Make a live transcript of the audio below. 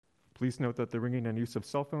Please note that the ringing and use of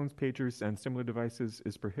cell phones, pagers, and similar devices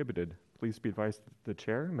is prohibited. Please be advised that the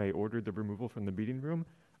chair may order the removal from the meeting room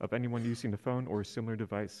of anyone using a phone or similar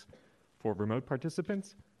device. For remote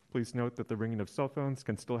participants, please note that the ringing of cell phones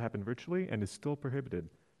can still happen virtually and is still prohibited.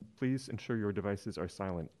 Please ensure your devices are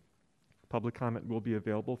silent. Public comment will be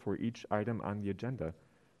available for each item on the agenda.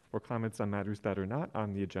 For comments on matters that are not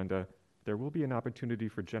on the agenda, there will be an opportunity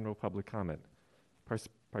for general public comment.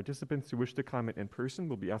 Participants who wish to comment in person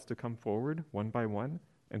will be asked to come forward one by one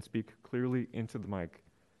and speak clearly into the mic.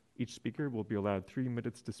 Each speaker will be allowed 3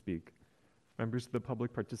 minutes to speak. Members of the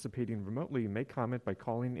public participating remotely may comment by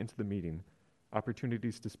calling into the meeting.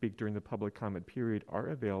 Opportunities to speak during the public comment period are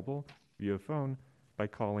available via phone by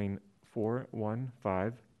calling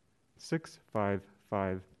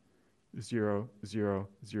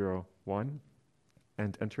 415-655-0001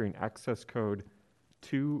 and entering access code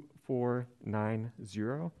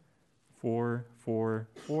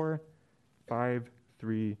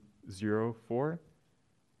 2490-444-5304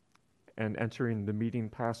 and entering the meeting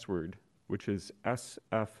password, which is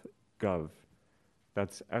SFGov.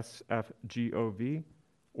 That's SFGOV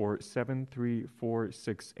or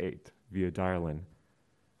 73468 via dial-in.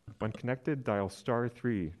 When connected, dial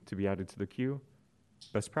 *3 to be added to the queue.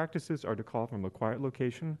 Best practices are to call from a quiet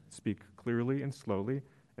location, speak clearly and slowly,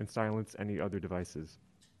 and silence any other devices.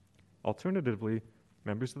 Alternatively,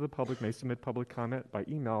 members of the public may submit public comment by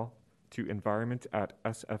email to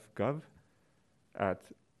environment@sfgov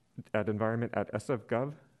at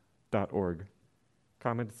environment@sfgov.org.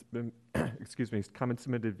 Comments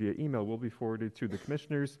submitted via email will be forwarded to the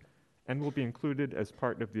commissioners and will be included as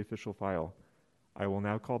part of the official file. I will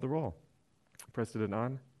now call the roll. President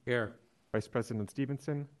Ahn? Here. Vice President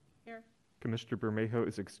Stevenson? Here. Commissioner Bermejo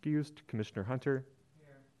is excused. Commissioner Hunter?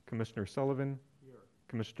 Here. Commissioner Sullivan? Here.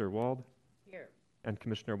 Commissioner Wald? Here. And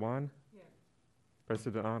Commissioner Wan? Here.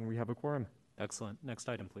 President Ahn, we have a quorum. Excellent. Next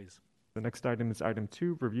item, please. The next item is item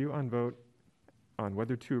 2, review on vote on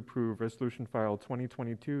whether to approve Resolution File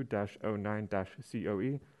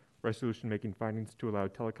 2022-09-COE, resolution making findings to allow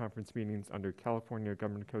teleconference meetings under California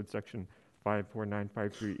Government Code Section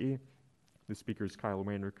 54953E. The speaker is Kyle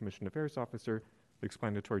Wayner, Commission Affairs Officer. The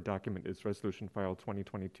explanatory document is Resolution File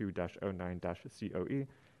 2022-09-COE.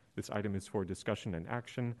 This item is for discussion and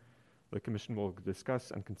action. The Commission will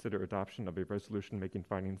discuss and consider adoption of a resolution making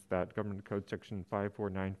findings that Government Code Section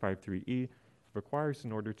 54953E requires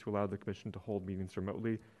in order to allow the Commission to hold meetings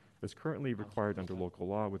remotely as currently required under local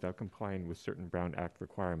law without complying with certain Brown Act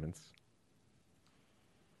requirements.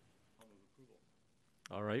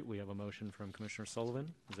 All right, we have a motion from Commissioner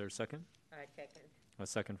Sullivan. Is there a second? I second. A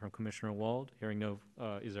second from Commissioner Wald. Hearing no,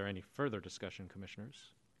 is there any further discussion,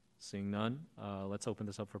 Commissioners? Seeing none, let's open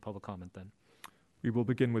this up for public comment then. We will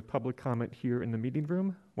begin with public comment here in the meeting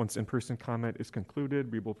room. Once in-person comment is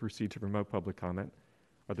concluded, we will proceed to remote public comment.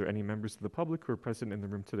 Are there any members of the public who are present in the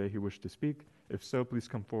room today who wish to speak? If so, please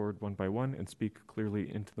come forward one by one and speak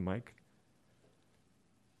clearly into the mic.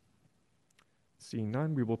 Seeing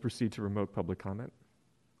none, we will proceed to remote public comment.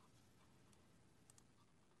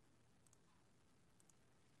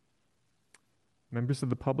 Members of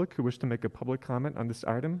the public who wish to make a public comment on this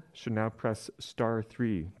item should now press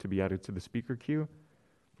 *3 to be added to the speaker queue.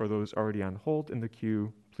 For those already on hold in the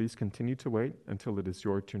queue, please continue to wait until it is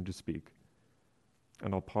your turn to speak.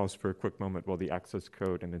 And I'll pause for a quick moment while the access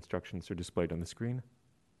code and instructions are displayed on the screen.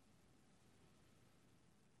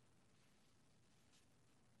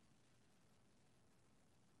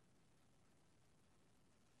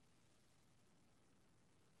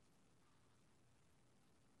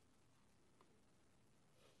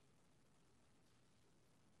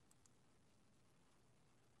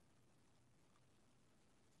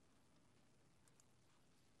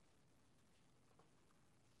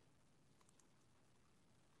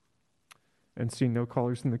 And seeing no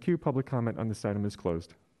callers in the queue, public comment on this item is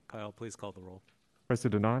closed. Kyle, please call the roll.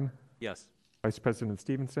 President Ahn? Yes. Vice President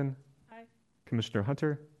Stevenson? Aye. Commissioner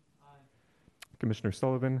Hunter? Aye. Commissioner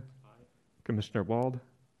Sullivan? Aye. Commissioner Wald?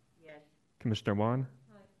 Yes. Commissioner Wan?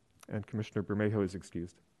 Aye. And Commissioner Bermejo is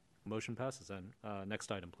excused. Motion passes then.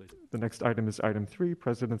 Next item, please. The next item is item 3,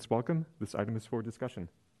 President's Welcome. This item is for discussion.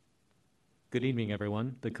 Good evening,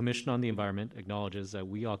 everyone. The Commission on the Environment acknowledges that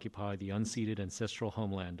we occupy the unceded ancestral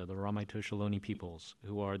homeland of the Ramaytush Ohlone peoples,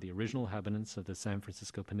 who are the original inhabitants of the San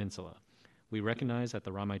Francisco Peninsula. We recognize that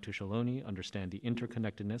the Ramaytush Ohlone understand the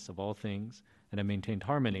interconnectedness of all things and have maintained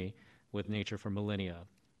harmony with nature for millennia.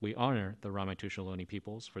 We honor the Ramaytush Ohlone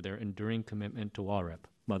peoples for their enduring commitment to Warrep,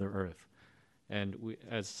 Mother Earth, And we,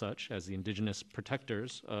 as such, as the indigenous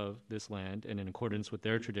protectors of this land and in accordance with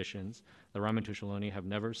their traditions, the Ramaytush Ohlone have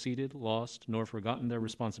never ceded, lost, nor forgotten their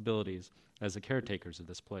responsibilities as the caretakers of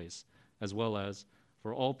this place, as well as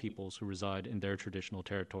for all peoples who reside in their traditional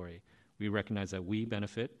territory. We recognize that we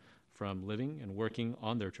benefit from living and working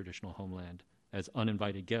on their traditional homeland. As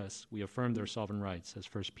uninvited guests, we affirm their sovereign rights as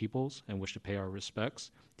First Peoples and wish to pay our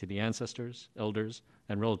respects to the ancestors, elders,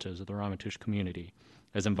 and relatives of the Ramaytush community.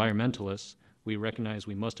 As environmentalists, we recognize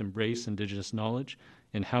we must embrace indigenous knowledge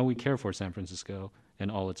in how we care for San Francisco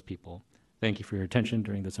and all its people. Thank you for your attention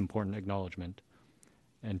during this important acknowledgement.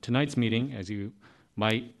 And tonight's meeting, as you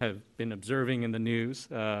might have been observing in the news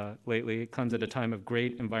lately, comes at a time of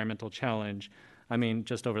great environmental challenge. I mean,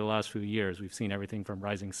 just over the last few years, we've seen everything from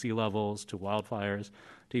rising sea levels to wildfires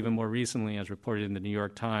to even more recently, as reported in the New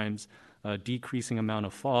York Times, a decreasing amount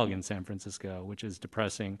of fog in San Francisco, which is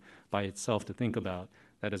depressing by itself to think about,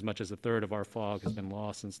 that as much as a third of our fog has been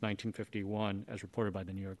lost since 1951, as reported by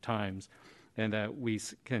the New York Times, and that we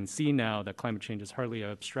can see now that climate change is hardly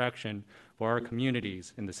an abstraction for our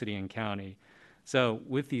communities in the city and county. So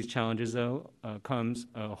with these challenges, though, comes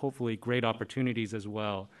hopefully great opportunities as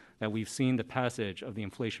well, that we've seen the passage of the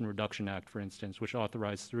Inflation Reduction Act, for instance, which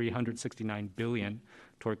authorized $369 billion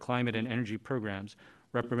toward climate and energy programs,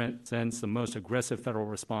 represents the most aggressive federal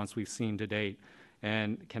response we've seen to date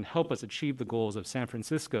and can help us achieve the goals of San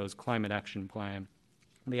Francisco's climate action plan.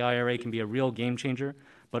 The IRA can be a real game changer,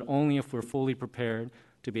 but only if we're fully prepared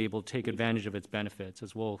to be able to take advantage of its benefits,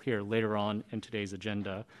 as we'll hear later on in today's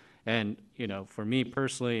agenda. And, you know, for me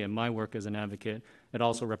personally and my work as an advocate, it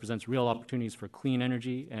also represents real opportunities for clean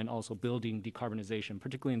energy and also building decarbonization,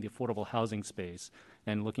 particularly in the affordable housing space,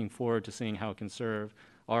 and looking forward to seeing how it can serve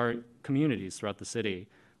our communities throughout the city.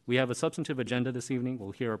 We have a substantive agenda this evening.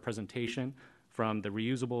 We'll hear a presentation from the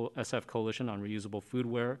Reusable SF Coalition on reusable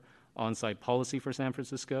foodware on-site policy for San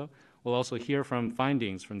Francisco. We'll also hear from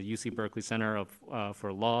findings from the UC Berkeley Center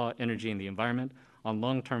for Law, Energy, and the Environment on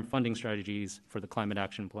long-term funding strategies for the Climate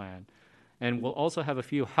Action Plan. And we'll also have a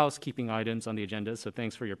few housekeeping items on the agenda, so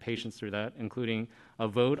thanks for your patience through that, including a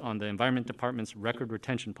vote on the Environment Department's record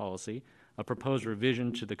retention policy, a proposed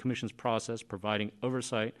revision to the Commission's process providing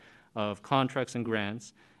oversight of contracts and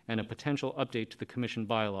grants, and a potential update to the Commission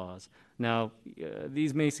bylaws. Now,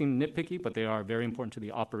 these may seem nitpicky, but they are very important to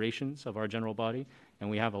the operations of our general body, and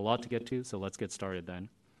we have a lot to get to, so let's get started then.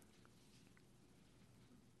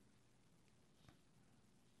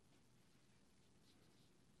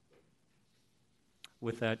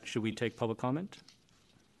 With that, should we take public comment?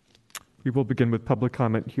 We will begin with public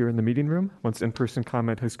comment here in the meeting room. Once in-person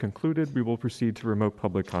comment has concluded, we will proceed to remote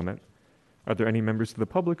public comment. Are there any members of the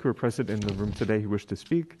public who are present in the room today who wish to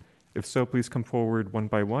speak? If so, please come forward one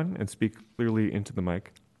by one and speak clearly into the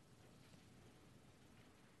mic.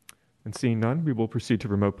 And seeing none, we will proceed to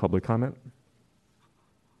remote public comment.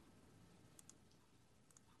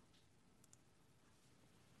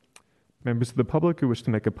 Members of the public who wish to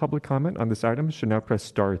make a public comment on this item should now press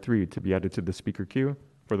star 3 to be added to the speaker queue.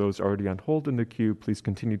 For those already on hold in the queue, please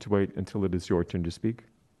continue to wait until it is your turn to speak.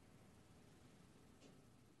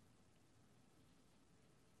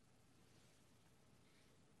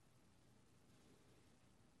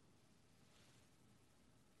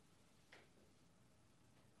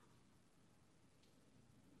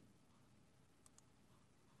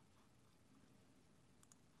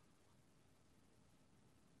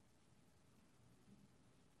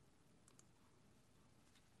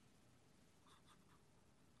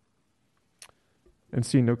 And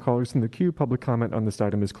seeing no callers in the queue, public comment on this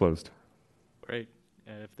item is closed. Great.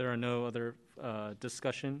 If there are no other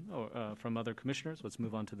discussion from other commissioners, let's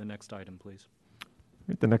move on to the next item, please.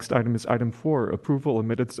 The next item is item 4, approval of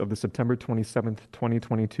minutes of the September 27th,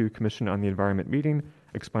 2022 Commission on the Environment meeting.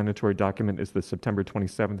 Explanatory document is the September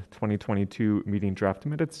 27th, 2022 meeting draft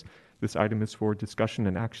minutes. This item is for discussion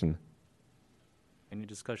and action. Any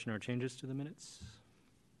discussion or changes to the minutes?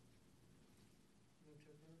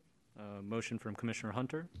 Motion from Commissioner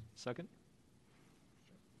Hunter, second.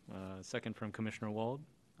 Second from Commissioner Wald.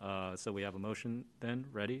 So we have a motion then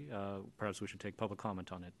ready. Perhaps we should take public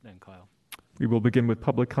comment on it then, Kyle. We will begin with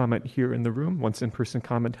public comment here in the room. Once in-person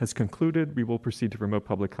comment has concluded, we will proceed to remote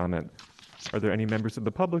public comment. Are there any members of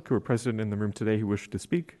the public who are present in the room today who wish to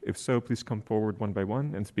speak? If so, please come forward one by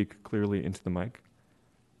one and speak clearly into the mic.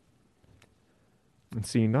 And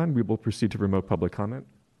seeing none, we will proceed to remote public comment.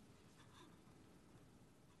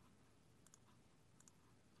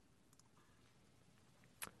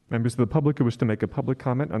 Members of the public who wish to make a public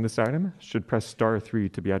comment on this item should press star 3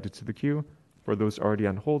 to be added to the queue. For those already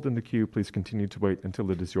on hold in the queue, please continue to wait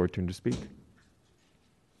until it is your turn to speak.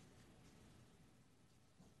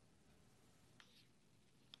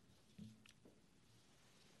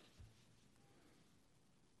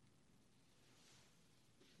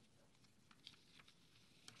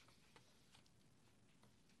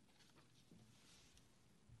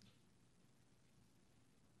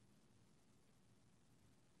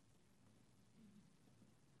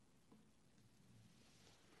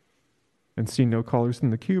 And seeing no callers in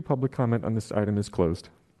the queue, public comment on this item is closed.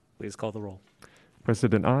 Please call the roll.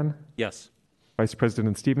 President On, Yes. Vice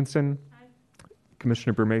President Stevenson. Aye.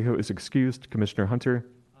 Commissioner Bermejo is excused. Commissioner Hunter.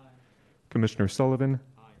 Aye. Commissioner Sullivan.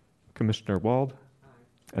 Aye. Commissioner Wald. Aye.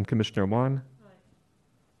 And Commissioner Wan. Aye.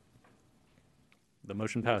 The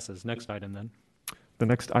motion passes. Next item then. The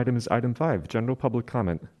next item is item 5, general public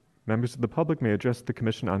comment. Members of the public may address the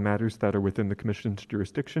Commission on matters that are within the Commission's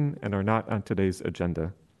jurisdiction and are not on today's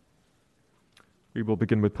agenda. We will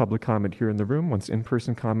begin with public comment here in the room. Once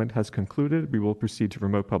in-person comment has concluded, we will proceed to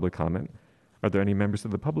remote public comment. Are there any members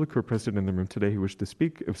of the public who are present in the room today who wish to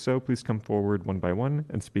speak? If so, please come forward one by one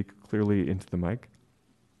and speak clearly into the mic.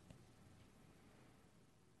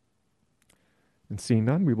 And seeing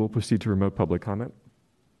none, we will proceed to remote public comment.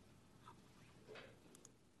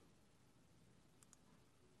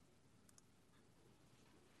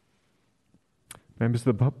 Members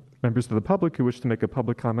of the public who wish to make a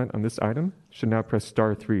public comment on this item should now press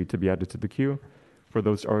star 3 to be added to the queue. For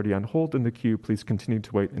those already on hold in the queue, please continue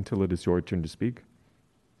to wait until it is your turn to speak.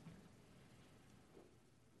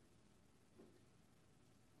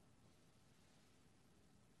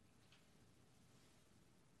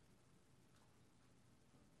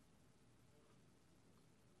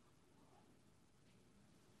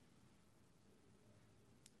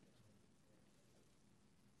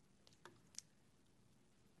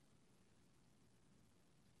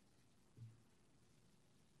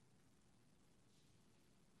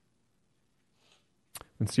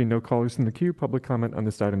 And seeing no callers in the queue, public comment on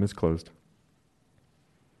this item is closed.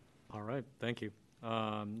 All right. Thank you.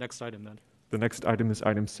 Next item then. The next item is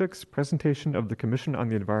item 6, presentation of the Commission on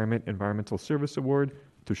the Environment Environmental Service Award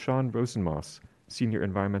to Sean Rosenmoss, Senior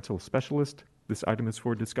Environmental Specialist. This item is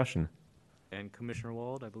for discussion. And Commissioner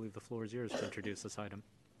Wald, I believe the floor is yours to introduce this item.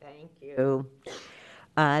 Thank you.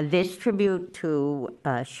 This tribute to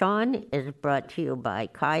Sean is brought to you by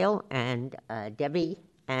Kyle and Debbie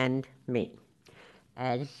and me.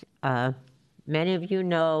 As many of you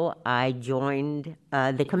know, I joined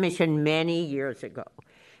the commission many years ago.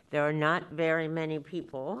 There are not very many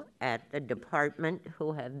people at the department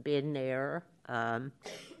who have been there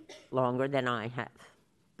longer than I have,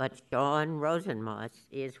 but Sean Rosenmoss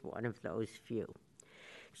is one of those few.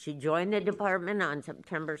 She joined the department on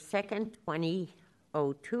September 2nd,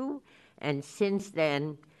 2002, and since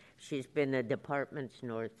then, she's been the department's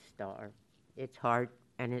North Star, its heart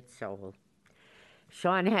and its soul.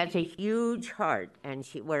 Sean has a huge heart, and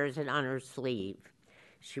she wears it on her sleeve.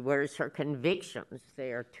 She wears her convictions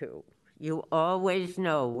there, too. You always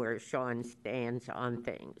know where Sean stands on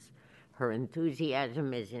things. Her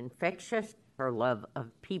enthusiasm is infectious, her love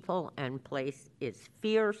of people and place is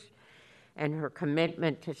fierce, and her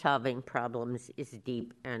commitment to solving problems is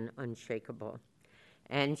deep and unshakable.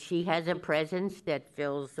 And she has a presence that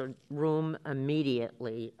fills the room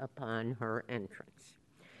immediately upon her entrance.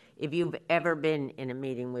 If you've ever been in a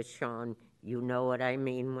meeting with Sean, you know what I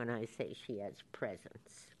mean when I say she has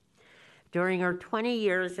presence. During her 20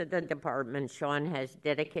 years at the department, Sean has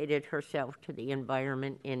dedicated herself to the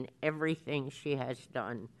environment in everything she has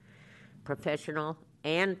done, professional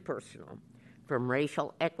and personal, from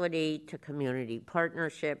racial equity to community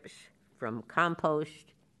partnerships, from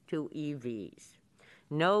compost to EVs.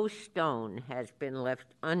 No stone has been left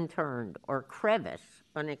unturned or crevice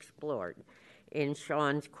unexplored in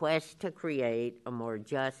Sean's quest to create a more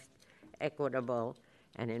just, equitable,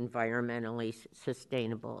 and environmentally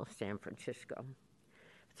sustainable San Francisco.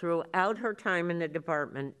 Throughout her time in the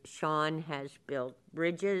department, Sean has built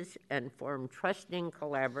bridges and formed trusting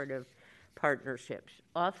collaborative partnerships,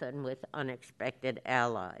 often with unexpected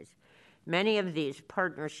allies. Many of these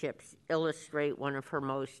partnerships illustrate one of her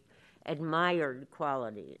most admired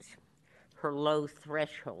qualities, her low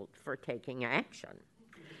threshold for taking action.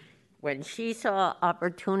 When she saw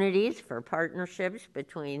opportunities for partnerships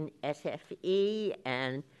between SFE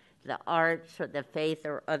and the arts or the faith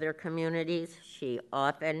or other communities, she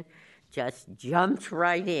often just jumped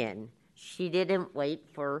right in. She didn't wait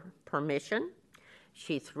for permission.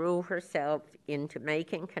 She threw herself into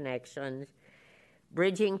making connections,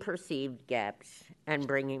 bridging perceived gaps, and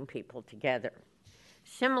bringing people together.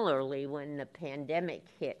 Similarly, when the pandemic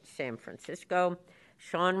hit San Francisco,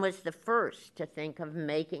 Sean was the first to think of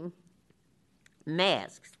making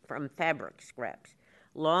masks from fabric scraps,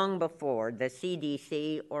 long before the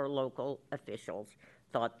CDC or local officials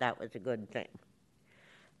thought that was a good thing.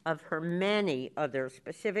 Of her many other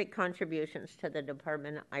specific contributions to the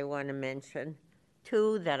department, I want to mention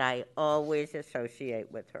two that I always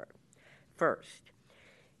associate with her. First,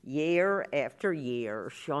 year after year,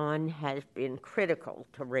 Sean has been critical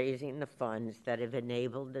to raising the funds that have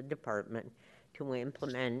enabled the department to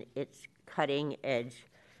implement its cutting-edge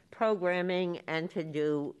programming and to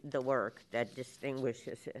do the work that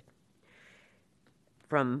distinguishes it.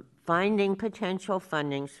 From finding potential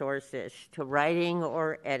funding sources to writing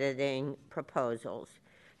or editing proposals,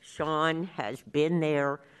 Sean has been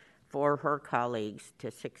there for her colleagues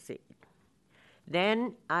to succeed.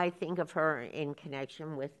 Then I think of her in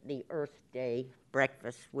connection with the Earth Day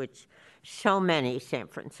breakfast, which so many San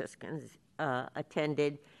Franciscans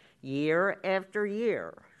attended year after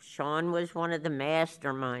year. Sean was one of the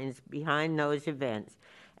masterminds behind those events,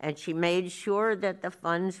 and she made sure that the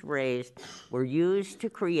funds raised were used to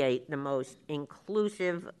create the most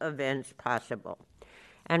inclusive events possible.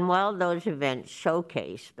 And while those events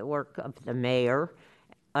showcased the work of the mayor,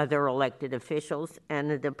 other elected officials, and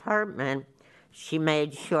the department, she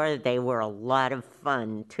made sure they were a lot of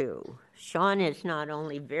fun, too. Sean is not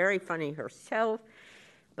only very funny herself,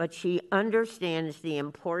 but she understands the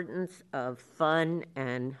importance of fun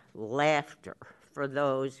and laughter for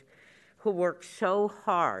those who work so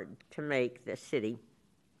hard to make the city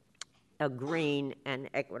a green and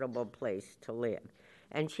equitable place to live.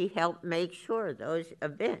 And she helped make sure those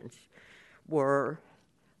events were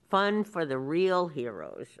fun for the real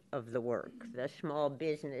heroes of the work, the small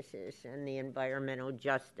businesses and the environmental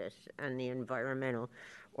justice and the environmental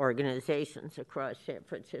organizations across San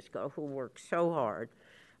Francisco who work so hard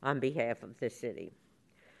on behalf of the city.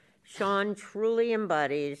 Sean truly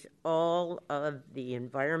embodies all of the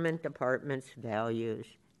Environment Department's values: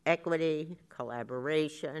 equity,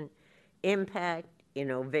 collaboration, impact,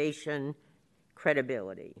 innovation,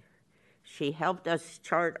 credibility. She helped us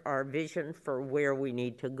chart our vision for where we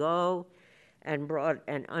need to go and brought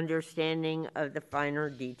an understanding of the finer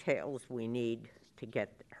details we need to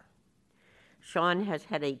get there. Sean has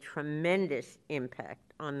had a tremendous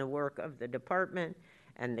impact on the work of the department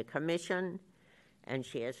and the commission, and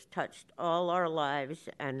she has touched all our lives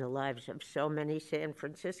and the lives of so many San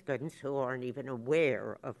Franciscans who aren't even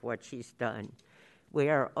aware of what she's done. We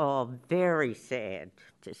are all very sad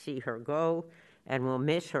to see her go, and we'll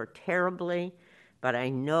miss her terribly, but I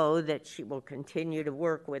know that she will continue to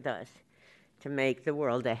work with us to make the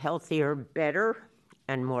world a healthier, better,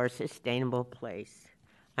 and more sustainable place.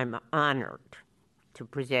 I'm honored to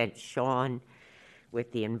present Sean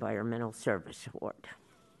with the Environmental Service Award.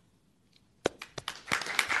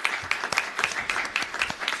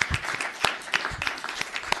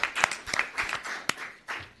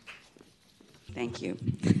 Thank you.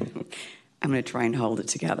 I'm going to try and hold it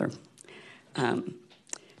together.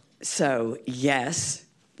 So, yes,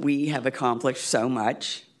 we have accomplished so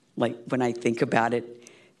much. Like, when I think about it,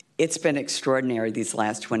 it's been extraordinary these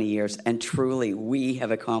last 20 years, and truly, we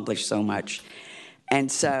have accomplished so much.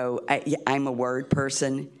 And so, I'm a word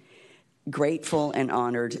person. Grateful and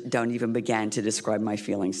honored don't even begin to describe my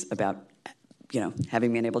feelings about,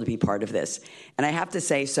 having been able to be part of this. And I have to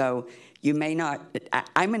say, so you may not,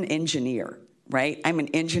 I'm an engineer, right? I'm an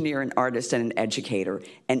engineer, an artist, and an educator.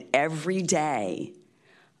 And every day,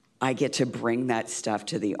 I get to bring that stuff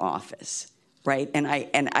to the office, right? And I,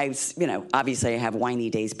 obviously I have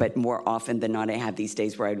whiny days, but more often than not, I have these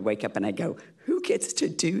days where I'd wake up and I go, who gets to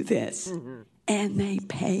do this? Mm-hmm. And they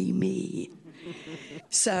pay me.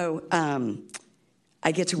 So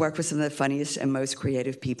I get to work with some of the funniest and most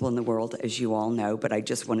creative people in the world, as you all know, but I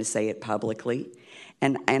just want to say it publicly.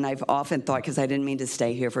 And I've often thought, because I didn't mean to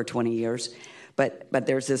stay here for 20 years, but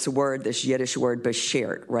there's this word, this Yiddish word,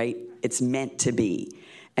 bashert, right? It's meant to be.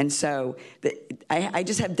 And so I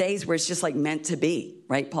just have days where it's just like meant to be,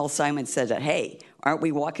 right? Paul Simon said that, hey, aren't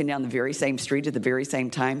we walking down the very same street at the very same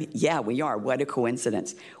time? Yeah, we are. What a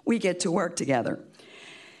coincidence. We get to work together.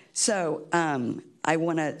 So I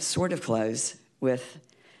want to sort of close with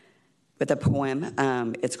a poem.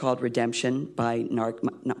 It's called Redemption by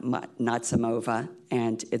Natsamova,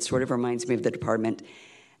 and it sort of reminds me of the department.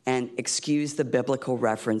 And excuse the biblical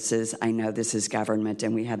references. I know this is government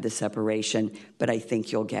and we have the separation, but I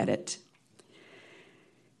think you'll get it.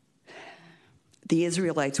 The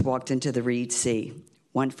Israelites walked into the Reed Sea,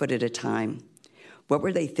 1 foot at a time. What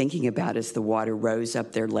were they thinking about as the water rose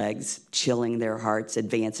up their legs, chilling their hearts,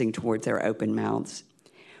 advancing toward their open mouths?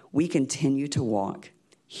 We continue to walk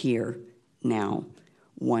here, now,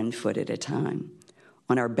 1 foot at a time.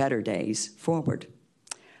 On our better days, forward.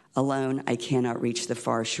 Alone, I cannot reach the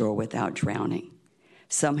far shore without drowning.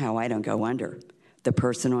 Somehow I don't go under. The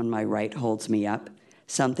person on my right holds me up.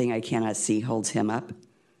 Something I cannot see holds him up.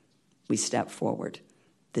 We step forward.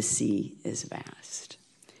 The sea is vast.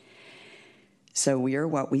 So we are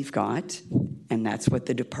what we've got, and that's what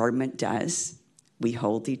the department does. We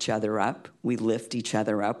hold each other up. We lift each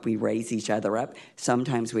other up. We raise each other up.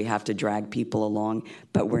 Sometimes we have to drag people along,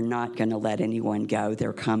 but we're not going to let anyone go.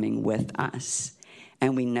 They're coming with us.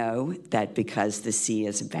 And we know that because the sea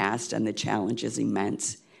is vast and the challenge is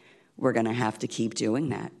immense, we're going to have to keep doing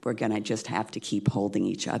that. We're going to just have to keep holding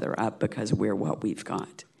each other up because we're what we've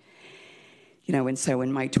got. And so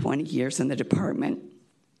in my 20 years in the department,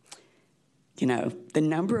 the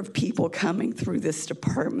number of people coming through this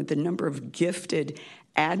department, the number of gifted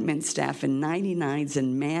admin staff and 99s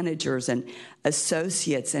and managers and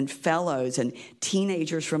associates and fellows and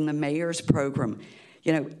teenagers from the mayor's program,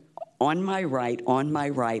 on my right, on my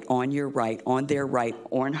right, on your right, on their right,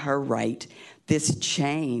 on her right, this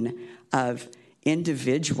chain of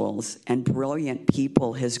individuals and brilliant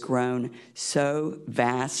people has grown so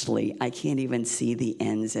vastly, I can't even see the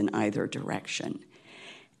ends in either direction.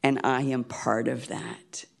 And I am part of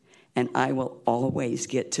that. And I will always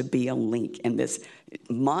get to be a link in this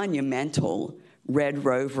monumental Red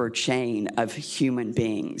Rover chain of human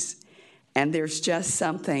beings. And there's just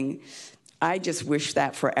something, I just wish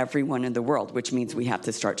that for everyone in the world, which means we have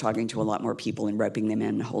to start talking to a lot more people and roping them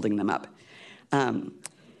in and holding them up.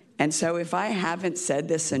 And so if I haven't said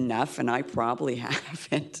this enough, and I probably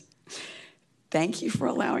haven't, thank you for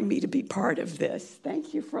allowing me to be part of this.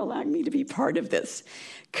 Thank you for allowing me to be part of this.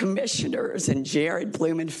 Commissioners and Jared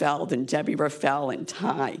Blumenfeld and Debbie Rafael and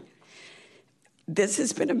Ty. This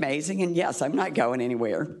has been amazing. And yes, I'm not going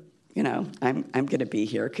anywhere. I'm going to be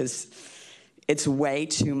here because it's way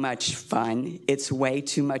too much fun. It's way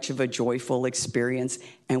too much of a joyful experience.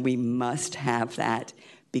 And we must have that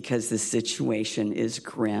because the situation is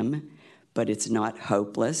grim, but it's not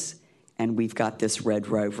hopeless. And we've got this Red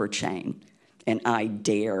Rover chain. And I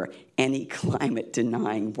dare any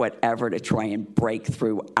climate-denying whatever to try and break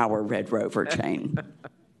through our Red Rover chain.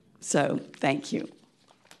 So, thank you.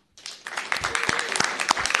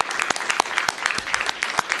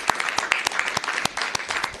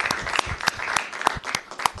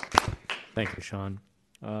 Thank you, Sean.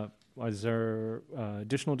 Is there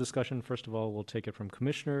additional discussion? First of all, we'll take it from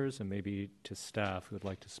commissioners and maybe to staff who would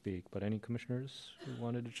like to speak. But any commissioners who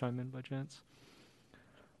wanted to chime in by chance?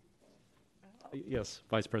 Yes,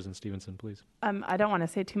 Vice President Stevenson, please. I don't want to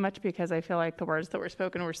say too much because I feel like the words that were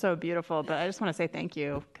spoken were so beautiful, but I just want to say thank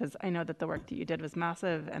you because I know that the work that you did was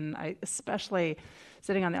massive, and I, especially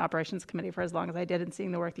sitting on the operations committee for as long as I did and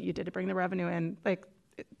seeing the work that you did to bring the revenue in,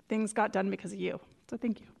 things got done because of you. So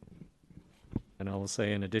thank you. And I will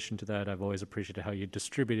say, in addition to that, I've always appreciated how you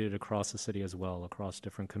distributed across the city as well, across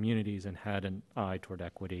different communities, and had an eye toward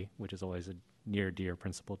equity, which is always a near dear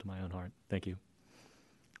principle to my own heart. Thank you.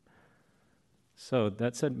 So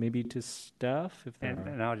that said, maybe to staff, if there are.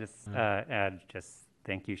 And I'll just add,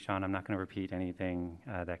 thank you, Sean. I'm not going to repeat anything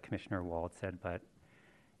that Commissioner Wald said, but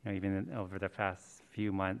even over the past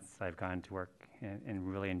few months, I've gotten to work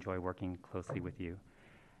and really enjoy working closely with you.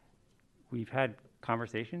 We've had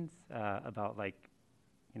conversations about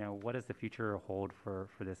what does the future hold for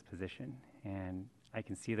this position? And I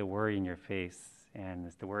can see the worry in your face, and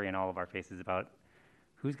it's the worry in all of our faces about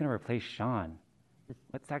who's going to replace Sean?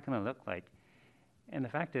 What's that going to look like? And the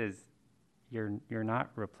fact is, you're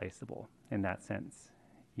not replaceable in that sense.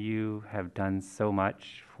 You have done so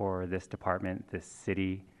much for this department, this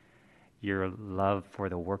city. Your love for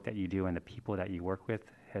the work that you do and the people that you work with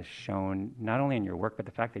has shown not only in your work, but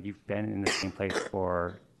the fact that you've been in the same place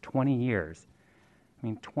for 20 years.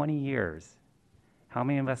 20 years. How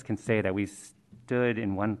many of us can say that we stood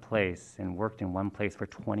in one place and worked in one place for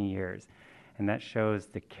 20 years? And that shows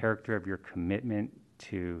the character of your commitment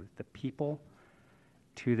to the people,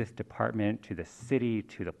 to this department, to the city,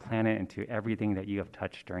 to the planet, and to everything that you have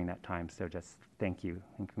touched during that time. So just thank you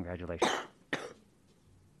and congratulations.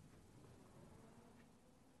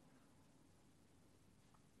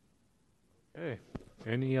 Okay.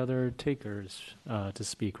 Any other takers to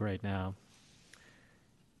speak right now?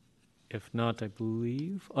 If not, I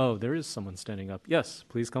believe... Oh, there is someone standing up. Yes,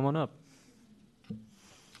 please come on up.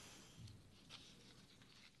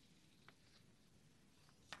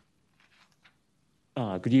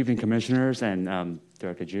 Good evening, Commissioners and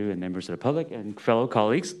Director Ju and members of the public and fellow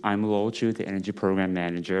colleagues. I'm Lowell Chu, the Energy Program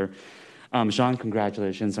Manager. Sean,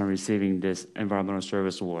 congratulations on receiving this Environmental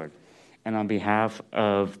Service Award. And on behalf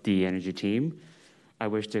of the Energy team, I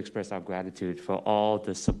wish to express our gratitude for all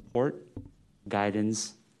the support,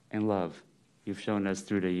 guidance, and love you've shown us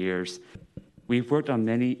through the years. We've worked on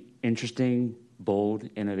many interesting, bold,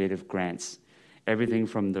 innovative grants, everything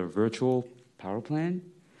from the virtual power plant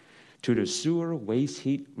to the sewer waste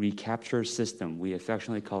heat recapture system. We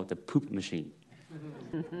affectionately call it the poop machine.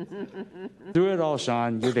 Through it all,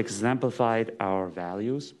 Sean, you've exemplified our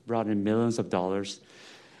values, brought in millions of dollars,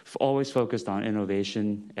 always focused on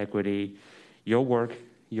innovation, equity. Your work,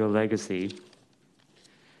 your legacy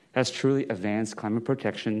has truly advanced climate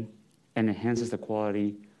protection and enhances the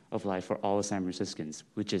quality of life for all San Franciscans,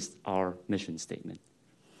 which is our mission statement.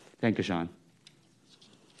 Thank you, Sean.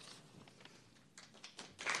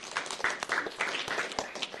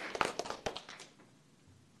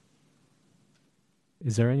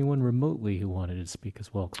 Is there anyone remotely who wanted to speak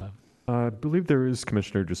as well, Clem? I believe there is,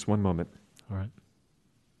 Commissioner. Just one moment. All right.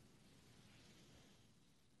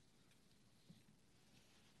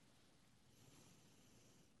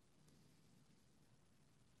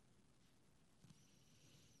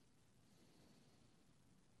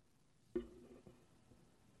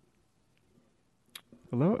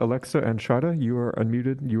 Hello, Alexa and Shada. You are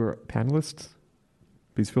unmuted. You are panelists.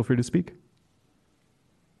 Please feel free to speak.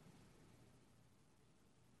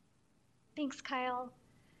 Thanks, Kyle.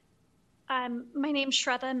 My name's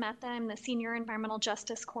Shraddha Mehta. I'm the Senior Environmental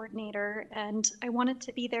Justice Coordinator, and I wanted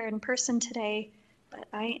to be there in person today, but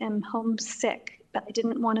I am homesick. But I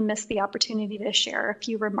didn't want to miss the opportunity to share a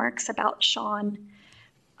few remarks about Sean.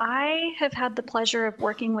 I have had the pleasure of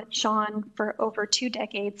working with Sean for over 2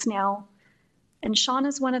 decades now. And Sean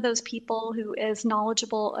is one of those people who is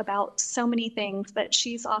knowledgeable about so many things that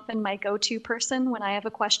she's often my go-to person when I have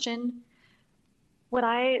a question. What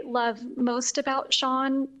I love most about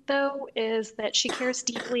Sean, though, is that she cares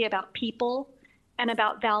deeply about people and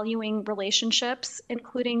about valuing relationships,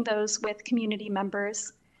 including those with community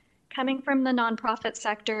members. Coming from the nonprofit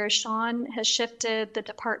sector, Sean has shifted the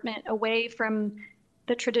department away from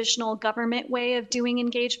the traditional government way of doing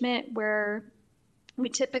engagement, where we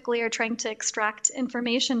typically are trying to extract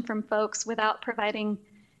information from folks without providing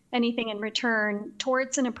anything in return,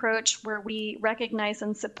 towards an approach where we recognize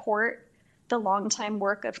and support the longtime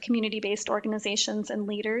work of community-based organizations and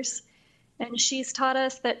leaders. And she's taught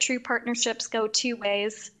us that true partnerships go 2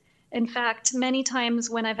 ways. In fact, many times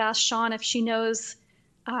when I've asked Sean if she knows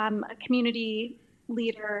a community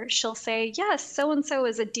leader, she'll say, yes, so-and-so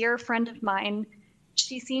is a dear friend of mine.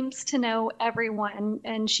 She seems to know everyone,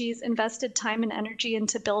 and she's invested time and energy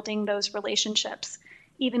into building those relationships,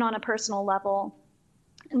 even on a personal level.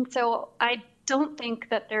 And so I don't think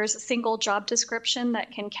that there's a single job description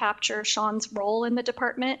that can capture Sean's role in the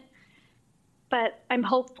department, but I'm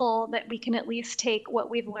hopeful that we can at least take what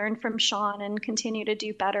we've learned from Sean and continue to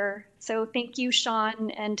do better. So thank you,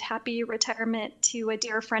 Sean, and happy retirement to a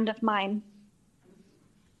dear friend of mine.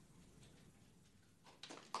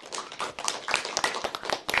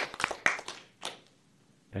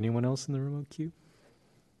 Anyone else in the remote queue?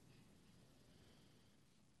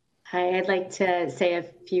 Hi, I'd like to say a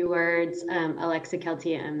few words. Alexa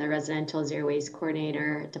Kelty, I'm the Residential Zero Waste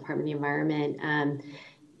Coordinator at Department of the Environment.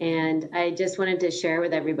 And I just wanted to share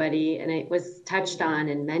with everybody, and it was touched on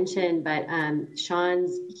and mentioned, but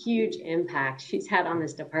Sean's huge impact she's had on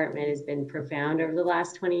this department has been profound over the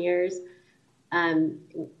last 20 years. I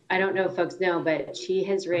don't know if folks know, but she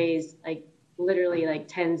has raised literally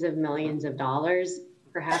tens of millions of dollars,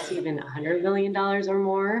 perhaps even $100 million or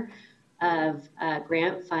more of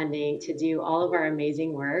grant funding to do all of our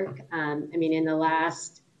amazing work. I mean, in the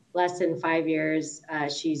less than 5 years,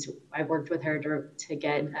 I've worked with her to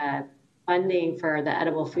get funding for the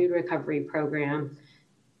edible food recovery program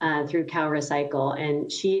through Cal Recycle.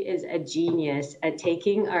 And she is a genius at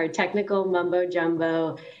taking our technical mumbo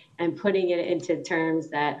jumbo and putting it into terms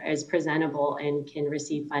that is presentable and can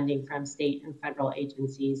receive funding from state and federal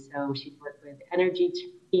agencies. So she's worked with the energy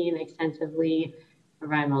team extensively,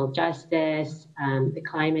 environmental justice, the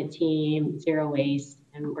climate team, zero waste,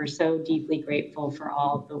 and we're so deeply grateful for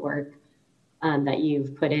all of the work that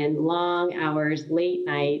you've put in, long hours, late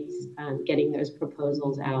nights, getting those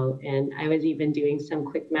proposals out. And I was even doing some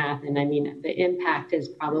quick math, and I mean, the impact is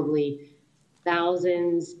probably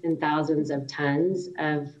thousands and thousands of tons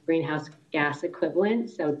of greenhouse gas equivalent.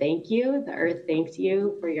 So thank you. The Earth thanks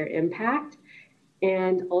you for your impact.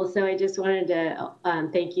 And also, I just wanted to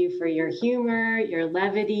thank you for your humor, your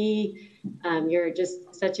levity. You're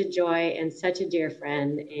just such a joy and such a dear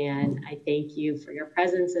friend. And I thank you for your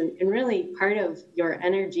presence. And really, part of your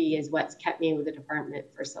energy is what's kept me with the department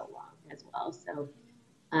for so long as well. So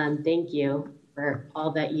thank you for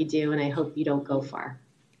all that you do. And I hope you don't go far.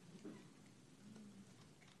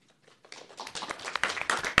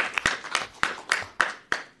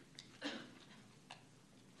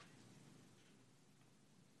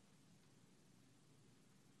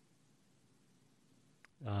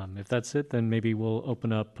 If that's it, then maybe we'll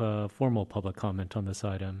open up formal public comment on this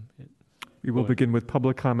item. We will begin with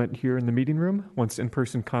public comment here in the meeting room. Once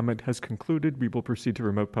in-person comment has concluded, we will proceed to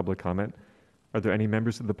remote public comment. Are there any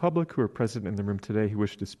members of the public who are present in the room today who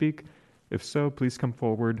wish to speak? If so, please come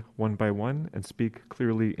forward one by one and speak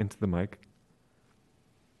clearly into the mic.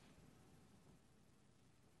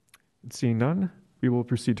 Seeing none, we will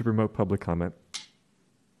proceed to remote public comment.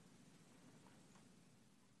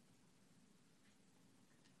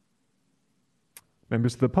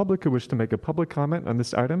 Members of the public who wish to make a public comment on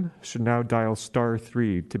this item should now dial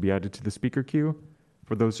 *3 to be added to the speaker queue.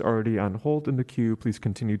 For those already on hold in the queue, please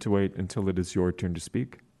continue to wait until it is your turn to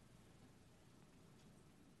speak.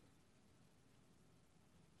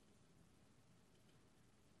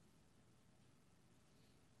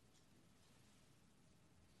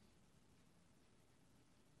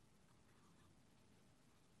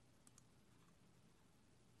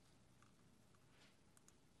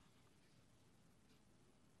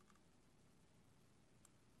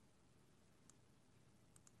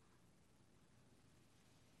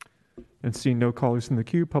 And seeing no callers in the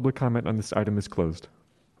queue, public comment on this item is closed.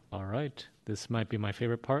 All right. This might be my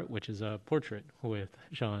favorite part, which is a portrait with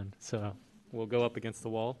Sean. So we'll go up against the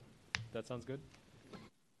wall. That sounds good.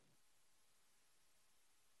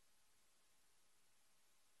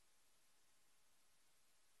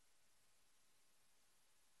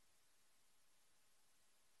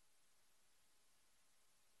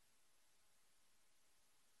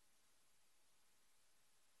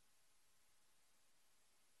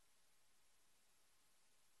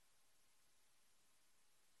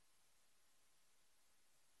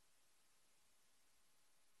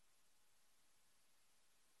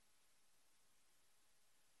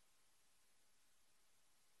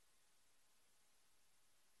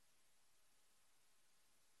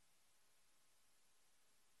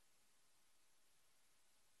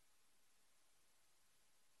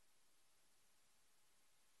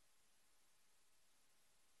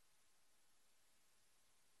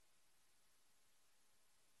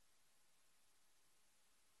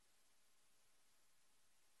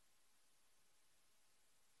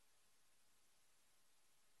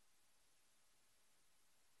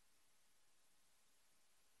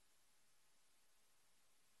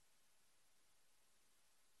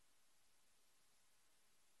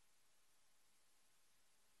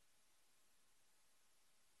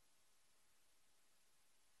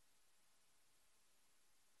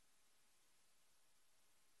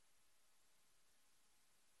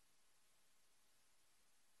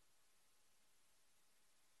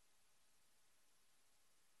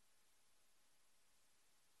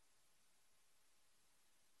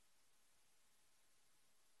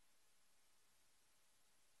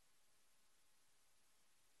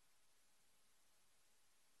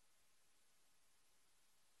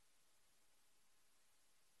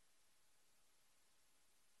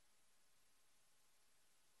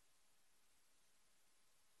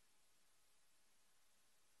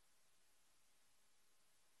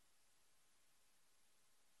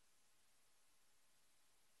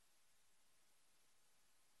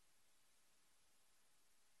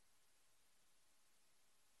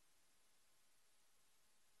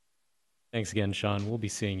 Thanks again, Sean. We'll be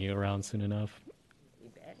seeing you around soon enough.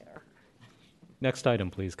 Next item,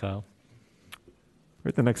 please, Kyle.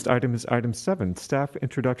 Right, the next item is item 7, staff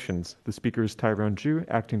introductions. The speaker is Tyrone Ju,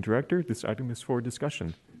 acting director. This item is for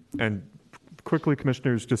discussion. And quickly,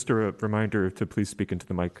 commissioners, just a reminder to please speak into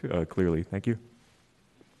the mic clearly. Thank you.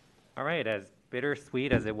 All right, as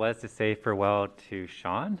bittersweet as it was to say farewell to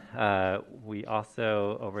Sean, we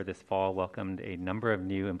also, over this fall, welcomed a number of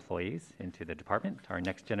new employees into the department, our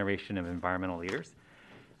next generation of environmental leaders.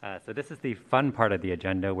 So this is the fun part of the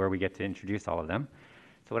agenda where we get to introduce all of them.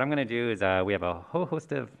 So what I'm going to do is we have a whole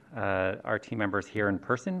host of our team members here in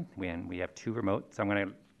person. We have 2 remote. So I'm going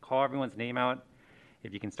to call everyone's name out.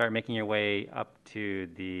 If you can start making your way up to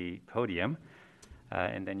the podium,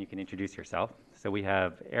 and then you can introduce yourself. So we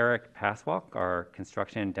have Eric Paswalk, our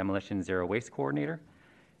Construction and Demolition Zero Waste Coordinator,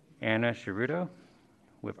 Anna Shirudo,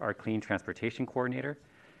 with our Clean Transportation Coordinator,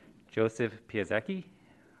 Joseph Piazecki,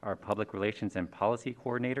 our Public Relations and Policy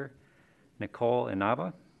Coordinator, Nicole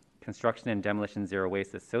Inaba, Construction and Demolition Zero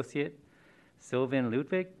Waste Associate, Sylvan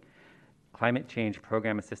Ludwig, Climate Change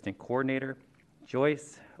Program Assistant Coordinator,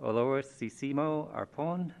 Joyce Olorosisimo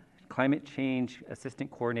Arpon, Climate Change Assistant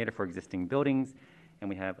Coordinator for Existing Buildings, and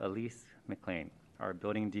we have Elise McLean, our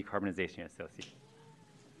Building Decarbonization Associate.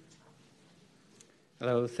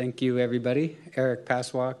 Hello, thank you everybody. Eric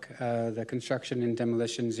Paswalk, the Construction and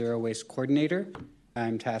Demolition Zero Waste Coordinator.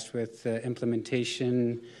 I'm tasked with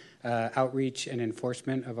implementation, outreach, and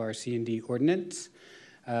enforcement of our C&D ordinance.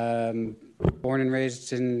 Born and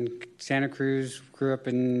raised in Santa Cruz, grew up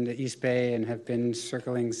in the East Bay, and have been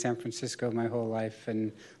circling San Francisco my whole life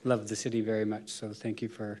and love the city very much. So thank you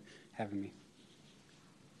for having me.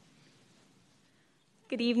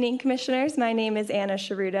 Good evening, Commissioners. My name is Anna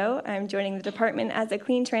Charuto. I'm joining the department as a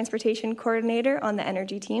Clean Transportation Coordinator on the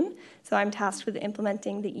Energy team, so I'm tasked with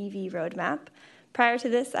implementing the EV roadmap. Prior to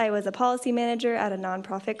this, I was a policy manager at a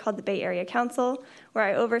nonprofit called the Bay Area Council, where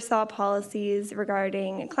I oversaw policies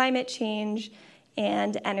regarding climate change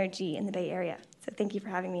and energy in the Bay Area. So thank you for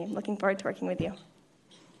having me. I'm looking forward to working with you.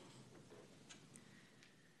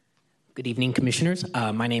 Good evening, Commissioners.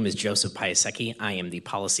 My name is Joseph Piasecki. I am the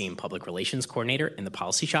Policy and Public Relations Coordinator in the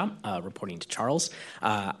Policy Shop, reporting to Charles.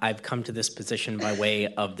 I've come to this position by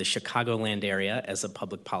way of the Chicagoland area as a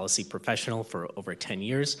public policy professional for over 10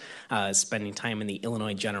 years, spending time in the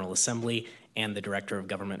Illinois General Assembly and the Director of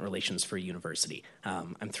Government Relations for a university.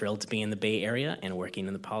 I'm thrilled to be in the Bay Area and working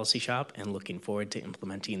in the Policy Shop and looking forward to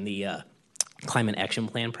implementing the Climate Action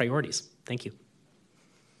Plan priorities. Thank you.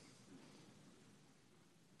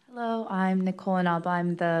 Hello, I'm Nicole Inalba.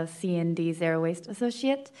 I'm the C&D Zero Waste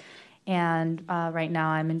Associate, and right now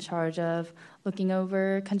I'm in charge of looking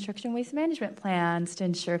over construction waste management plans to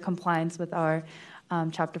ensure compliance with our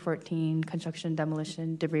Chapter 14 Construction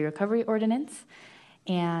Demolition Debris Recovery Ordinance.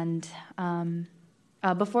 And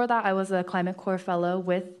before that, I was a Climate Corps Fellow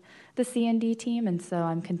with the C&D team, and so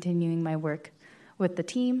I'm continuing my work with the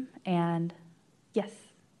team. And yes,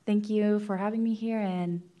 thank you for having me here,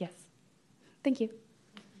 and yes, thank you.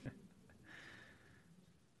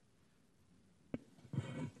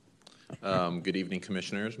 Good evening,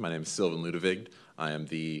 Commissioners. My name is Sylvan Ludwig. I am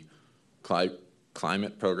the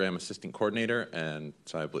Climate Program Assistant Coordinator, and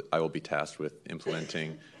so I will be tasked with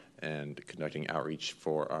implementing and conducting outreach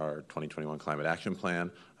for our 2021 Climate Action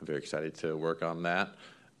Plan. I'm very excited to work on that.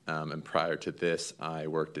 And prior to this, I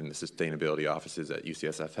worked in the sustainability offices at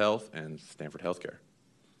UCSF Health and Stanford Healthcare.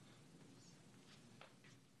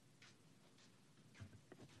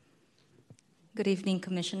 Good evening,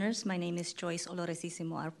 Commissioners. My name is Joyce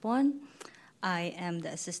Oloresisimo Arpon. I am the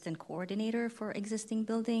Assistant Coordinator for Existing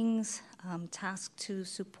Buildings, tasked to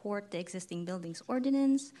support the Existing Buildings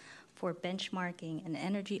Ordinance for benchmarking and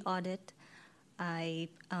energy audit. I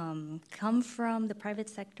come from the private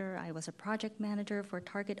sector. I was a project manager for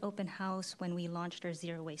Target Open House when we launched our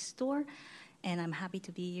Zero Waste store, and I'm happy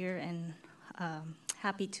to be here and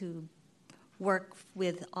happy to work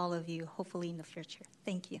with all of you, hopefully in the future.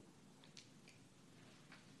 Thank you.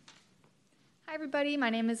 Hi everybody, my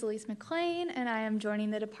name is Elise McLean and I am joining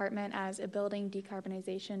the department as a Building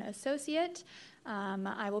Decarbonization Associate.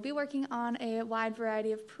 I will be working on a wide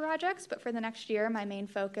variety of projects, but for the next year my main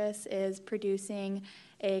focus is producing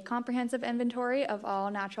a comprehensive inventory of all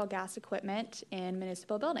natural gas equipment in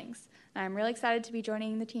municipal buildings. And I'm really excited to be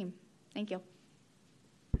joining the team. Thank you.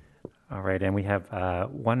 All right, and we have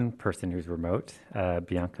one person who's remote,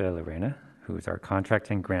 Bianca Lorena, who's our Contract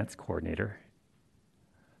and Grants Coordinator.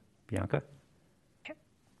 Bianca?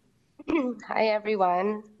 Hi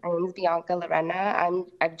everyone, my name is Bianca Lorena.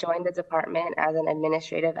 I've joined the department as an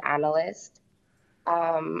administrative analyst.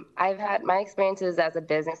 I've had my experiences as a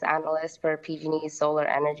business analyst for PG&E's solar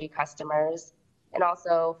energy customers, and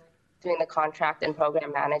also doing the contract and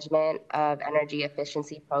program management of energy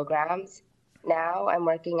efficiency programs. Now I'm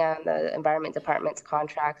working on the Environment Department's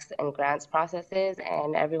contracts and grants processes,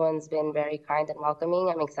 and everyone's been very kind and welcoming.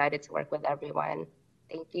 I'm excited to work with everyone.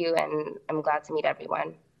 Thank you, and I'm glad to meet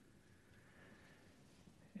everyone.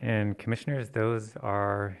 And Commissioners, those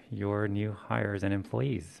are your new hires and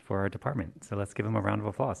employees for our department. So let's give them a round of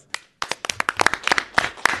applause.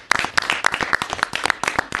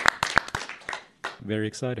 Very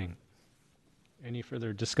exciting. Any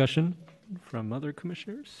further discussion from other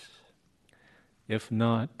commissioners? If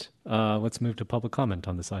not, let's move to public comment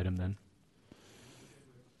on this item then.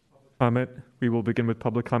 Comment. We will begin with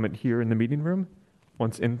public comment here in the meeting room.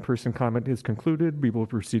 Once in-person comment is concluded, we will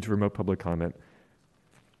proceed to remote public comment.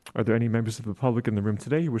 Are there any members of the public in the room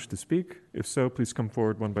today who wish to speak? If so, please come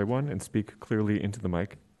forward one by one and speak clearly into the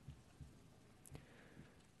mic.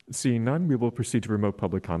 Seeing none, we will proceed to remote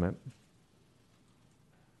public comment.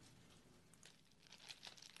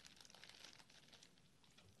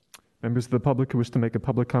 Members of the public who wish to make a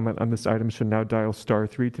public comment on this item should now dial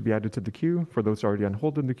 *3 to be added to the queue. For those already on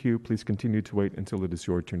hold in the queue, please continue to wait until it is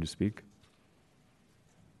your turn to speak.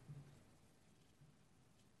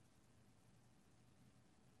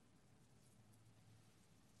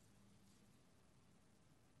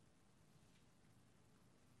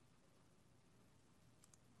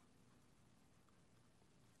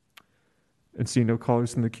 And seeing no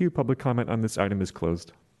callers in the queue, public comment on this item is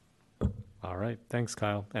closed. All All right. Thanks,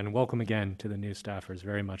 Kyle. And welcome again to the new staffers.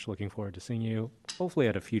 Very much looking forward to seeing you, hopefully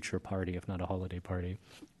at a future party, if not a holiday party.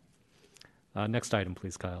 Next item,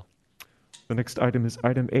 please, Kyle. The next item is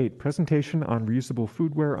item 8, presentation on reusable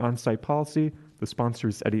foodware on-site policy. The sponsor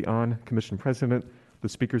is Eddie Ahn, Commission President. The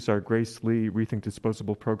speakers are Grace Lee, Rethink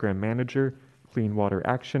Disposable Program Manager, Clean Water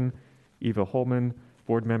Action, Eva Holman,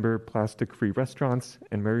 Board Member, Plastic Free Restaurants,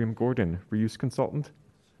 and Miriam Gordon, Reuse Consultant.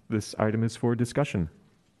 This item is for discussion.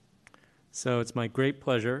 So it's my great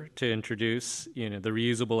pleasure to introduce, the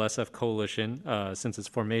Reusable SF Coalition. Since its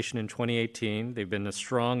formation in 2018, they've been a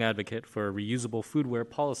strong advocate for a reusable foodware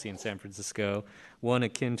policy in San Francisco, one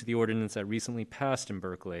akin to the ordinance that recently passed in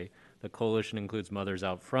Berkeley. The coalition includes Mothers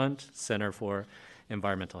Out Front, Center for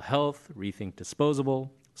Environmental Health, Rethink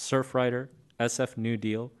Disposable, Surfrider, SF New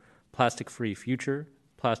Deal, Plastic Free Future,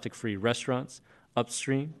 Plastic Free Restaurants,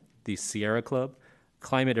 Upstream, the Sierra Club,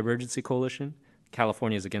 Climate Emergency Coalition,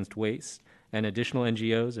 Californians Against Waste, and additional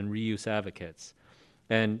NGOs and reuse advocates.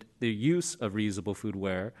 And the use of reusable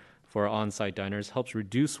foodware for on-site diners helps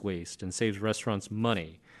reduce waste and saves restaurants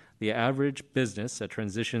money. The average business that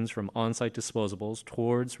transitions from on-site disposables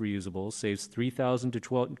towards reusables saves $3,000 to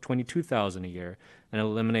 $22,000 a year and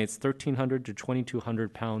eliminates 1,300 to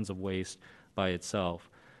 2,200 pounds of waste by itself.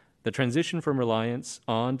 The transition from reliance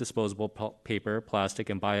on disposable paper,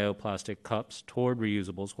 plastic, and bioplastic cups toward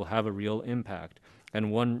reusables will have a real impact.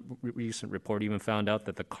 And one recent report even found out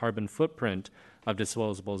that the carbon footprint of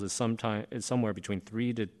disposables is somewhere between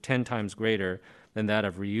 3 to 10 times greater than that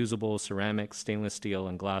of reusable ceramic, stainless steel,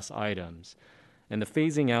 and glass items. And the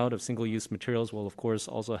phasing out of single-use materials will, of course,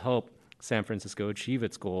 also help San Francisco achieve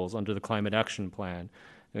its goals under the Climate Action Plan,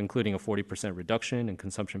 including a 40% reduction in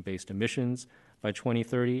consumption-based emissions by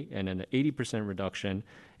 2030 and an 80% reduction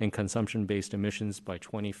in consumption-based emissions by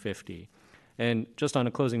 2050. And just on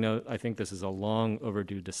a closing note, I think this is a long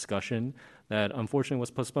overdue discussion that unfortunately was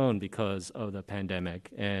postponed because of the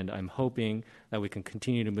pandemic. And I'm hoping that we can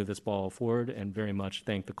continue to move this ball forward and very much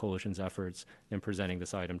thank the coalition's efforts in presenting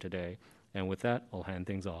this item today. And with that, I'll hand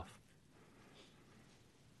things off.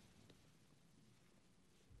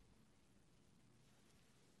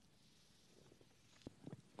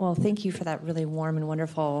 Well, thank you for that really warm and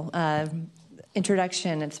wonderful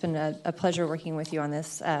introduction. It's been a pleasure working with you on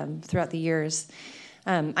this throughout the years.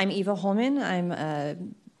 I'm Eva Holman.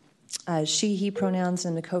 I'm she, he pronouns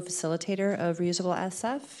and the co-facilitator of Reusable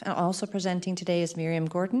SF. Also presenting today is Miriam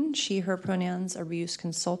Gordon, she, her pronouns, a reuse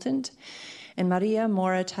consultant. And Maria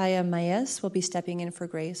Morataya Maes will be stepping in for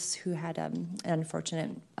Grace, who had an unfortunate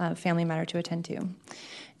family matter to attend to.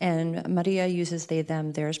 And Maria uses they,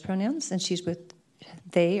 them, theirs pronouns, and she's with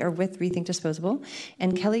they are with Rethink Disposable,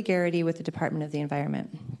 and Kelly Garrity with the Department of the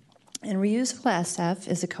Environment. And Reusable SF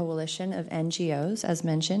is a coalition of NGOs, as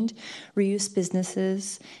mentioned, reuse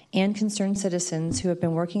businesses, and concerned citizens who have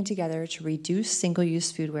been working together to reduce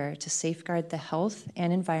single-use foodware to safeguard the health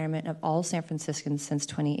and environment of all San Franciscans since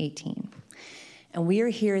 2018. And we are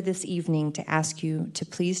here this evening to ask you to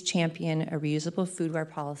please champion a reusable foodware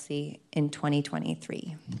policy in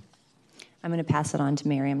 2023. I'm going to pass it on to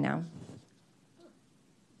Miriam now.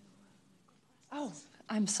 Oh,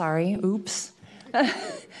 I'm sorry. Oops.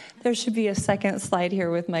 There should be a second slide here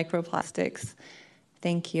with microplastics.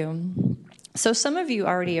 Thank you. So some of you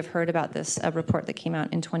already have heard about this report that came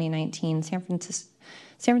out in 2019. San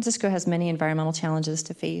Francisco has many environmental challenges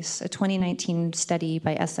to face. A 2019 study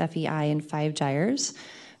by SFEI and 5 gyres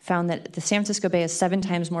found that the San Francisco Bay is 7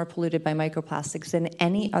 times more polluted by microplastics than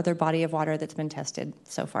any other body of water that's been tested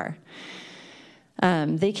so far.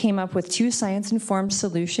 They came up with 2 science-informed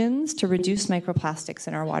solutions to reduce microplastics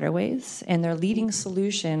in our waterways, and their leading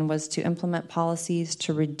solution was to implement policies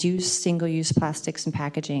to reduce single-use plastics and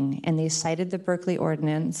packaging, and they cited the Berkeley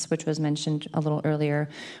Ordinance, which was mentioned a little earlier,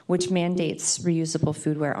 which mandates reusable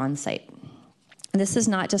foodware on site. This is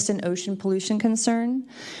not just an ocean pollution concern.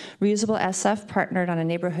 Reusable SF partnered on a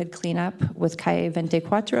neighborhood cleanup with Calle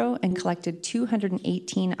 24 and collected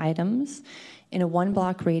 218 items in a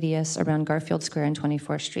 1-block radius around Garfield Square and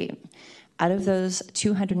 24th Street. Out of those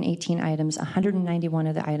 218 items, 191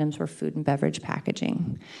 of the items were food and beverage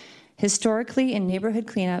packaging. Historically, in neighborhood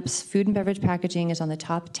cleanups, food and beverage packaging is on the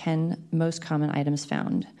top 10 most common items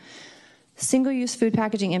found. Single-use food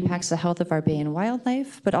packaging impacts the health of our bay and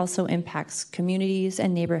wildlife, but also impacts communities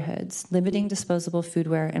and neighborhoods. Limiting disposable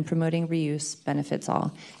foodware and promoting reuse benefits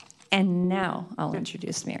all. And now I'll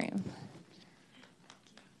introduce Miriam.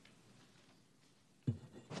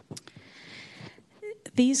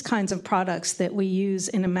 These kinds of products that we use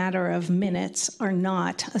in a matter of minutes are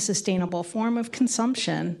not a sustainable form of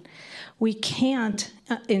consumption. We can't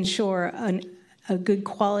ensure a good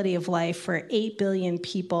quality of life for 8 billion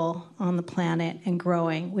people on the planet and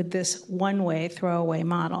growing with this one-way throwaway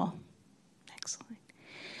model. Next slide.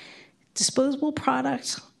 Disposable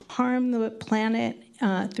products harm the planet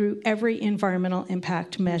through every environmental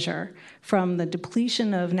impact measure, from the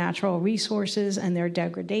depletion of natural resources and their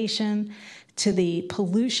degradation, to the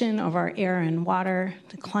pollution of our air and water,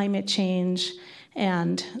 to climate change,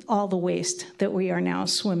 and all the waste that we are now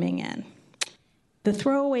swimming in. The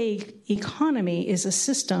throwaway economy is a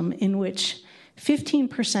system in which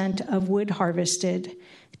 15% of wood harvested,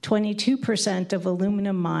 22% of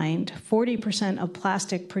aluminum mined, 40% of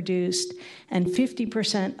plastic produced, and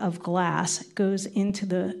 50% of glass goes into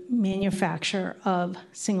the manufacture of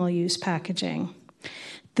single-use packaging.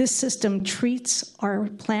 This system treats our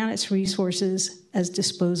planet's resources as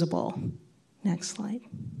disposable. Next slide.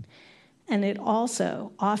 And it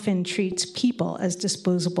also often treats people as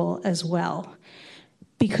disposable as well,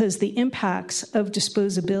 because the impacts of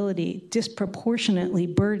disposability disproportionately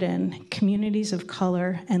burden communities of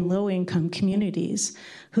color and low-income communities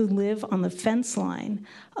who live on the fence line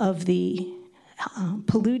of the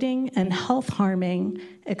polluting and health-harming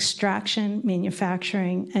extraction,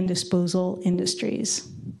 manufacturing, and disposal industries.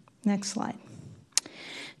 Next slide.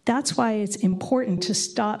 That's why it's important to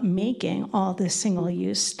stop making all this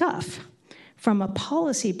single-use stuff. From a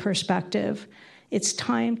policy perspective, it's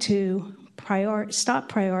time to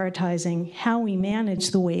stop prioritizing how we manage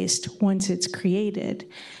the waste once it's created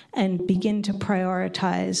and begin to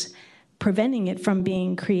prioritize preventing it from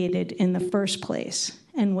being created in the first place.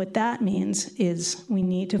 And what that means is we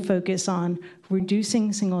need to focus on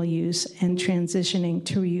reducing single use and transitioning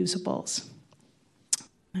to reusables.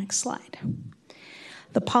 Next slide.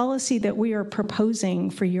 The policy that we are proposing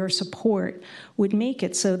for your support would make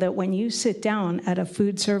it so that when you sit down at a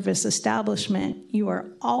food service establishment, you are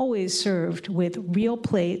always served with real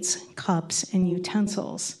plates, cups, and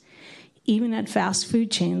utensils, even at fast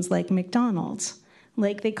food chains like McDonald's,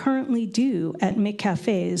 like they currently do at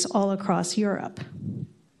McCafés all across Europe.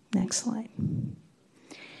 Next slide.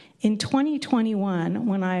 In 2021,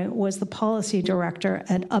 when I was the policy director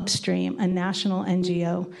at Upstream, a national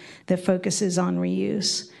NGO that focuses on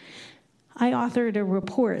reuse, I authored a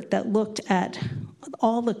report that looked at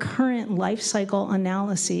all the current life cycle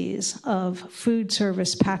analyses of food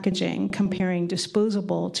service packaging, comparing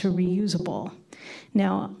disposable to reusable.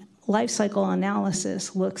 Now, life cycle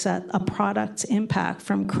analysis looks at a product's impact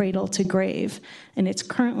from cradle to grave, and it's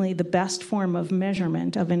currently the best form of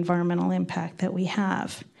measurement of environmental impact that we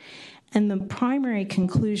have. And the primary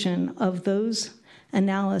conclusion of those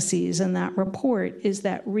analyses in that report is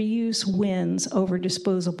that reuse wins over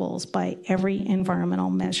disposables by every environmental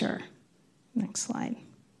measure. Next slide.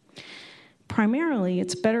 Primarily,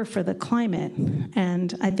 it's better for the climate,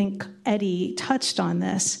 and I think Eddie touched on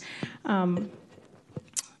this.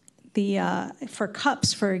 For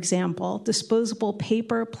cups, for example, disposable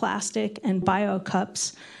paper, plastic, and bio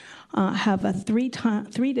cups have a 3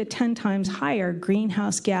 to 10 times higher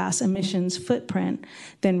greenhouse gas emissions footprint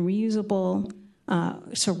than reusable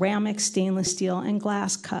ceramic, stainless steel, and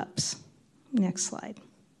glass cups. Next slide.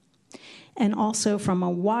 And also from a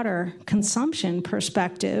water consumption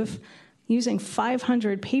perspective, using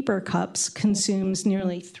 500 paper cups consumes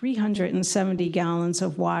nearly 370 gallons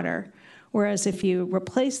of water. Whereas if you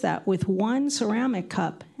replace that with one ceramic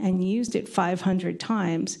cup and used it 500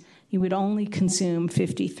 times, you would only consume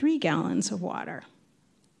 53 gallons of water.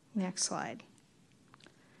 Next slide.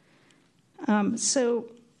 So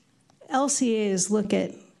LCAs look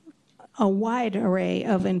at a wide array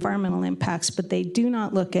of environmental impacts, but they do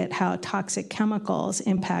not look at how toxic chemicals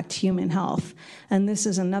impact human health. And this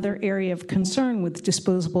is another area of concern with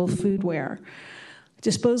disposable foodware.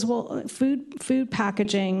 Disposable food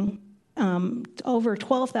packaging, over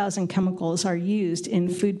 12,000 chemicals are used in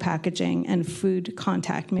food packaging and food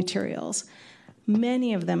contact materials.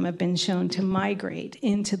 Many of them have been shown to migrate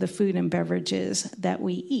into the food and beverages that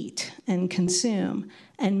we eat and consume,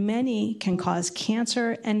 and many can cause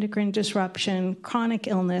cancer, endocrine disruption, chronic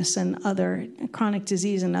illness, and other chronic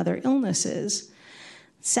disease and other illnesses.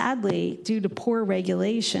 Sadly, due to poor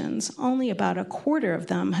regulations, only about a quarter of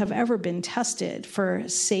them have ever been tested for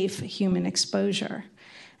safe human exposure.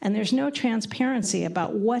 And there's no transparency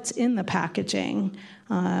about what's in the packaging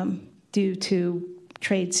due to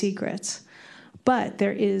trade secrets. But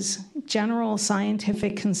there is general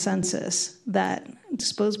scientific consensus that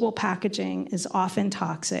disposable packaging is often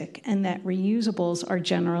toxic and that reusables are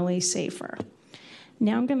generally safer.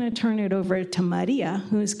 Now I'm going to turn it over to Maria,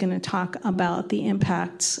 who's going to talk about the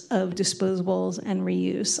impacts of disposables and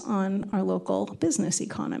reuse on our local business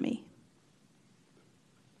economy.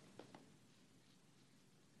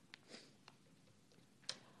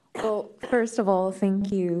 First of all, thank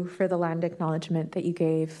you for the land acknowledgement that you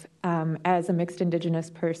gave. As a mixed Indigenous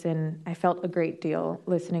person, I felt a great deal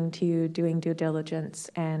listening to you, doing due diligence,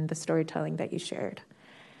 and the storytelling that you shared.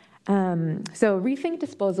 So Rethink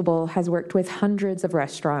Disposable has worked with hundreds of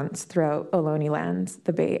restaurants throughout Ohlone Lands,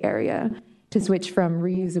 the Bay Area, to switch from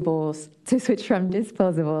disposables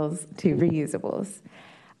to reusables.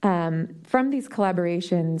 From these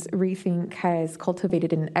collaborations, Rethink has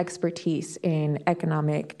cultivated an expertise in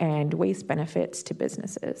economic and waste benefits to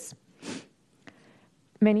businesses.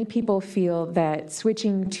 Many people feel that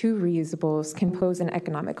switching to reusables can pose an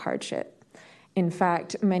economic hardship. In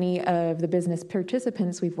fact, many of the business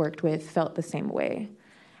participants we've worked with felt the same way.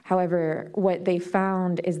 However, what they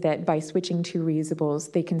found is that by switching to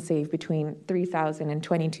reusables, they can save between $3,000 and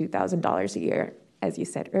 $22,000 a year, as you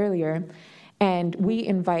said earlier. And we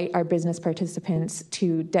invite our business participants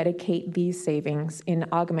to dedicate these savings in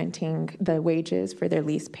augmenting the wages for their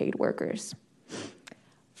least paid workers.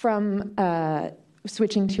 From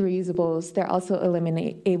switching to reusables, they're also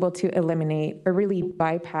able to eliminate or really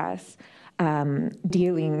bypass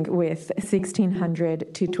dealing with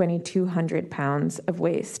 1,600 to 2,200 pounds of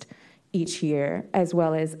waste each year, as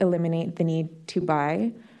well as eliminate the need to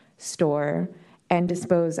buy, store, and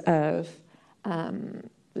dispose of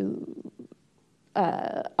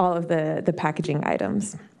all of the packaging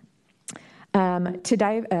items. To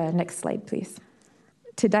dive, next slide, please.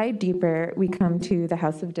 To dive deeper, we come to the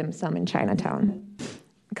House of Dim Sum in Chinatown.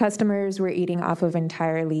 Customers were eating off of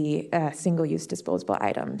entirely single-use disposable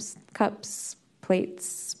items, cups,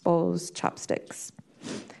 plates, bowls, chopsticks.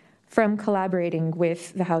 From collaborating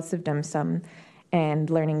with the House of Dim Sum and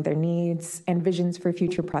learning their needs and visions for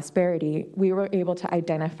future prosperity, we were able to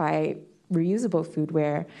identify reusable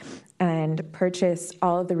foodware and purchase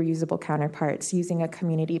all of the reusable counterparts using a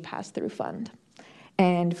community pass-through fund.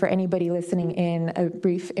 And for anybody listening in, a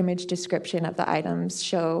brief image description of the items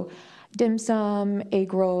show dim sum,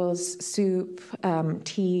 egg rolls, soup,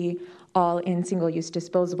 tea, all in single-use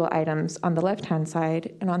disposable items on the left-hand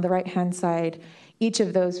side. And on the right-hand side, each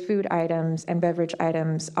of those food items and beverage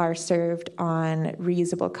items are served on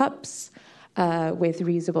reusable cups with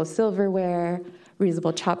reusable silverware,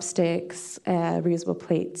 reusable chopsticks, reusable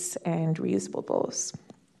plates, and reusable bowls.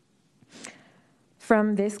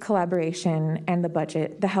 From this collaboration and the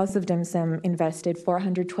budget, the House of Dim Sum invested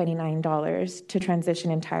 $429 to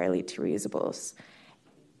transition entirely to reusables.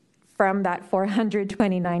 From that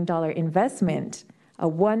 $429 investment, a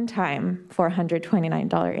one-time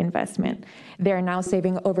 $429 investment, they're now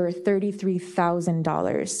saving over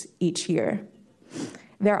 $33,000 each year.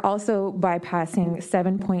 They're also bypassing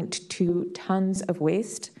 7.2 tons of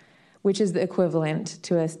waste, which is the equivalent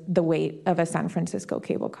to the weight of a San Francisco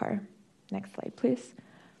cable car. Next slide, please.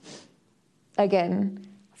 Again,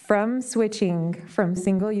 from switching from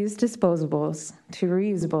single-use disposables to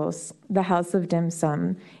reusables, the House of Dim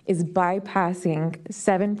Sum is bypassing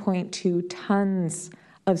 7.2 tons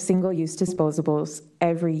of single-use disposables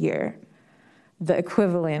every year, the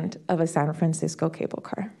equivalent of a San Francisco cable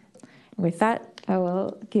car. With that, I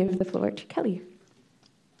will give the floor to Kelly.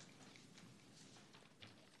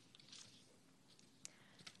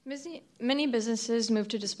 Many businesses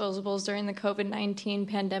moved to disposables during the COVID-19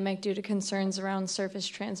 pandemic due to concerns around surface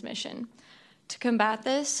transmission. To combat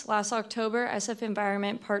this, last October, SF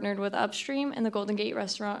Environment partnered with Upstream and the Golden Gate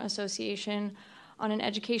Restaurant Association on an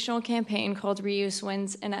educational campaign called Reuse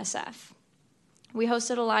Wins in SF. We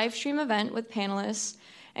hosted a live stream event with panelists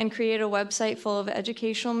and created a website full of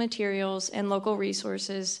educational materials and local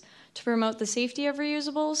resources to promote the safety of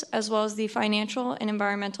reusables, as well as the financial and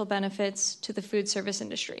environmental benefits to the food service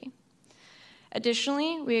industry.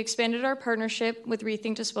 Additionally, we expanded our partnership with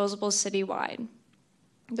Rethink Disposables citywide.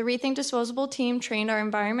 The Rethink Disposable team trained our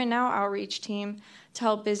Environment Now outreach team to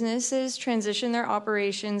help businesses transition their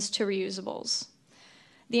operations to reusables.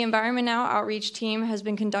 The Environment Now outreach team has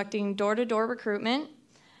been conducting door-to-door recruitment,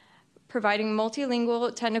 providing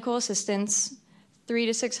multilingual technical assistance,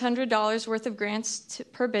 $300 to $600 worth of grants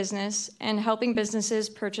per business, and helping businesses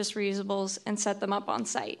purchase reusables and set them up on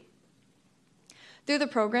site. Through the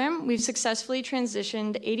program, we've successfully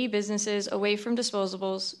transitioned 80 businesses away from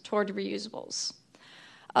disposables toward reusables.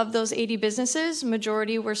 Of those 80 businesses,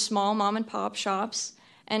 majority were small mom and pop shops,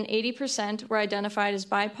 and 80% were identified as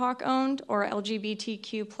BIPOC owned or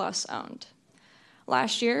LGBTQ plus owned.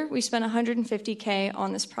 Last year, we spent $150K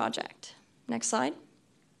on this project. Next slide.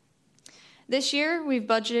 This year, we've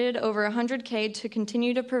budgeted over $100K to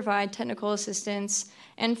continue to provide technical assistance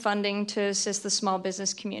and funding to assist the small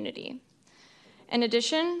business community. In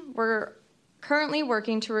addition, we're currently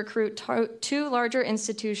working to recruit 2 larger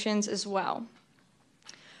institutions as well.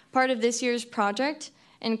 Part of this year's project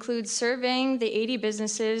includes surveying the 80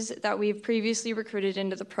 businesses that we've previously recruited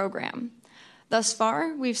into the program. Thus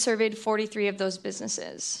far, we've surveyed 43 of those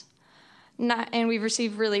businesses, and we've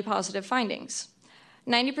received really positive findings.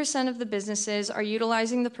 90% of the businesses are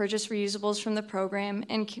utilizing the purchase reusables from the program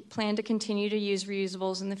and plan to continue to use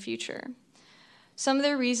reusables in the future. Some of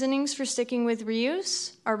their reasonings for sticking with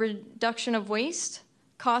reuse are reduction of waste,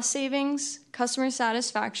 cost savings, customer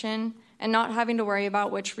satisfaction, and not having to worry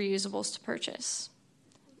about which reusables to purchase.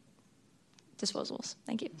 Disposables,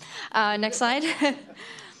 thank you. Next slide.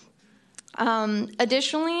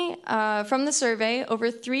 Additionally, from the survey,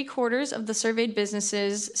 over 3/4 of the surveyed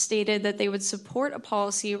businesses stated that they would support a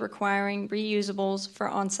policy requiring reusables for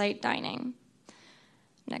on-site dining.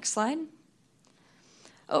 Next slide.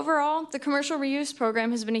 Overall, the commercial reuse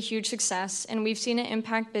program has been a huge success, and we've seen it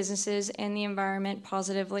impact businesses and the environment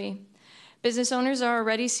positively. Business owners are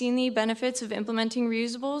already seeing the benefits of implementing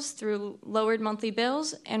reusables through lowered monthly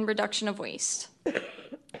bills and reduction of waste.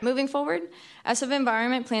 Moving forward, SF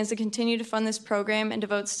Environment plans to continue to fund this program and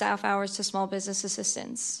devote staff hours to small business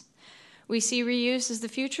assistance. We see reuse as the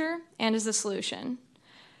future and as the solution.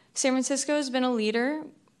 San Francisco has been a leader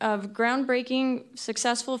of groundbreaking,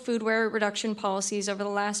 successful foodware reduction policies over the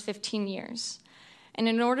last 15 years. And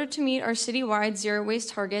in order to meet our citywide zero waste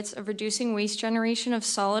targets of reducing waste generation of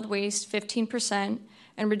solid waste 15%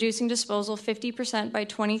 and reducing disposal 50% by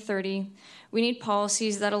 2030, we need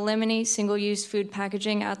policies that eliminate single-use food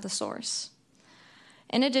packaging at the source.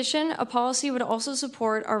 In addition, a policy would also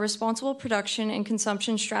support our responsible production and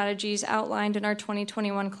consumption strategies outlined in our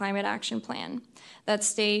 2021 Climate Action Plan that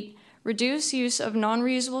state, reduce use of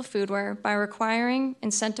non-reusable foodware by requiring,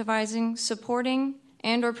 incentivizing, supporting,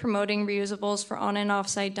 and or promoting reusables for on- and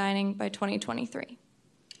off-site dining by 2023.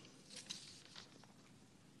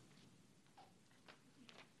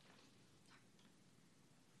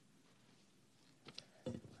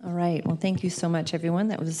 All right. Well, thank you so much, everyone.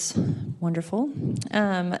 That was wonderful.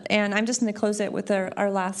 And I'm just going to close it with our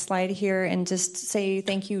last slide here and just say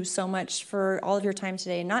thank you so much for all of your time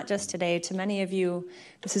today, not just today. To many of you,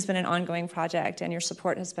 this has been an ongoing project, and your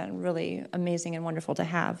support has been really amazing and wonderful to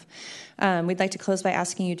have. We'd like to close by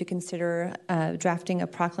asking you to consider drafting a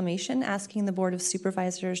proclamation asking the Board of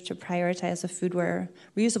Supervisors to prioritize a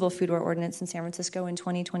reusable foodware ordinance in San Francisco in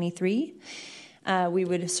 2023. We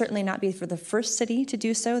would certainly not be for the first city to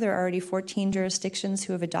do so. There are already 14 jurisdictions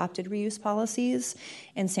who have adopted reuse policies,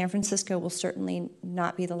 and San Francisco will certainly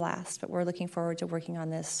not be the last, but we're looking forward to working on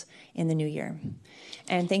this in the new year.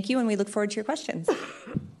 And thank you, and we look forward to your questions.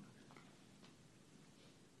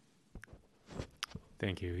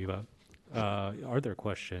 Thank you, Eva. Are there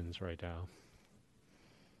questions right now?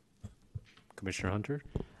 Commissioner Hunter?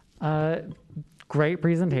 Great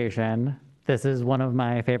presentation. This is one of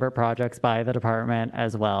my favorite projects by the department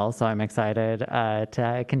as well, so I'm excited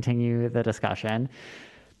to continue the discussion.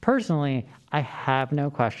 Personally, I have no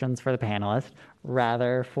questions for the panelists,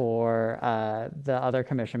 rather for the other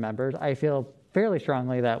commission members. I feel fairly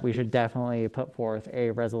strongly that we should definitely put forth a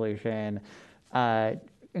resolution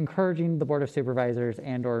encouraging the Board of Supervisors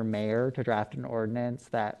and or mayor to draft an ordinance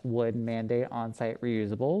that would mandate on-site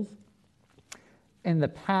reusables. In the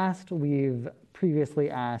past, we've previously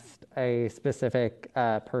asked a specific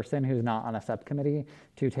person who's not on a subcommittee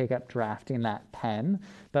to take up drafting that pen.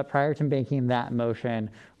 But prior to making that motion,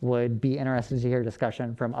 would be interested to hear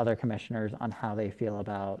discussion from other commissioners on how they feel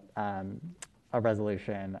about a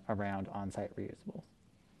resolution around on-site reusables.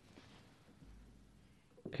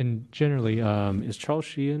 And generally, is Charles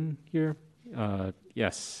Sheehan here?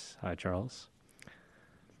 Yes. Hi, Charles.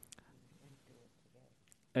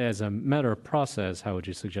 As a matter of process, how would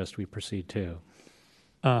you suggest we proceed to?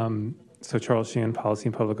 So Charles Sheehan, Policy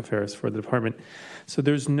and Public Affairs for the department. So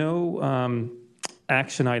there's no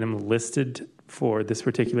action item listed for this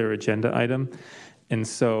particular agenda item. And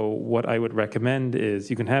so what I would recommend is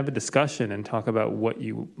you can have a discussion and talk about what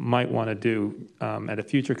you might want to do at a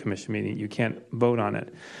future commission meeting. You can't vote on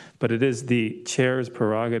it. But it is the chair's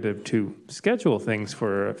prerogative to schedule things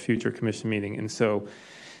for a future commission meeting. And so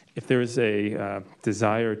if there's a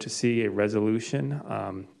desire to see a resolution,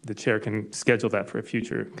 the chair can schedule that for a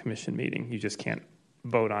future commission meeting. You just can't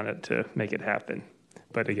vote on it to make it happen.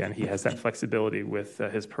 But again, he has that flexibility with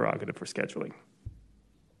his prerogative for scheduling.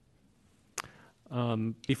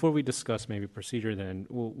 Before we discuss maybe procedure, then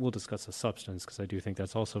we'll discuss the substance, because I do think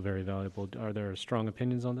that's also very valuable. Are there strong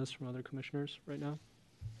opinions on this from other commissioners right now?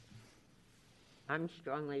 I'm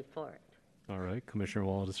strongly for it. All right, Commissioner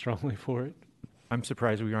Wald is strongly for it. I'm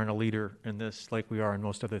surprised we aren't a leader in this like we are in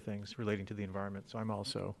most other things relating to the environment, so I'm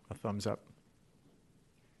also a thumbs up.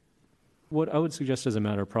 what I would suggest as a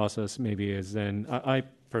matter of process maybe is then, I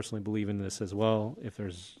personally believe in this as well. If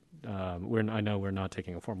there's, I know we're not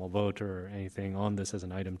taking a formal vote or anything on this as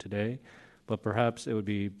an item today, but perhaps it would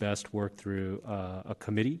be best worked through a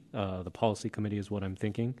committee. The policy committee is what I'm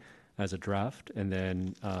thinking as a draft. And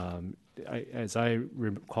then, as I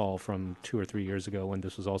recall from 2 or 3 years ago when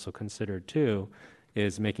this was also considered too,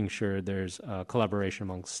 is making sure there's collaboration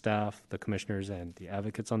amongst staff, the commissioners, and the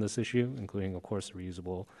advocates on this issue, including, of course, the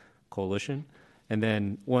Reusable Coalition. And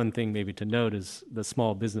then one thing maybe to note is the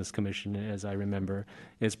Small Business Commission, as I remember,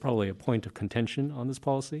 is probably a point of contention on this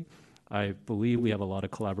policy. I believe we have a lot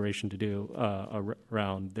of collaboration to do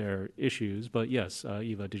around their issues. But yes,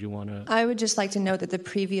 Eva, did you want to? I would just like to note that the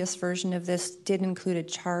previous version of this did include a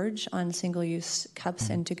charge on single-use cups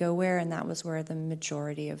and to-go-ware, and that was where the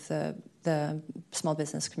majority of the Small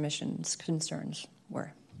Business Commission's concerns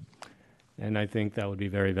were. And I think that would be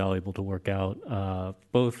very valuable to work out,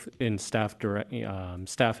 both in staff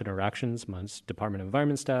interactions amongst Department of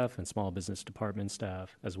Environment staff and Small Business Department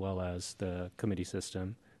staff, as well as the committee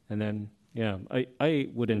system. And then, yeah, I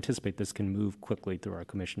would anticipate this can move quickly through our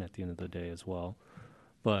commission at the end of the day as well.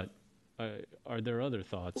 But are there other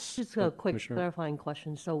thoughts? Just a quick clarifying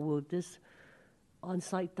question. So will this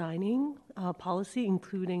on-site dining policy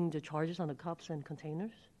including the charges on the cups and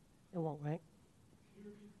containers? It won't, right?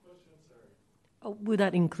 Would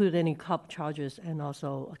that include any cup charges and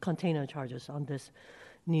also container charges on this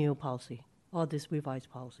new policy or this revised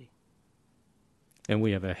policy? And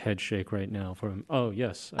we have a head shake right now from, oh,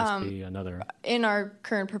 yes, SB, another. In our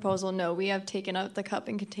current proposal, no, we have taken out the cup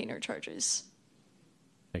and container charges.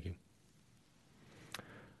 Thank you.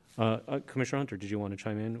 Commissioner Hunter, did you want to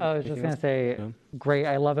chime in? I was just going to say, great.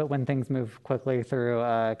 I love it when things move quickly through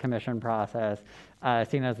a commission process.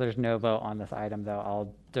 Seeing as there's no vote on this item, though,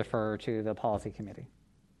 I'll defer to the policy committee.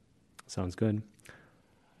 Sounds good.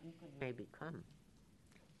 Maybe come.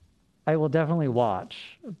 I will definitely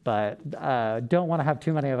watch, but don't want to have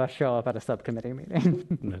too many of us show up at a subcommittee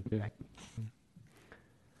meeting.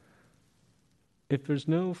 If there's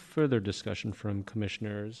no further discussion from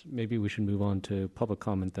commissioners, maybe we should move on to public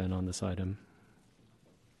comment then on this item.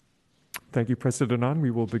 Thank you, President On.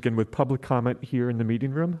 We will begin with public comment here in the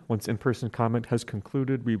meeting room. Once in-person comment has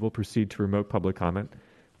concluded, we will proceed to remote public comment.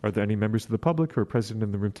 Are there any members of the public who are present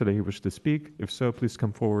in the room today who wish to speak? If so, please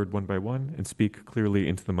come forward one by one and speak clearly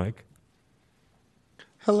into the mic.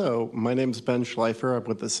 Hello, my name is Ben Schleifer. I'm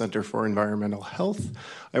with the Center for Environmental Health.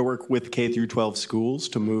 I work with K-12 schools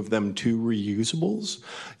to move them to reusables.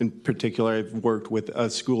 In particular, I've worked with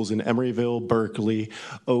schools in Emeryville, Berkeley,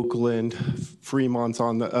 Oakland, Fremont's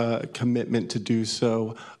on the commitment to do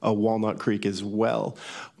so, Walnut Creek as well.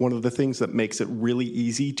 One of the things that makes it really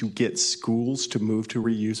easy to get schools to move to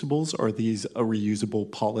reusables are these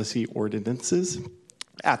reusable policy ordinances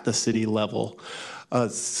at the city level.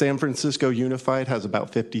 San Francisco Unified has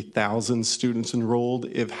about 50,000 students enrolled.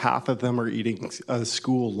 If half of them are eating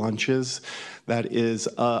school lunches, that is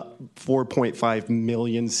 4.5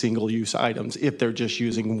 million single-use items if they're just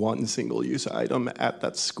using one single-use item at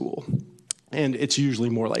that school. And it's usually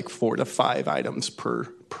more like 4 to 5 items per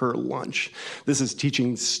lunch. This is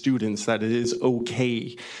teaching students that it is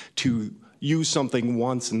okay to use something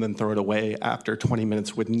once and then throw it away after 20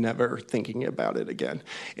 minutes with never thinking about it again.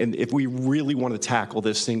 And if we really want to tackle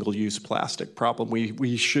this single-use plastic problem,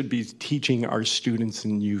 we should be teaching our students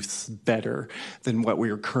and youth better than what we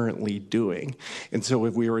are currently doing. And so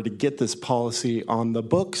if we were to get this policy on the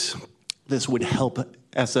books, this would help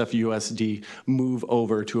SFUSD move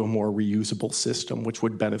over to a more reusable system, which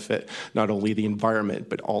would benefit not only the environment,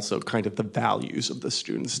 but also kind of the values of the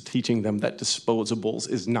students, teaching them that disposables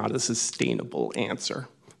is not a sustainable answer.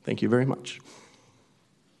 Thank you very much.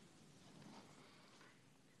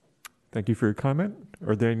 Thank you for your comment.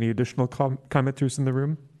 Are there any additional commenters in the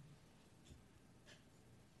room?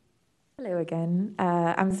 Hello again.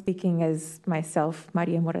 I'm speaking as myself,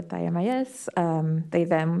 Maria Morataya Mayes, they,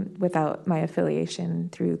 them, without my affiliation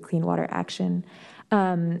through Clean Water Action.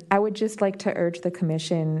 I would just like to urge the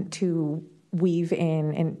Commission to weave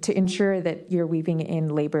in and to ensure that you're weaving in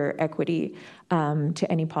labor equity to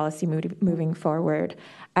any policy moving forward.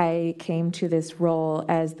 I came to this role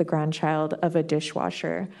as the grandchild of a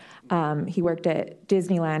dishwasher. He worked at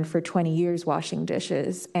Disneyland for 20 years washing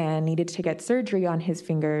dishes and needed to get surgery on his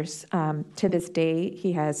fingers. To this day,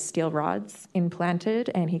 he has steel rods implanted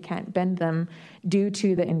and he can't bend them due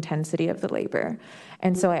to the intensity of the labor.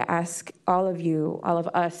 And so I ask all of you, all of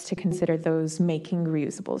us, to consider those making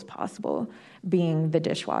reusables possible, being the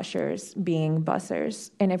dishwashers, being bussers.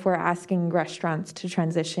 And if we're asking restaurants to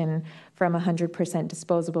transition from 100%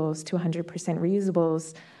 disposables to 100%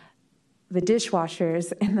 reusables, the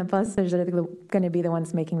dishwashers and the buses are going to be the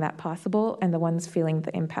ones making that possible and the ones feeling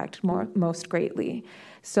the impact most greatly.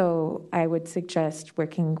 So I would suggest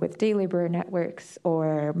working with day labor networks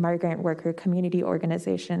or migrant worker community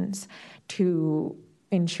organizations to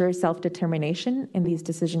ensure self-determination in these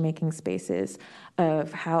decision-making spaces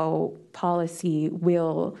of how policy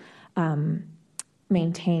will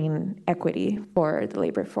maintain equity for the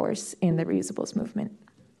labor force in the reusables movement.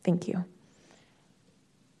 Thank you.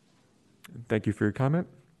 Thank you for your comment.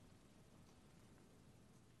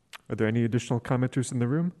 Are there any additional commenters in the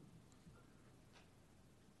room?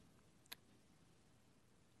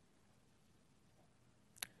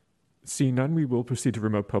 Seeing none, we will proceed to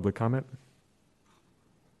remote public comment.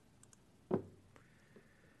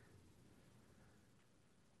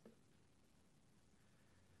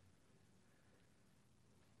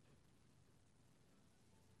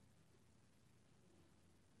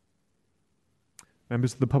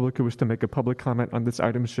 Members of the public who wish to make a public comment on this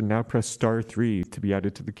item should now press *3 to be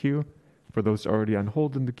added to the queue. For those already on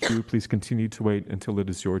hold in the queue, please continue to wait until it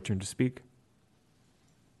is your turn to speak.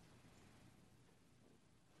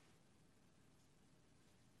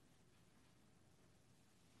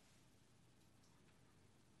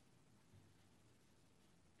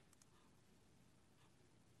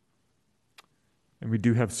 And we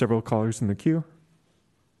do have several callers in the queue.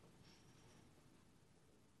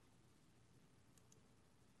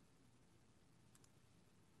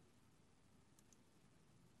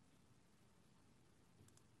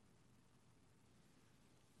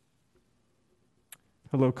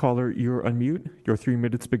 Hello, caller. You're on mute. Your 3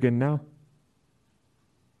 minutes begin now.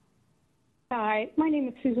 Hi, my name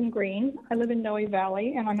is Susan Green. I live in Noe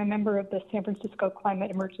Valley, and I'm a member of the San Francisco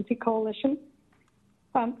Climate Emergency Coalition.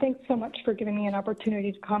 Thanks so much for giving me an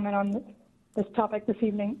opportunity to comment on this topic this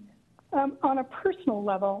evening. On a personal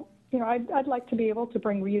level, I'd like to be able to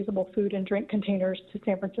bring reusable food and drink containers to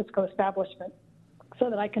San Francisco establishments so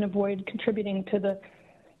that I can avoid contributing to the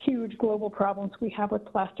huge global problems we have with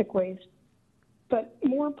plastic waste. But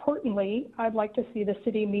more importantly, I'd like to see the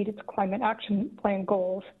city meet its climate action plan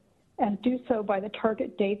goals and do so by the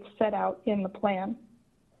target dates set out in the plan.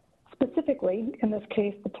 Specifically, in this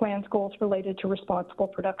case, the plan's goals related to responsible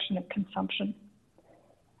production and consumption.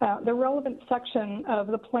 The relevant section of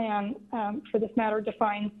the plan for this matter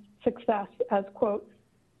defines success as, quote,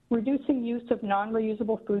 reducing use of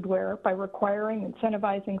non-reusable foodware by requiring,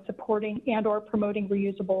 incentivizing, supporting, and/or promoting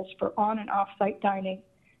reusables for on and off-site dining,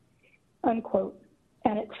 unquote.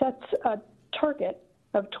 And it sets a target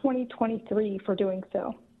of 2023 for doing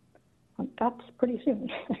so. That's pretty soon.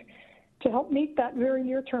 To help meet that very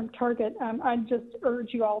near-term target, I just urge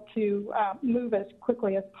you all to move as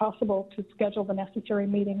quickly as possible to schedule the necessary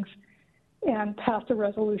meetings and pass a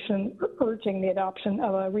resolution urging the adoption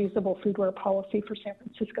of a reusable foodware policy for San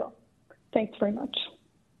Francisco. Thanks very much.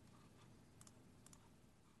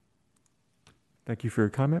 Thank you for your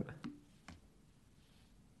comment.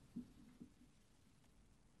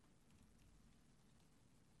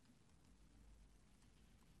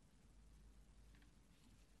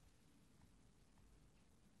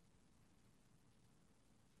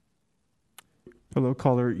 Hello,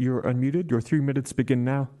 caller. You're unmuted. Your 3 minutes begin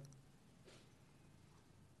now.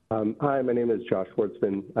 Hi, my name is Josh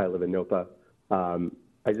Schwartzman. I live in NOPA.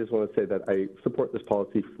 I just want to say that I support this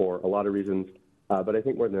policy for a lot of reasons, but I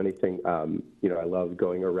think more than anything, I love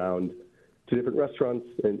going around to different restaurants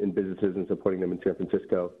and businesses and supporting them in San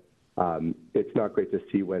Francisco. It's not great to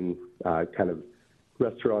see when kind of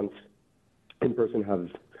restaurants in person have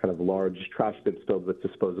kind of large trash bins filled with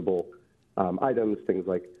disposable items, things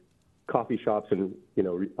like coffee shops and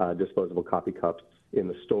disposable coffee cups in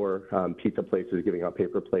the store, pizza places giving out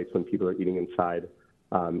paper plates when people are eating inside.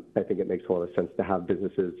 I think it makes a lot of sense to have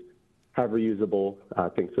businesses have reusable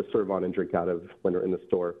things to serve on and drink out of when they're in the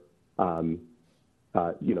store.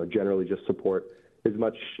 Generally just support as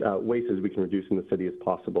much waste as we can reduce in the city as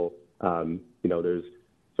possible. There's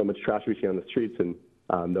so much trash we see on the streets, and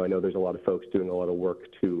though I know there's a lot of folks doing a lot of work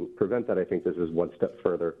to prevent that, I think this is one step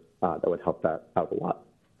further that would help that out a lot.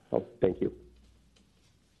 So thank you.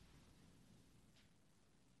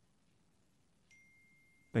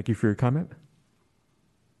 Thank you for your comment.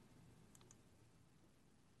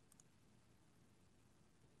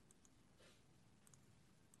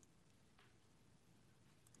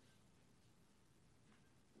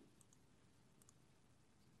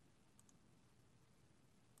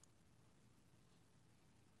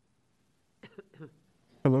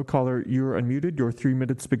 Hello, caller. You're unmuted. Your 3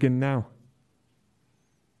 minutes begin now.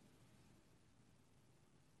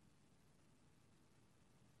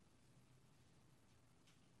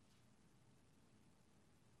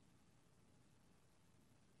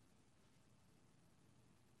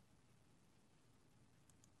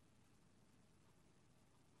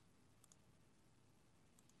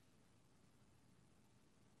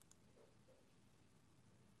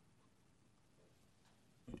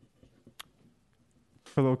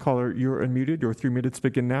 Hello, caller. You're unmuted. Your 3 minutes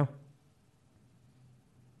begin now.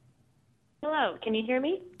 Hello, can you hear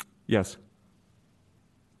me? Yes.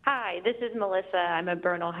 Hi, this is Melissa. I'm a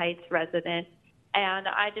Bernal Heights resident, and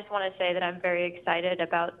I just want to say that I'm very excited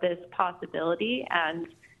about this possibility. And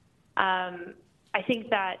I think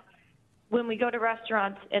that when we go to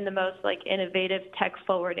restaurants in the most innovative,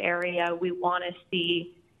 tech-forward area, we want to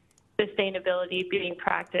see sustainability being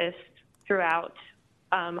practiced throughout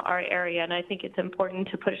our area, and I think it's important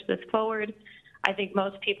to push this forward. I think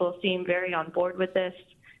most people seem very on board with this.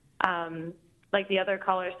 Like the other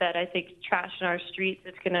caller said, I think trash in our streets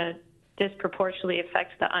is going to disproportionately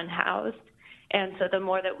affect the unhoused, and so the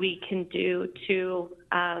more that we can do to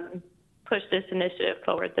push this initiative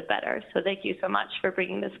forward, the better. So thank you so much for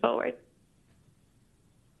bringing this forward.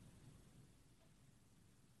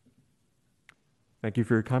 Thank you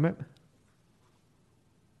for your comment.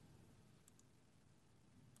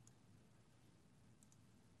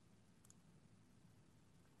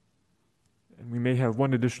 And we may have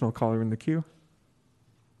one additional caller in the queue.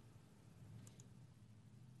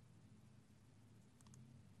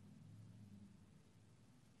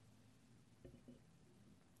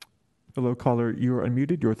 Hello, caller. You are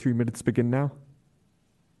unmuted. Your 3 minutes begin now.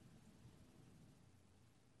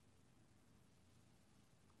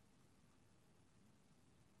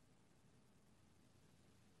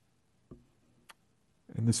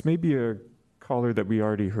 And this may be a caller that we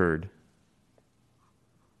already heard.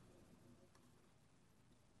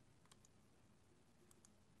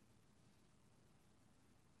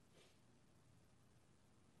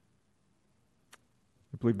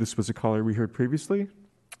 I believe this was a caller we heard previously.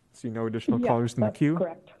 See no additional callers in the queue.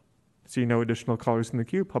 Correct. See no additional callers in the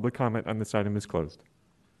queue. Public comment on this item is closed.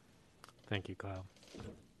 Thank you, Kyle.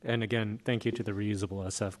 And again, thank you to the Reusable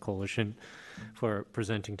SF Coalition for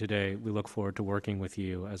presenting today. We look forward to working with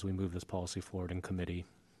you as we move this policy forward in committee.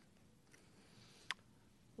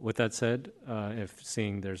 With that said, if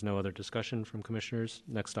seeing there's no other discussion from commissioners,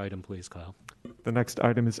 next item, please, Kyle. The next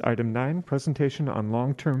item is item 9, presentation on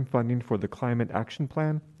long-term funding for the Climate Action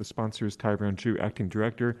Plan. The sponsor is Tyrone Drew, Acting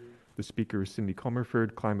Director. The speaker is Cindy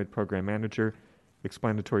Comerford, Climate Program Manager.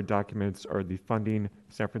 Explanatory documents are the Funding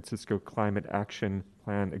San Francisco Climate Action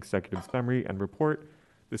Plan Executive Summary and Report.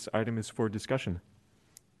 This item is for discussion.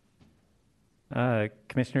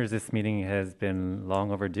 Commissioners, this meeting has been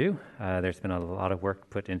long overdue. There's been a lot of work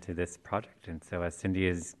put into this project, and so as Cindy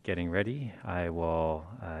is getting ready, I will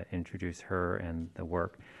introduce her and the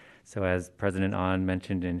work. So as President Ahn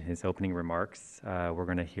mentioned in his opening remarks, we're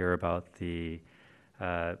going to hear about the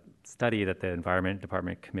study that the Environment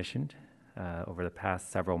Department commissioned over the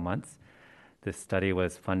past several months. This study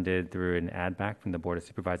was funded through an add back from the Board of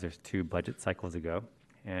Supervisors 2 budget cycles ago.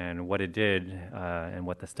 And what it did, and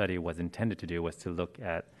what the study was intended to do, was to look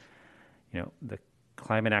at, the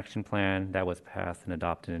Climate Action Plan that was passed and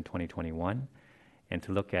adopted in 2021, and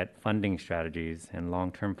to look at funding strategies and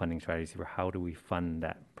long-term funding strategies for how do we fund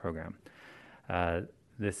that program.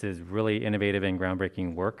 This is really innovative and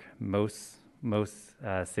groundbreaking work. Most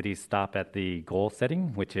cities stop at the goal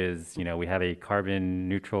setting, which is, we have a carbon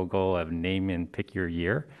neutral goal of name and pick your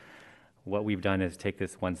year. What we've done is take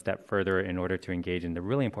this one step further in order to engage in the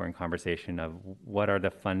really important conversation of what are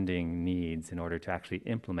the funding needs in order to actually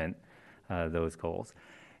implement those goals.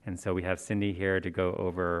 And so we have Cindy here to go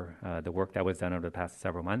over the work that was done over the past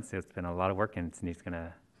several months. It's been a lot of work, and Cindy's going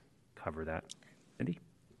to cover that. Cindy?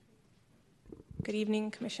 Good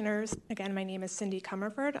evening, Commissioners. Again, my name is Cindy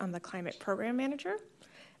Comerford. I'm the Climate Program Manager,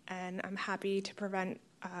 and I'm happy to present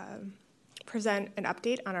an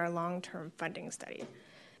update on our long-term funding study.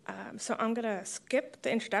 So I'm going to skip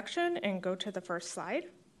the introduction and go to the first slide.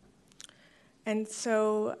 And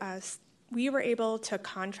so we were able to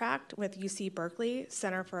contract with UC Berkeley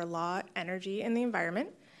Center for Law, Energy, and the Environment,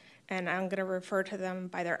 and I'm going to refer to them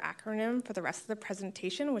by their acronym for the rest of the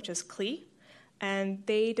presentation, which is CLE. And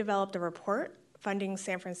they developed a report, Funding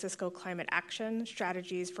San Francisco Climate Action,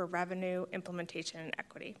 Strategies for Revenue, Implementation, and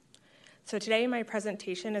Equity. So today my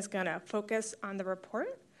presentation is going to focus on the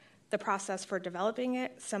report, the process for developing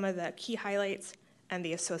it, some of the key highlights, and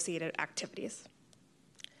the associated activities.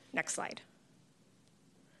 Next slide.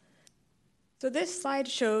 So this slide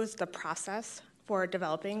shows the process for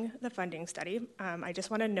developing the funding study. I just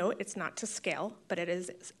want to note it's not to scale, but it is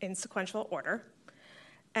in sequential order.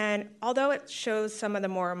 And although it shows some of the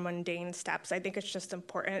more mundane steps, I think it's just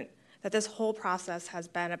important that this whole process has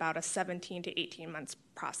been about a 17 to 18 months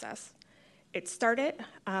process. It started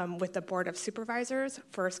with the Board of Supervisors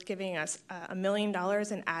first giving us $1 million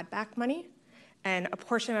in add-back money, and a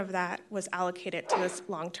portion of that was allocated to this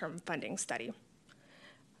long-term funding study.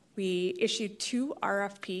 We issued 2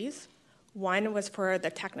 RFPs, One was for the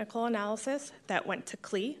technical analysis that went to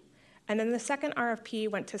CLE, and then the second RFP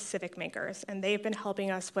went to Civic Makers, and they've been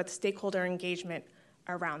helping us with stakeholder engagement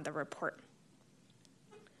around the report.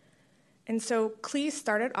 And so CLE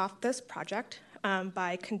started off this project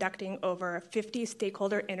by conducting over 50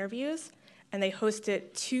 stakeholder interviews, and they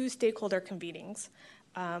hosted 2 stakeholder convenings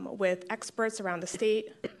with experts around the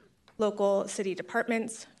state, local city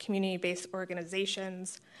departments, community-based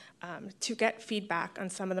organizations, to get feedback on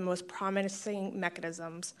some of the most promising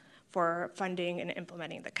mechanisms for funding and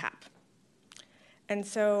implementing the CAP. And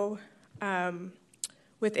so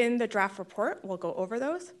within the draft report, we'll go over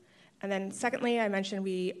those. And then secondly, I mentioned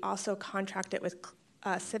we also contracted with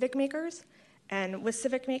Civic Makers. And with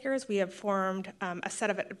Civic Makers, we have formed a set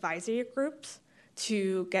of advisory groups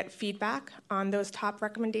to get feedback on those top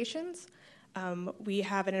recommendations. We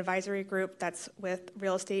have an advisory group that's with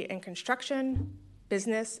real estate and construction,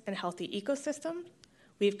 business, and healthy ecosystem.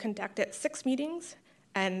 We've conducted 6 meetings,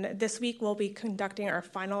 and this week we'll be conducting our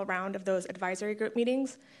final round of those advisory group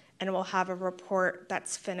meetings, and we'll have a report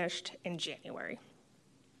that's finished in January.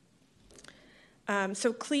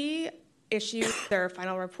 So CLE issued their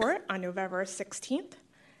final report on November 16th,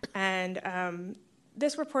 and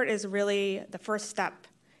this report is really the first step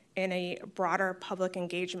in a broader public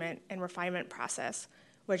engagement and refinement process,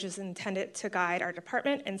 which is intended to guide our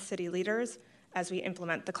department and city leaders as we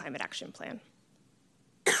implement the Climate Action Plan.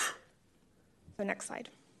 So next slide.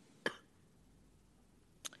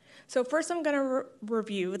 So first I'm going to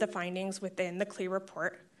review the findings within the CLE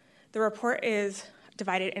report. The report is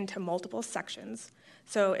divided into multiple sections.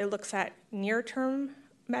 So it looks at near-term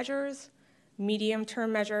measures,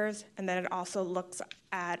 medium-term measures, and then it also looks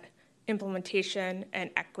at implementation and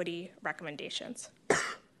equity recommendations.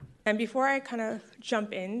 And before I kind of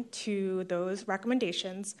jump into those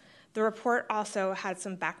recommendations, the report also had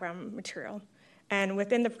some background material. And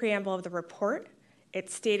within the preamble of the report, it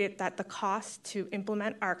stated that the cost to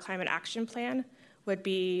implement our climate action plan would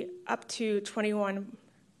be up to $21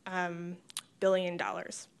 billion.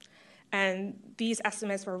 And these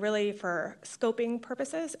estimates were really for scoping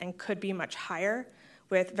purposes and could be much higher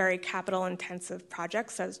with very capital-intensive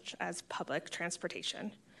projects such as public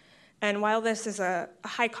transportation. And while this is a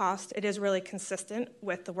high cost, it is really consistent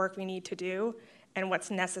with the work we need to do and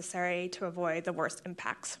what's necessary to avoid the worst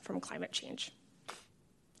impacts from climate change.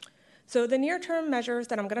 So the near-term measures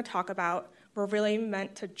that I'm going to talk about were really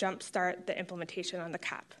meant to jumpstart the implementation on the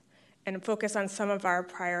CAP and focus on some of our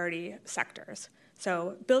priority sectors.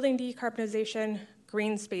 So building decarbonization,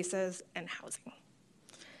 green spaces, and housing.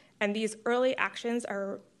 And these early actions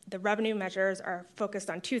the revenue measures are focused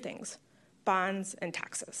on 2 things, bonds and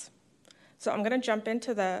taxes. So I'm going to jump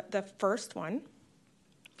into the first one.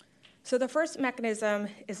 So the first mechanism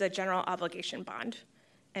is a general obligation bond,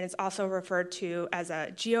 and it's also referred to as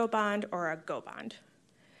a GEO bond or a GO bond.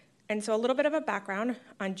 And so a little bit of a background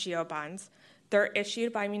on GEO bonds. They're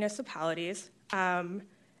issued by municipalities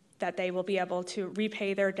that they will be able to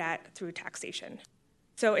repay their debt through taxation.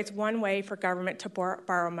 So it's one way for government to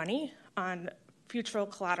borrow money on future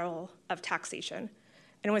collateral of taxation.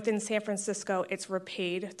 And within San Francisco, it's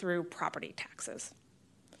repaid through property taxes.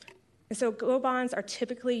 And so GO bonds are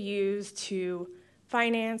typically used to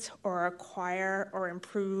finance or acquire or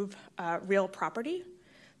improve real property.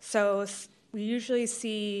 So we usually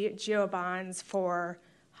see GEO bonds for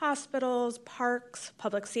hospitals, parks,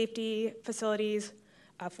 public safety facilities,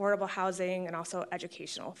 affordable housing, and also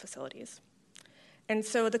educational facilities. And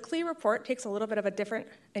so the CLE report takes a little bit of a different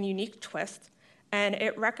and unique twist, and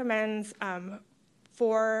it recommends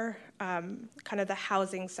for kind of the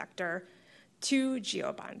housing sector 2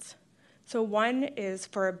 GEO bonds. So one is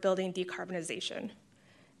for building decarbonization,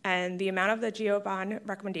 and the amount of the GEO bond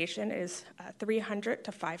recommendation is $300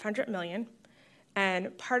 to $500 million,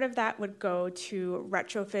 and part of that would go to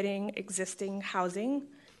retrofitting existing housing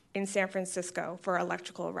in San Francisco for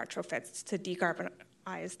electrical retrofits to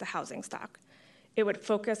decarbonize the housing stock. It would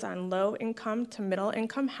focus on low-income to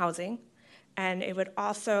middle-income housing, and it would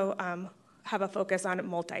also have a focus on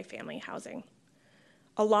multifamily housing.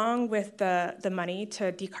 Along with the money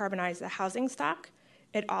to decarbonize the housing stock,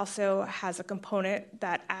 it also has a component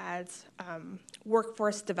that adds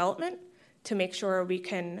workforce development to make sure we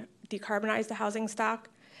can decarbonize the housing stock,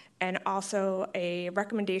 and also a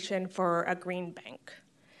recommendation for a green bank.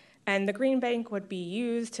 And the green bank would be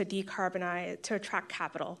used to attract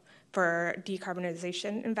capital for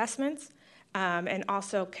decarbonization investments, and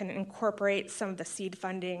also can incorporate some of the seed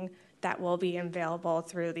funding that will be available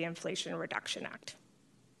through the Inflation Reduction Act.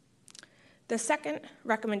 The second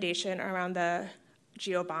recommendation around the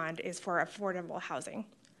GEO bond is for affordable housing.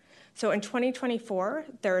 So in 2024,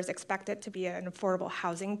 there is expected to be an affordable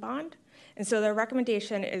housing bond. And so the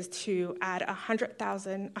recommendation is to add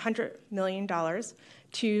 $100 million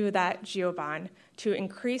to that GEO bond to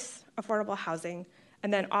increase affordable housing,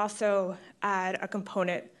 and then also add a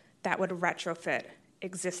component that would retrofit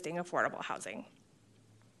existing affordable housing.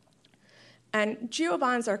 And GEO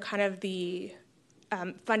bonds are kind of the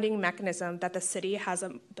funding mechanism that the city has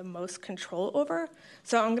the most control over.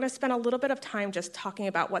 So I'm going to spend a little bit of time just talking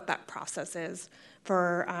about what that process is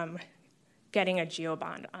for getting a GEO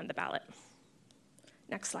bond on the ballot.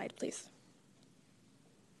 Next slide, please.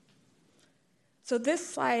 So this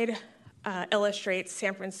slide illustrates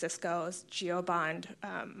San Francisco's GEO bond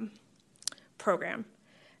program.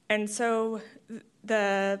 And so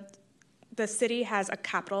the city has a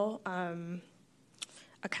capital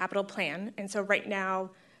plan. And so right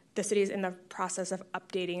now, the city is in the process of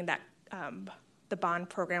updating that the bond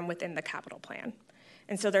program within the capital plan.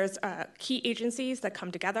 And so there's key agencies that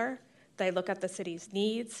come together. They look at the city's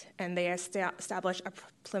needs, and they establish a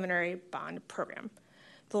preliminary bond program.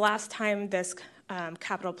 The last time this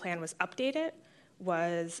capital plan was updated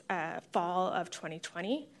was fall of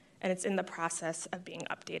 2020, and it's in the process of being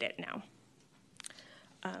updated now.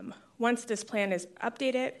 Once this plan is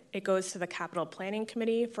updated, it goes to the Capital Planning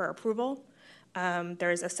Committee for approval.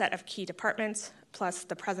 There's a set of key departments, plus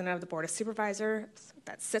the president of the Board of Supervisors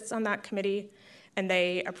that sits on that committee, and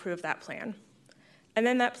they approve that plan. And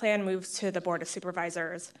then that plan moves to the Board of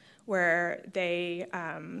Supervisors, where they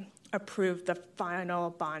approve the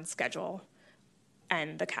final bond schedule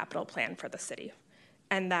and the capital plan for the city.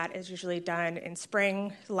 And that is usually done in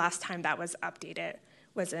spring. The last time that was updated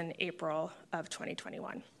was in April of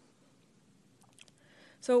 2021.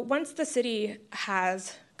 So once the city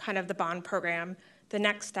has kind of the bond program, the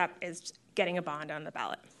next step is getting a bond on the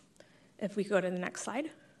ballot. If we go to the next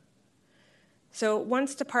slide. So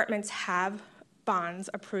once departments have bonds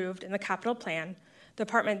approved in the capital plan, the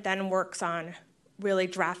department then works on really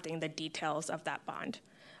drafting the details of that bond.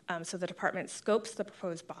 So the department scopes the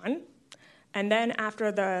proposed bond, and then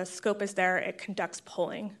after the scope is there, it conducts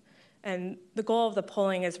polling. And the goal of the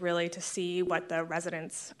polling is really to see what the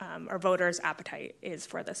residents' or voters' appetite is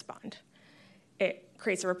for this bond. It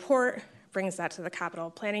creates a report, brings that to the Capital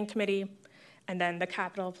Planning Committee, and then the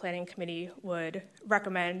Capital Planning Committee would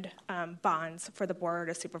recommend bonds for the Board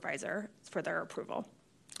of Supervisors for their approval.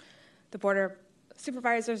 The Board of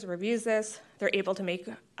Supervisors reviews this. They're able to make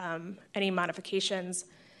any modifications.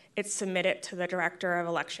 It's submitted to the Director of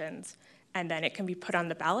Elections, and then it can be put on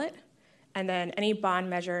the ballot. And then any bond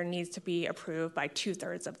measure needs to be approved by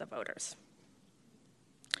 2/3 of the voters.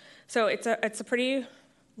 So it's a pretty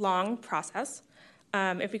long process.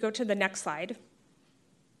 If we go to the next slide,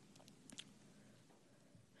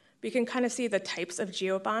 we can kind of see the types of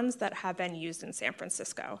GEO bonds that have been used in San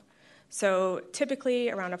Francisco. So typically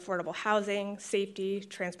around affordable housing, safety,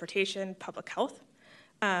 transportation, public health.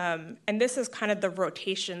 And this is kind of the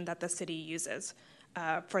rotation that the city uses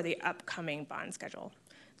for the upcoming bond schedule.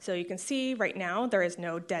 So you can see right now there is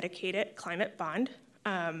no dedicated climate bond.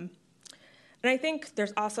 And I think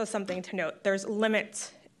there's also something to note. There's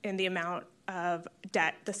limits in the amount of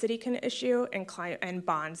debt the city can issue and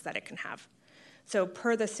bonds that it can have. So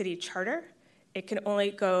per the city charter, it can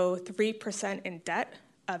only go 3% in debt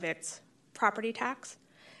of its property tax.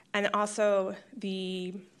 And also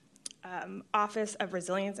the Office of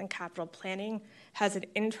Resilience and Capital Planning has an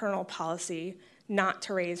internal policy not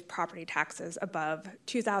to raise property taxes above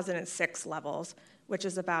 2006 levels, which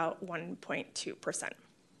is about 1.2%.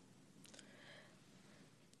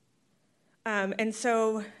 And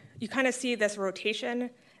so you kind of see this rotation,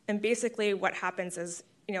 and basically what happens is,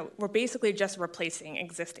 we're basically just replacing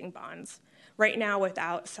existing bonds. Right now,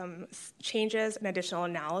 without some changes and additional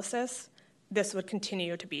analysis, this would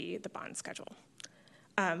continue to be the bond schedule.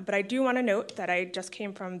 But I do want to note that I just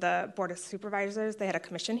came from the Board of Supervisors. They had a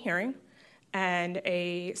commission hearing, and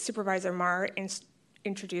a Supervisor Marr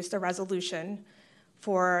introduced a resolution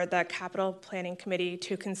for the Capital Planning Committee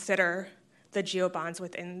to consider the GEO bonds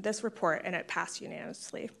within this report, and it passed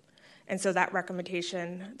unanimously. And so that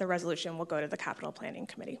recommendation, the resolution, will go to the Capital Planning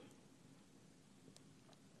Committee.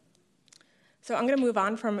 So I'm going to move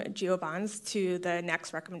on from GEO bonds to the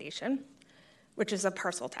next recommendation, which is a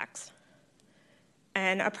parcel tax.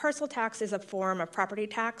 And a parcel tax is a form of property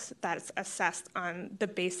tax that's assessed on the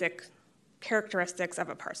basic characteristics of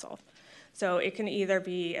a parcel. So it can either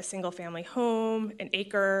be a single family home, an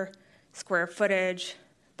acre, square footage,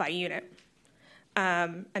 by unit.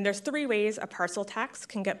 And there's 3 ways a parcel tax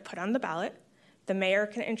can get put on the ballot. The mayor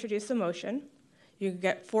can introduce a motion. You can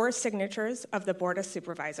get 4 signatures of the Board of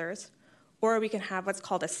Supervisors, or we can have what's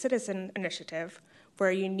called a citizen initiative,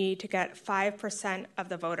 where you need to get 5% of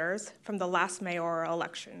the voters from the last mayoral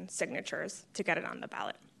election signatures to get it on the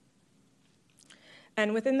ballot.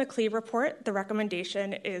 And within the CLEAVE report, the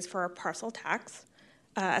recommendation is for a parcel tax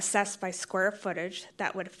assessed by square footage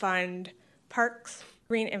that would fund parks,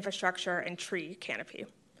 green infrastructure, and tree canopy.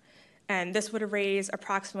 And this would raise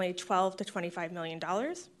approximately $12 to $25 million.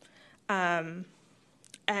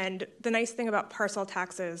 And the nice thing about parcel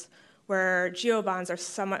taxes, where GEO bonds are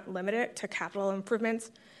somewhat limited to capital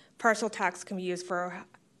improvements, parcel tax can be used for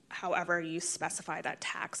however you specify that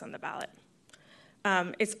tax on the ballot.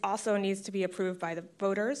 It also needs to be approved by the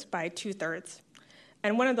voters by 2/3.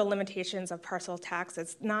 And one of the limitations of parcel tax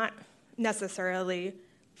is not necessarily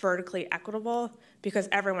vertically equitable because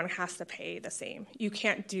everyone has to pay the same. You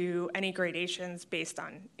can't do any gradations based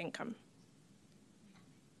on income.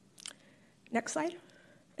 Next slide.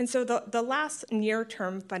 And so the last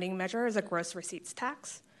near-term funding measure is a gross receipts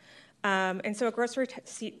tax. And so a gross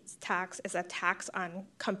receipts tax is a tax on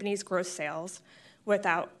companies' gross sales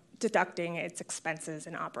without deducting its expenses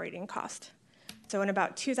and operating cost. So in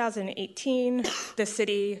about 2018, the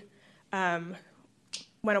city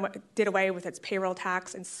did away with its payroll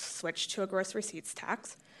tax and switched to a gross receipts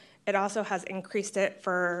tax. It also has increased it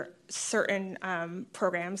for certain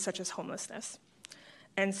programs such as homelessness.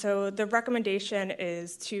 And so the recommendation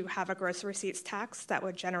is to have a gross receipts tax that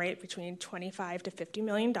would generate between $25 to $50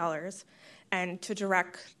 million and to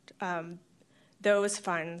direct those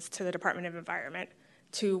funds to the Department of Environment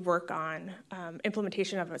to work on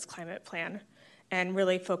implementation of its climate plan and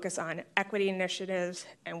really focus on equity initiatives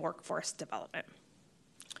and workforce development.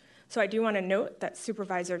 So I do want to note that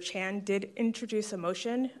Supervisor Chan did introduce a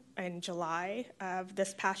motion in July of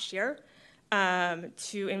this past year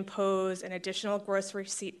to impose an additional gross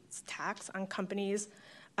receipts tax on companies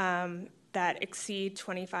that exceed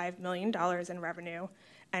 $25 million in revenue,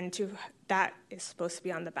 and that is supposed to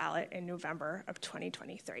be on the ballot in November of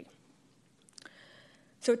 2023.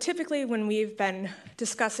 So typically when we've been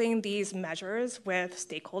discussing these measures with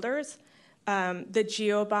stakeholders, the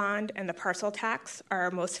GEO bond and the parcel tax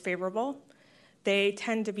are most favorable. They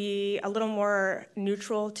tend to be a little more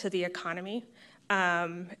neutral to the economy,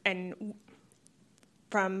 and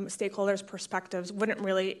from stakeholders' perspectives, wouldn't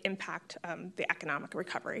really impact the economic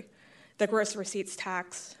recovery. The gross receipts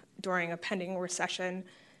tax during a pending recession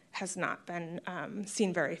has not been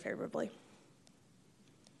seen very favorably.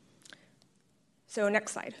 So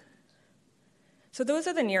next slide. So those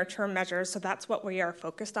are the near-term measures, so that's what we are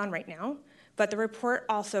focused on right now. But the report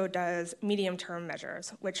also does medium-term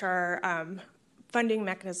measures, which are funding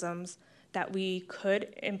mechanisms that we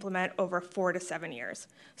could implement over 4 to 7 years.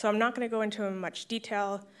 So I'm not going to go into much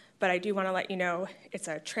detail, but I do want to let you know it's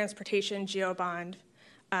a transportation GEO bond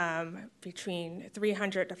between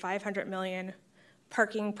 300 to 500 million,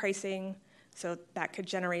 parking pricing, so that could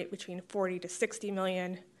generate between 40 to 60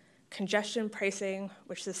 million, congestion pricing,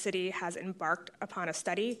 which the city has embarked upon a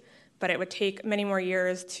study, but it would take many more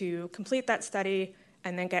years to complete that study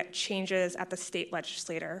and then get changes at the state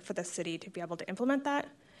legislature for the city to be able to implement that.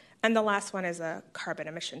 And the last one is a carbon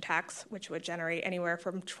emission tax, which would generate anywhere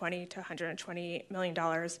from $20 to $120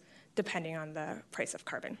 million, depending on the price of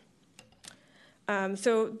carbon.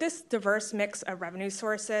 So this diverse mix of revenue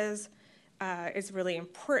sources is really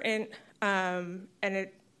important, and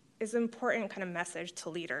it is an important kind of message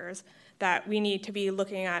to leaders that we need to be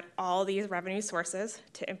looking at all these revenue sources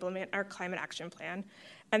to implement our climate action plan.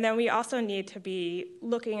 And then we also need to be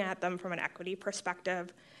looking at them from an equity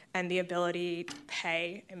perspective and the ability to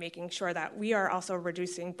pay and making sure that we are also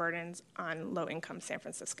reducing burdens on low-income San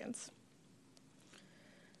Franciscans.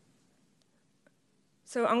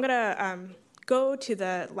 So I'm gonna go to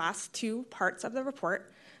the last two parts of the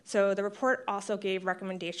report. So the report also gave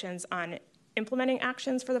recommendations on implementing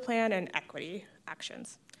actions for the plan and equity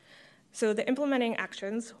actions. So the implementing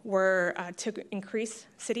actions were to increase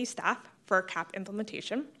city staff for CAP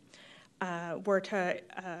implementation, were to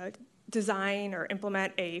design or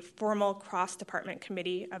implement a formal cross-department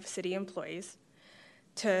committee of city employees,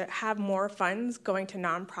 to have more funds going to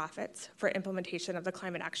nonprofits for implementation of the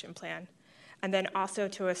climate action plan, and then also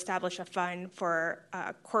to establish a fund for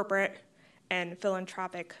corporate and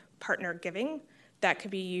philanthropic partner giving that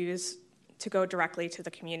could be used to go directly to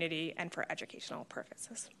the community and for educational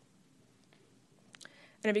purposes.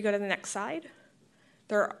 And if you go to the next slide,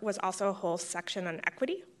 there was also a whole section on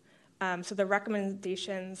equity. So the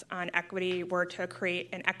recommendations on equity were to create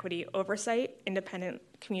an equity oversight independent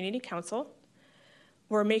community council.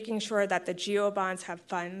 We're making sure that the GEO bonds have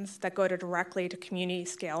funds that go directly to community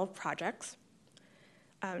scale projects.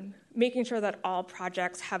 Making sure that all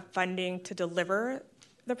projects have funding to deliver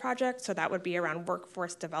the project, so that would be around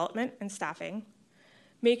workforce development and staffing.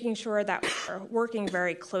 making sure that we're working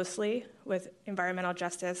very closely with environmental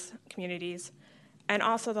justice communities. And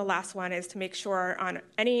also the last one is to make sure on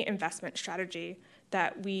any investment strategy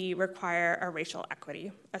that we require a racial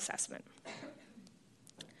equity assessment.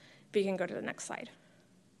 If you can go to the next slide.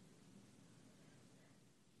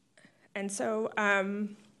 And so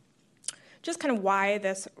just kind of why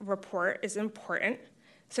this report is important.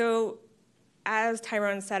 So as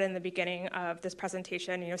Tyrone said in the beginning of this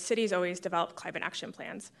presentation, cities always develop climate action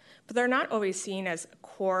plans, but they're not always seen as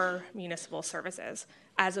core municipal services,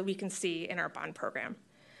 as we can see in our bond program.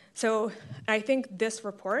 So I think this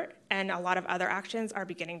report and a lot of other actions are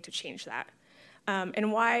beginning to change that.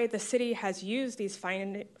 And why the city has used these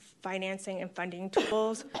financing and funding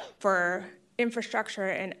tools for infrastructure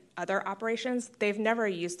and other operations, they've never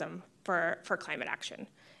used them for climate action.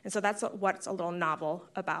 And so that's what's a little novel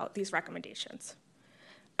about these recommendations.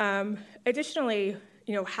 Additionally,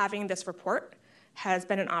 having this report has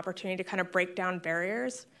been an opportunity to kind of break down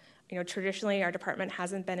barriers. Traditionally, our department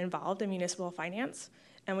hasn't been involved in municipal finance,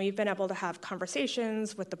 and we've been able to have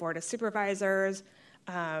conversations with the Board of Supervisors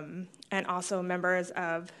and also members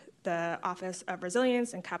of the Office of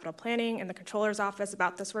Resilience and Capital Planning and the Controller's Office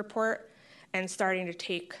about this report and starting to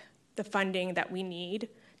take the funding that we need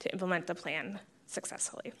to implement the plan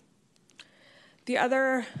successfully. The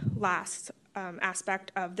other last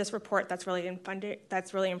aspect of this report that's really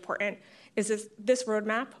important is this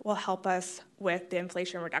roadmap will help us with the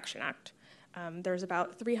Inflation Reduction Act. There's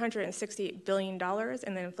about $360 billion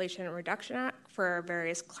in the Inflation Reduction Act for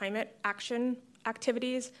various climate action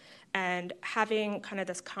activities, and having kind of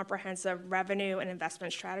this comprehensive revenue and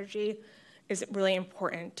investment strategy is really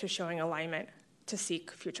important to showing alignment to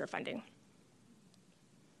seek future funding.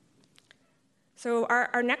 So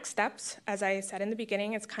our next steps, as I said in the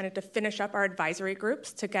beginning, is kind of to finish up our advisory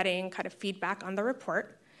groups to getting kind of feedback on the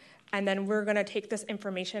report. And then we're going to take this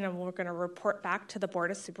information and we're going to report back to the Board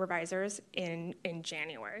of Supervisors in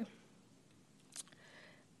January.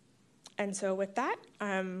 And so with that,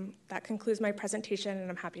 that concludes my presentation, and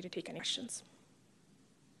I'm happy to take any questions.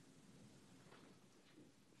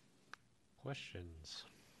 Questions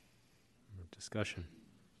or discussion?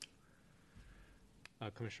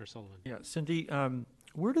 Commissioner Sullivan. Yeah, Cindy,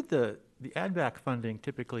 where did the add back funding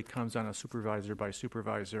typically comes on a supervisor by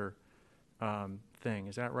supervisor thing?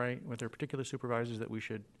 Is that right? Were there particular supervisors that we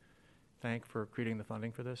should thank for creating the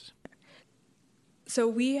funding for this?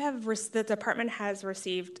 So the department has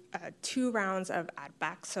received 2 rounds of add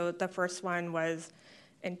back. So the first one was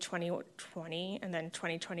in 2020 and then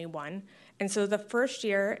 2021. And so the first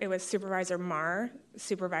year it was Supervisor Marr,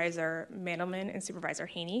 Supervisor Mandelman, and Supervisor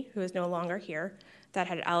Haney, who is no longer here, that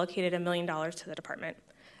had allocated $1 million to the department.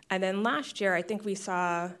 And then last year, I think we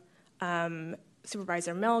saw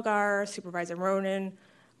Supervisor Melgar, Supervisor Ronan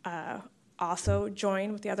also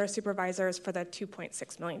join with the other supervisors for the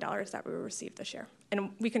 $2.6 million that we received this year.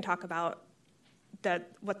 And we can talk about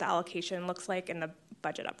what the allocation looks like in the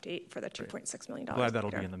budget update for the $2.6 million. Glad that'll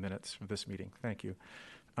be in the minutes of this meeting. Thank you.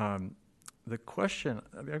 The other question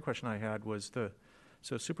I had was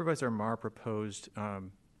so Supervisor Marr proposed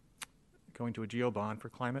going to a GO bond for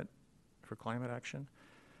climate action.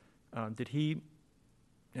 Did he?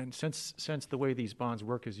 And since the way these bonds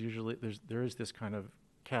work is usually there is this kind of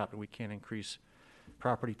cap, and we can't increase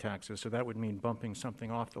property taxes, so that would mean bumping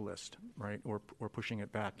something off the list, right, or pushing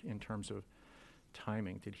it back in terms of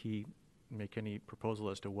timing. Did he make any proposal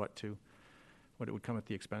as to what it would come at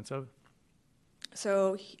the expense of?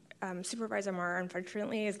 So Supervisor Marr,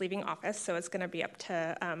 unfortunately, is leaving office, so it's going to be up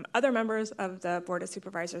to other members of the Board of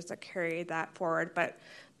Supervisors to carry that forward. But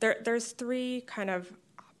there's 3 kind of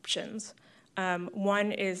options.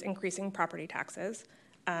 One is increasing property taxes.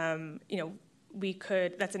 That's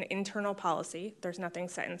an internal policy. There's nothing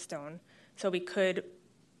set in stone. So we could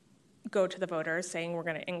go to the voters saying we're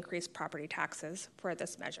going to increase property taxes for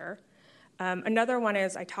this measure. Another one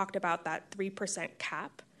is I talked about that 3%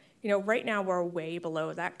 cap. Right now we're way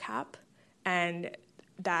below that cap, and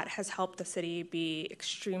that has helped the city be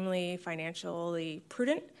extremely financially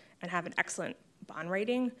prudent and have an excellent bond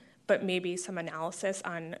rating, but maybe some analysis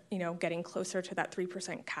on, getting closer to that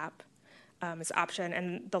 3% cap is an option.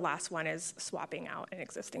 And the last one is swapping out an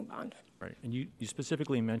existing bond. Right, and you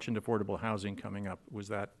specifically mentioned affordable housing coming up. Is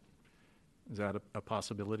that a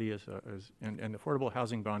possibility? And affordable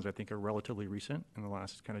housing bonds, I think, are relatively recent in the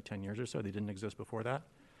last kind of 10 years or so. They didn't exist before that.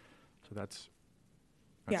 So that's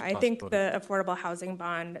yeah, I think the affordable housing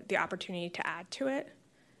bond, the opportunity to add to it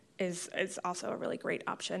is also a really great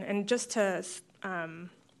option. And just to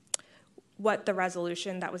what the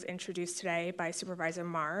resolution that was introduced today by Supervisor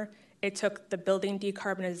Marr, it took the building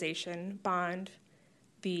decarbonization bond,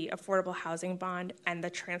 the affordable housing bond and the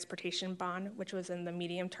transportation bond, which was in the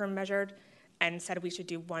medium term measured, and said we should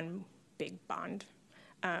do one big bond.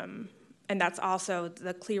 And that's also,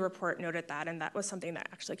 the CLE report noted that, and that was something that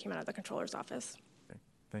actually came out of the Controller's office. Okay.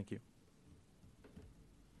 Thank you.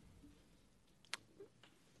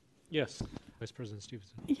 Yes, Vice President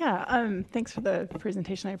Stevenson. Yeah, thanks for the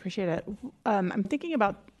presentation. I appreciate it. I'm thinking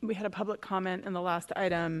about, we had a public comment in the last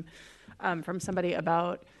item from somebody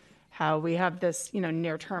about how we have this,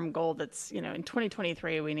 near-term goal that's, in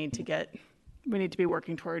 2023, we need to be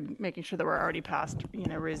working toward making sure that we're already past,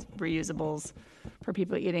 reusables for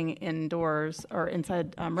people eating indoors or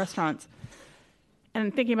inside restaurants.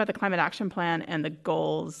 And thinking about the climate action plan and the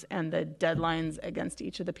goals and the deadlines against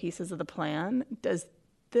each of the pieces of the plan, does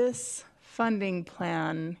this funding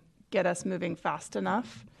plan get us moving fast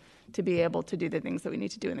enough to be able to do the things that we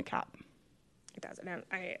need to do in the CAP? It does. And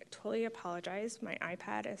I totally apologize. My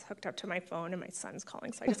iPad is hooked up to my phone and my son's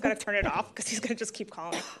calling, so I just got to turn it off because he's going to just keep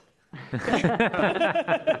calling.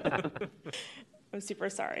 I'm super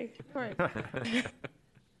sorry. All right.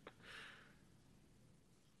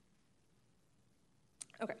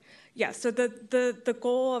 Okay. Yeah, so the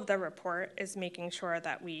goal of the report is making sure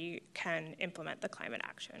that we can implement the climate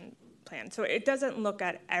action plan. So it doesn't look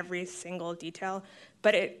at every single detail,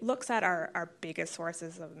 but it looks at our biggest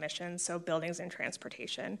sources of emissions, so buildings and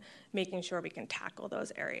transportation, making sure we can tackle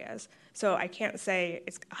those areas. So I can't say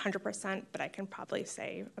it's 100%, but I can probably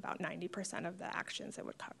say about 90% of the actions it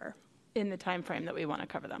would cover. In the time frame that we want to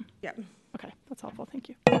cover them? Yeah. Okay, that's helpful. Thank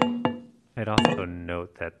you. I'd also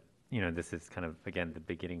note that this is kind of, again, the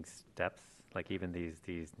beginning steps. Like even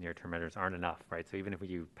these near-term measures aren't enough, right? So even if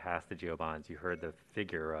you pass the GEO bonds, you heard the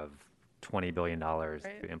figure of $20 billion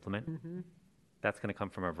to implement. Mm-hmm. That's going to come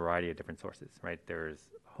from a variety of different sources, right? There's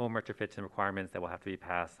home retrofits and requirements that will have to be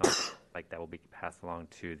passed on, like that will be passed along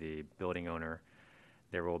to the building owner.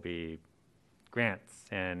 There will be grants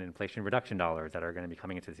and inflation reduction dollars that are going to be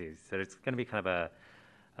coming into these. So it's going to be kind of a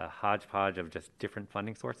hodgepodge of just different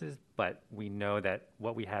funding sources, but we know that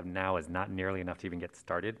what we have now is not nearly enough to even get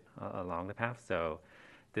started along the path. So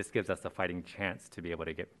this gives us a fighting chance to be able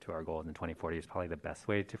to get to our goals in 2040 is probably the best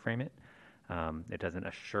way to frame it. It doesn't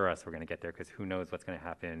assure us we're going to get there because who knows what's going to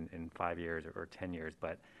happen in 5 years or 10 years,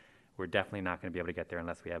 but we're definitely not going to be able to get there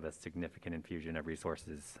unless we have a significant infusion of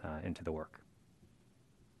resources into the work.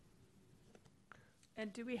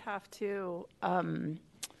 And do we have to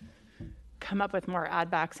come up with more add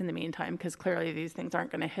backs in the meantime? Because clearly these things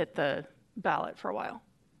aren't going to hit the ballot for a while.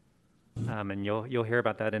 And you'll hear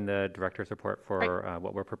about that in the director's report for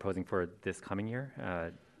what we're proposing for this coming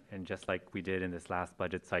year. And just like we did in this last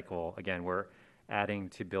budget cycle, again, we're adding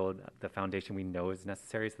to build the foundation we know is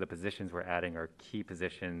necessary. So the positions we're adding are key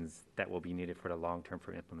positions that will be needed for the long term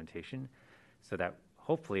for implementation. So that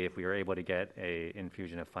hopefully if we are able to get a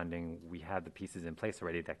infusion of funding, we have the pieces in place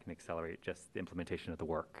already that can accelerate just the implementation of the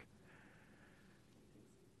work.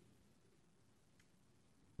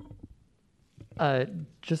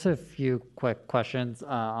 Just a few quick questions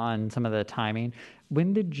on some of the timing.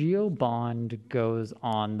 When the GEO bond goes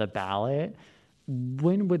on the ballot,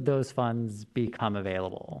 when would those funds become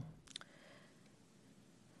available?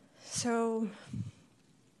 So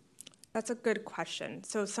that's a good question.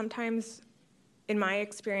 So sometimes in my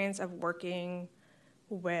experience of working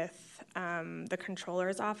with the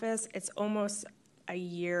controller's office, it's almost a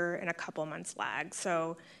year and a couple months lag.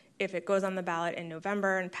 So if it goes on the ballot in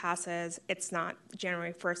November and passes, it's not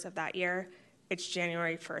January 1st of that year, it's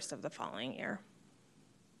January 1st of the following year.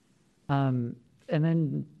 And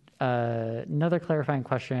then another clarifying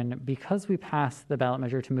question, because we passed the ballot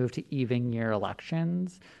measure to move to even year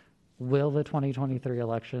elections, will the 2023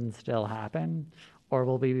 election still happen? Or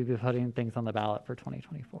will we be putting things on the ballot for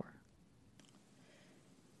 2024?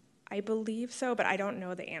 I believe so, but I don't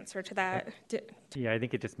know the answer to that. Yeah, I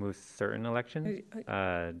think it just moves certain elections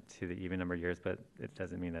to the even number of years, but it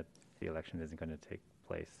doesn't mean that the election isn't going to take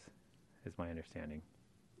place, is my understanding.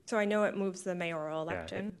 So I know it moves the mayoral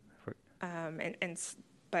election, Yeah,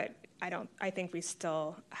 but I think we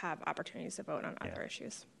still have opportunities to vote on other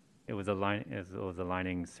issues. It was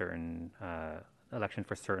aligning certain election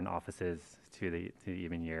for certain offices to the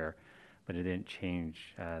even year, but it didn't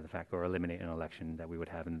change the fact or eliminate an election that we would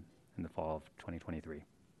have in the fall of 2023.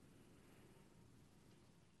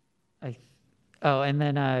 And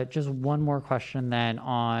then just one more question then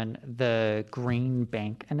on the Green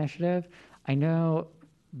Bank Initiative. I know,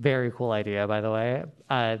 very cool idea, by the way.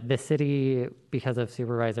 The city, because of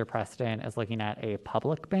Supervisor Preston, is looking at a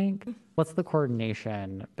public bank. What's the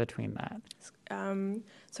coordination between that?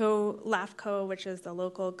 So LAFCO, which is the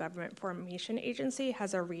Local Government Formation Agency,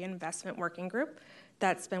 has a reinvestment working group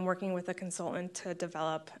that's been working with a consultant to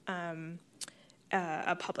develop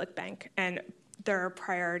a public bank. And their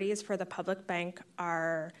priorities for the public bank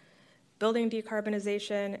are building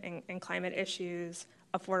decarbonization and climate issues,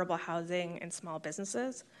 affordable housing, and small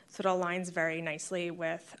businesses. So it aligns very nicely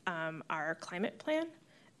with our climate plan.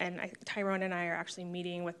 And Tyrone and I are actually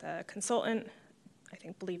meeting with a consultant,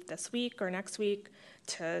 believe this week or next week,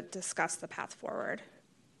 to discuss the path forward.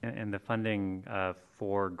 And the funding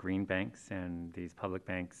for green banks and these public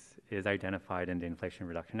banks is identified in the Inflation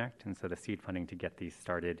Reduction Act. And so the seed funding to get these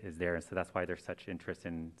started is there. And so that's why there's such interest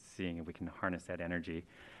in seeing if we can harness that energy.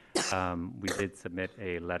 We did submit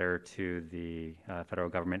a letter to the federal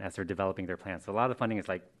government as they're developing their plans. So a lot of the funding is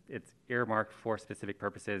it's earmarked for specific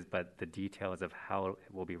purposes, but the details of how it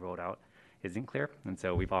will be rolled out isn't clear. And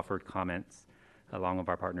so we've offered comments along with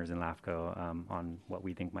our partners in LAFCO on what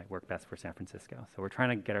we think might work best for San Francisco. So we're trying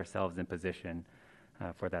to get ourselves in position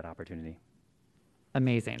for that opportunity.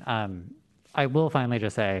 Amazing. I will finally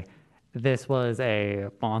just say, this was a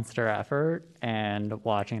monster effort, and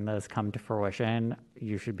watching this come to fruition,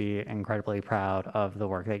 you should be incredibly proud of the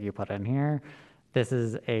work that you put in here. This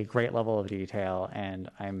is a great level of detail, and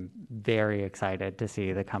I'm very excited to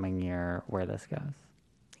see the coming year where this goes.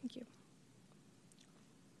 Thank you.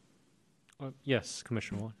 Yes,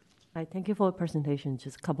 Commissioner Wong. Hi, thank you for the presentation.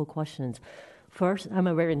 Just a couple questions. First, I'm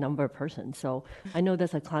a very number person, so I know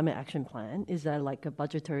there's a climate action plan. Is that like a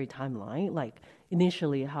budgetary timeline? Like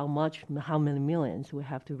initially, how many millions we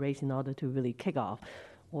have to raise in order to really kick off?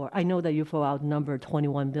 Or I know that you throw out number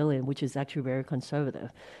 21 billion, which is actually very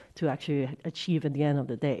conservative to actually achieve at the end of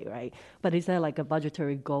the day, right? But is there like a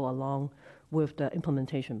budgetary goal along with the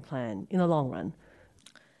implementation plan in the long run?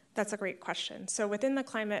 That's a great question. So within the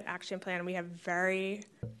climate action plan, we have very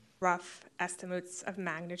rough estimates of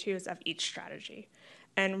magnitudes of each strategy.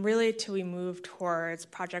 And really, till we move towards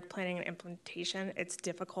project planning and implementation, it's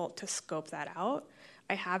difficult to scope that out.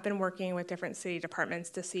 I have been working with different city departments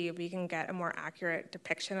to see if we can get a more accurate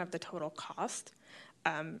depiction of the total cost.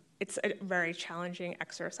 It's a very challenging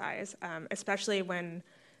exercise, especially when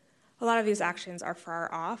a lot of these actions are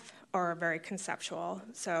far off or very conceptual.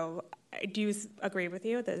 So I do agree with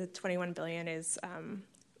you that the 21 billion is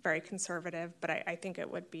very conservative, but I think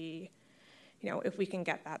it would be, if we can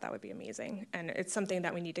get that, that would be amazing. And it's something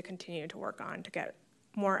that we need to continue to work on to get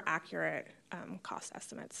more accurate cost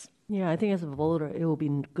estimates. Yeah, I think as a voter, it will be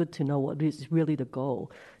good to know what is really the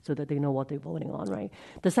goal so that they know what they're voting on, right?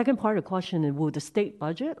 The second part of the question is, will the state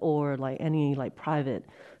budget or any private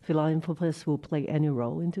philanthropists will play any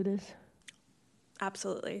role into this?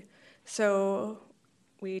 Absolutely. So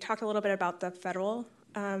we talked a little bit about the federal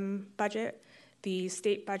budget. The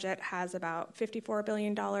state budget has about $54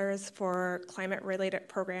 billion for climate-related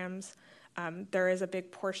programs. There is a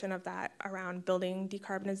big portion of that around building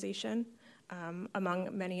decarbonization,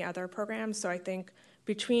 among many other programs. So I think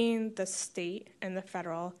between the state and the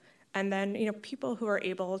federal, and then people who are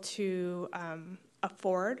able to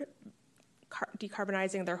afford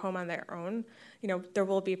decarbonizing their home on their own, there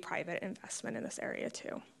will be private investment in this area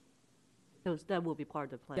too. So that will be part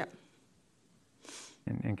of the plan. Yep.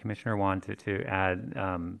 And Commissioner Wong, to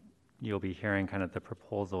add, you'll be hearing kind of the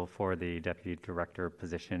proposal for the deputy director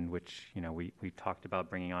position, which we talked about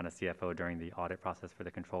bringing on a CFO during the audit process for the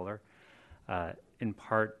controller. In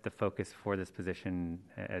part, the focus for this position,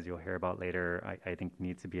 as you'll hear about later, I think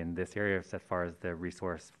needs to be in this area as far as the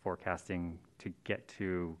resource forecasting to get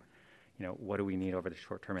to, what do we need over the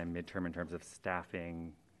short term and midterm in terms of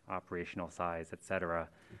staffing, operational size, et cetera.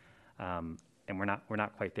 And we're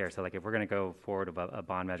not quite there. So if we're going to go forward with a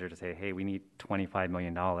bond measure to say, hey, we need $25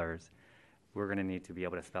 million, we're going to need to be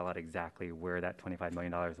able to spell out exactly where that $25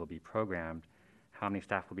 million will be programmed, how many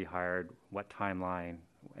staff will be hired, what timeline,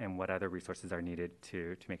 and what other resources are needed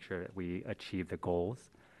to make sure that we achieve the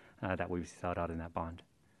goals that we've set out in that bond.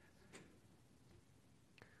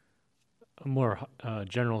 A more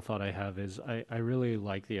general thought I have is I really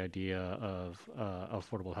like the idea of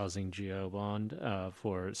affordable housing GO bond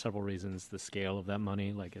for several reasons. The scale of that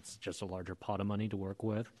money, it's just a larger pot of money to work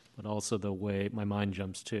with, but also the way my mind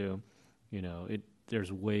jumps to,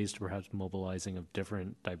 there's ways to perhaps mobilizing of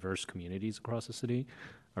different diverse communities across the city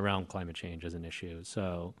around climate change as an issue.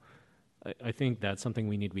 So I think that's something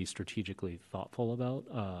we need to be strategically thoughtful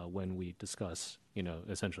about when we discuss,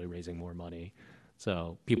 essentially raising more money.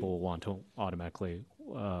 So people will want to automatically,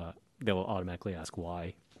 they'll automatically ask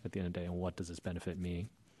why at the end of the day, and what does this benefit me?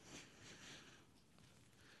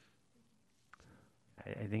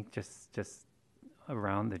 I think just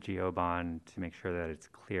around the GO bond, to make sure that it's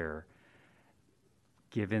clear,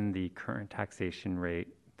 given the current taxation rate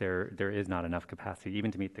there is not enough capacity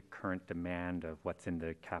even to meet the current demand of what's in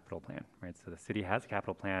the capital plan, right? So the city has a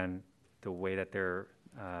capital plan. The way that they're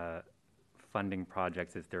funding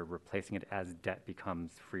projects is they're replacing it as debt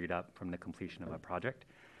becomes freed up from the completion of a project.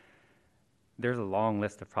 There's a long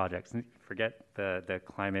list of projects. Forget the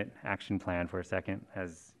climate action plan for a second.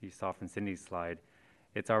 As you saw from Cindy's slide,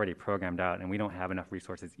 it's already programmed out, and we don't have enough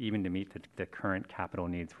resources even to meet the current capital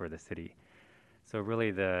needs for the city. So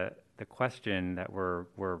really the question that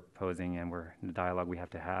we're posing, and the dialogue we have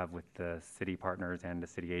to have with the city partners and the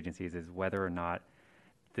city agencies, is whether or not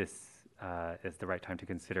this is the right time to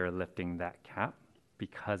consider lifting that cap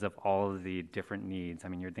because of all of the different needs. I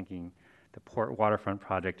mean, you're thinking the Port Waterfront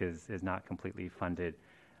project is not completely funded,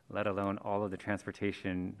 let alone all of the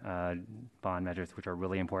transportation bond measures, which are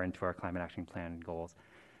really important to our climate action plan goals.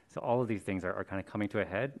 So all of these things are kind of coming to a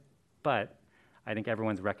head, but I think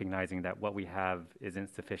everyone's recognizing that what we have isn't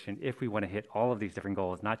sufficient if we want to hit all of these different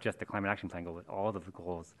goals, not just the climate action plan goal, but all of the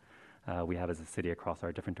goals we have as a city across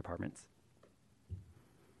our different departments.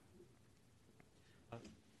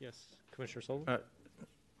 Yes, Commissioner Sullivan?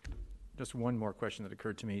 Just one more question that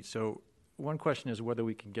occurred to me. So one question is whether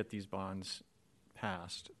we can get these bonds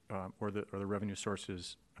passed or the revenue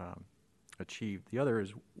sources achieved. The other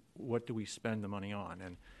is, what do we spend the money on?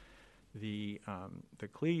 And the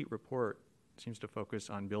CLE report seems to focus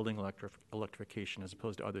on building electrification as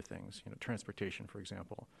opposed to other things, transportation, for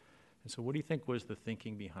example. And so what do you think was the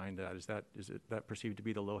thinking behind that? Is that perceived to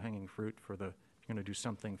be the low-hanging fruit for if you're going to do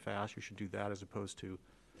something fast, you should do that as opposed to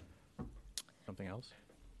something else?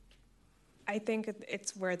 I think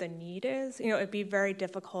it's where the need is. It'd be very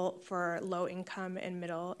difficult for low-income and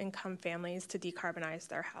middle-income families to decarbonize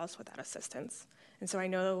their house without assistance. And so I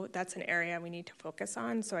know that's an area we need to focus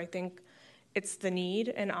on. So I think it's the need,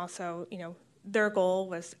 and also, their goal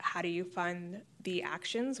was, how do you fund the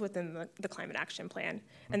actions within the climate action plan?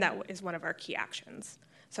 And that is one of our key actions.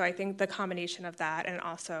 So I think the combination of that, and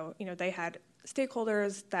also, they had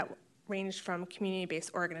stakeholders that ranged from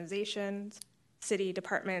community-based organizations, city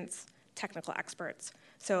departments, technical experts.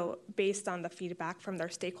 So based on the feedback from their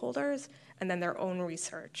stakeholders and then their own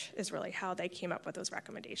research is really how they came up with those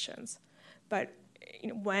recommendations. But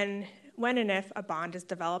when and if a bond is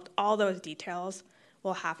developed, all those details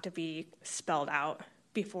will have to be spelled out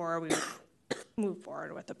before we move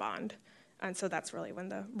forward with the bond. And so that's really when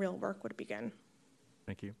the real work would begin.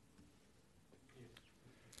 Thank you.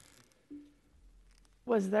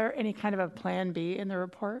 Was there any kind of a plan B in the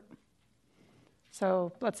report?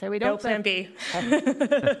 So let's say we don't. No plan B.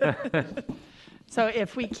 So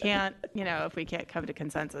if we can't, come to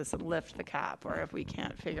consensus and lift the cap, or if we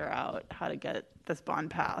can't figure out how to get this bond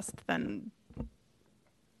passed, then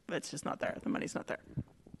it's just not there. The money's not there.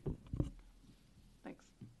 Thanks.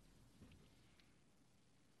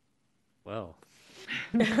 Well,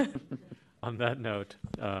 on that note,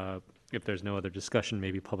 if there's no other discussion,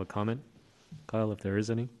 maybe public comment. Kyle, if there is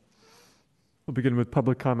any. We'll begin with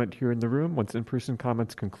public comment here in the room. Once in-person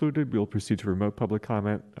comments concluded, we will proceed to remote public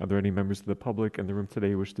comment. Are there any members of the public in the room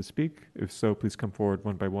today who wish to speak? If so, please come forward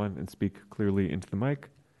one by one and speak clearly into the mic.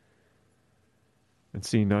 And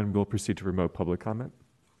seeing none, we'll proceed to remote public comment.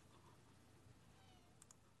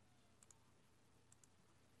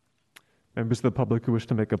 Members of the public who wish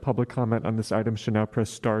to make a public comment on this item should now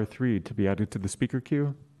press *3 to be added to the speaker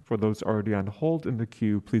queue. For those already on hold in the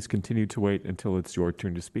queue, please continue to wait until it's your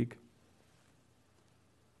turn to speak.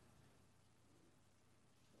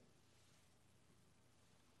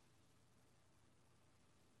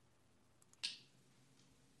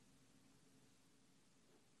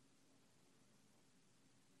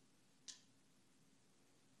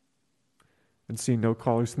 And seeing no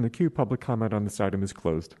callers in the queue, public comment on this item is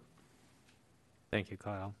closed. Thank you,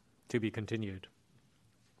 Kyle. To be continued.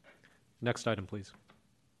 Next item, please.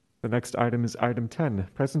 The next item is item 10,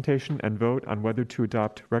 presentation and vote on whether to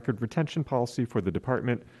adopt record retention policy for the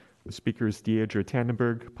department. The speaker is Deidre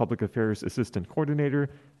Tannenberg, Public Affairs Assistant Coordinator.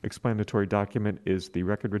 Explanatory document is the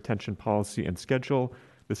record retention policy and schedule.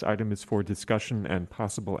 This item is for discussion and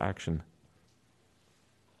possible action.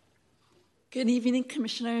 Good evening,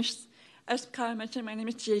 Commissioners. As Kyle mentioned, my name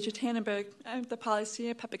is Deidre Tannenberg. I'm the Policy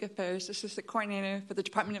and Public Affairs Assistant Coordinator for the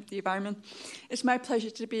Department of the Environment. It's my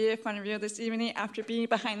pleasure to be in front of you this evening after being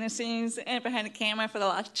behind the scenes and behind the camera for the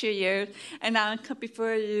last 2 years, and now I come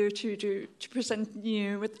before you to present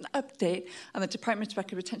you with an update on the Department's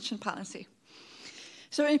record retention policy.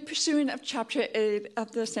 So in pursuant of Chapter 8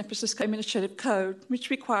 of the San Francisco Administrative Code,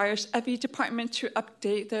 which requires every department to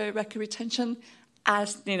update their record retention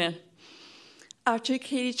as needed, After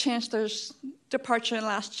Katie Chancellor's departure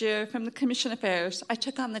last year from the Commission Affairs, I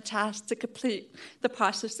took on the task to complete the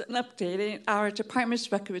process in updating our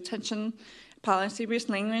department's record retention policy with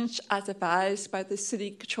language as advised by the City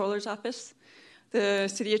Controller's Office, the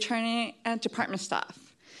City Attorney, and department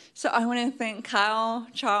staff. So I want to thank Kyle,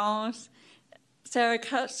 Charles, Sarah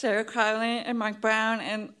Crowley, and Mark Brown,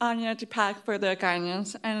 and Anya DePack for their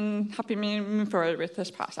guidance and helping me move forward with this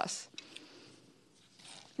process.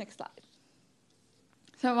 Next slide.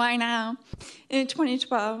 So right now, in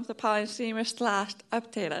 2012, the policy was last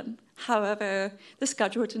updated. However, the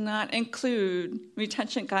schedule did not include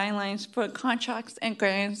retention guidelines for contracts and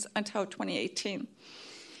grants until 2018.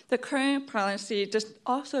 The current policy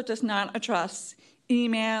also does not address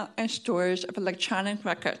email and storage of electronic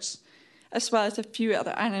records, as well as a few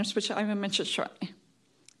other items which I will mention shortly.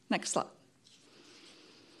 Next slide.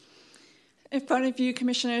 In front of you,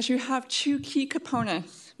 Commissioners, you have two key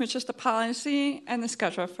components, which is the policy and the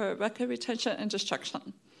schedule for record retention and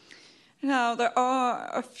destruction. Now, there are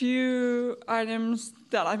a few items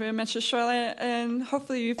that I will mention shortly, and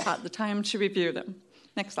hopefully you've had the time to review them.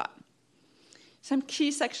 Next slide. Some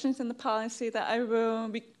key sections in the policy that I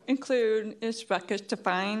will include is records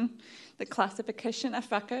defined, the classification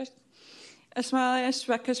of records, as well as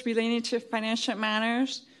records relating to financial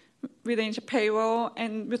matters, relating to payroll,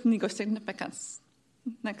 and with legal significance.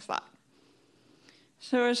 Next slide.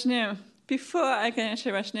 So what's new? Before I get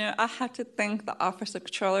into what's new, I have to thank the Office of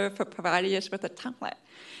Controller for providing us with a template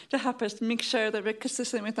to help us make sure that we're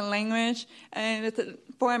consistent with the language and with the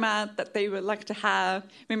format that they would like to have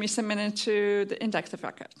when we submit it to the index of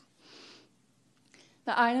records.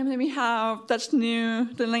 The item that we have that's new,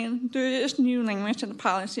 there is new language in the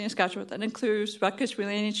policy and schedule that includes records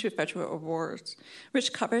relating to federal awards,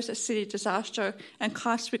 which covers a city disaster and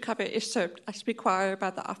cost recovery is served as required by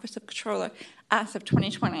the Office of Controller as of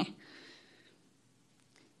 2020.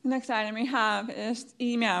 The next item we have is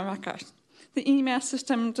email records. The email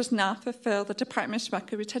system does not fulfill the department's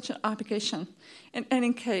record retention obligation in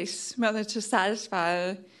any case, whether to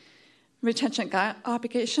satisfy retention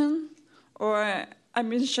obligation or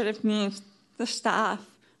administrative needs. The staff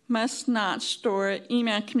must not store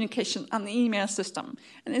email communication on the email system.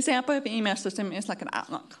 An example of an email system is like an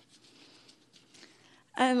Outlook.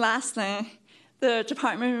 And lastly, the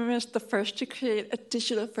department was the first to create a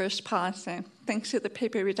digital-first policy. Thanks to the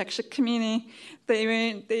paper reduction committee,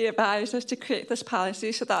 they advised us to create this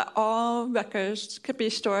policy so that all records could be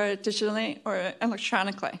stored digitally or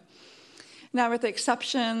electronically. Now, with the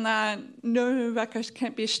exception that no records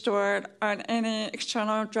can be stored on any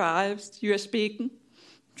external drives, USB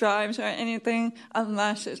drives, or anything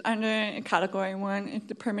unless it's under Category 1 in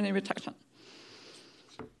the permanent retention.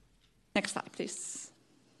 Next slide, please.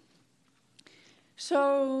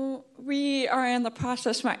 So we are in the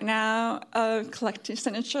process right now of collecting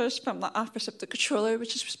signatures from the Office of the Controller,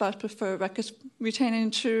 which is responsible for records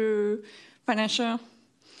retaining to financial,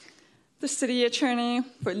 the City Attorney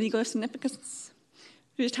for legal significance,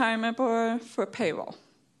 Retirement Board for payroll.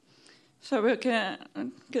 So we'll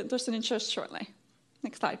get those signatures shortly.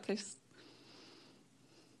 Next slide, please.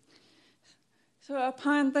 So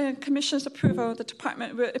upon the Commission's approval, the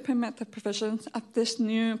Department will implement the provisions of this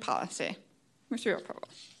new policy. With your approval.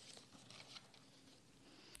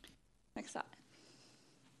 Next slide.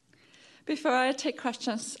 Before I take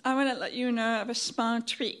questions, I want to let you know of a small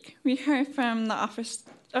tweak. We heard from the Office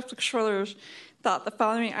of the Controllers that the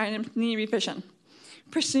following items need revision.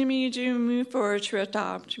 Presuming you do move forward to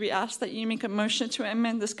adopt, we ask that you make a motion to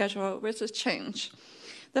amend the schedule with this change.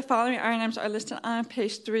 The following items are listed on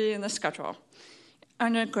page 3 in the schedule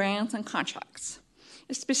under grants and contracts.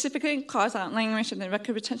 It specifically calls out language in the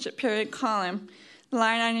record retention period column,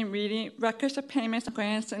 line item reading records of payments,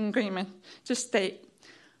 grants, and agreements to state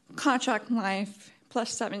contract life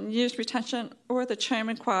plus 7 years retention or the term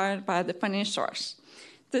required by the funding source.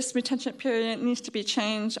 This retention period needs to be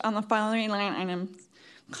changed on the following line items: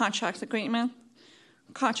 contract agreement,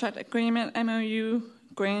 MOU,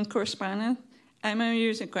 grant correspondence,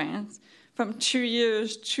 MOUs and grants, from 2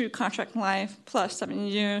 years to contract life plus 7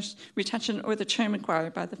 years retention or the term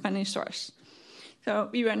required by the funding source. So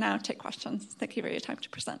we will now take questions. Thank you for your time to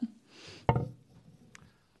present.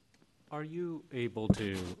 Are you able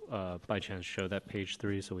to, by chance, show that page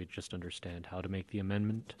 3 so we just understand how to make the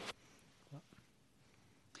amendment?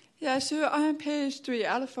 Yeah, so on page 3,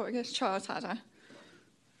 out of focus, Charles Hatter.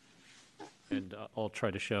 And I'll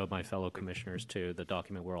try to show my fellow commissioners, too, the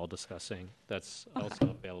document we're all discussing. That's also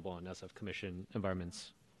available on SF Commission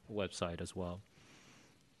Environment's website as well.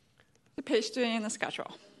 The page 3 in the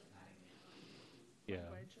schedule. Yeah.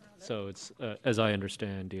 So it's, as I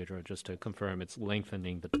understand, Deirdre, just to confirm, it's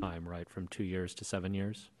lengthening the time, right, from 2 years to 7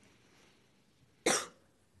 years?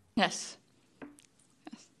 Yes.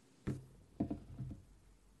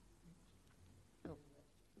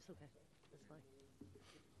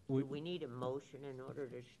 Do we need a motion in order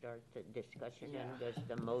to start the discussion, and does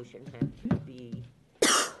the motion have to be?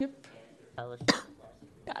 Yep. Tell us.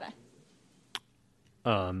 Got it.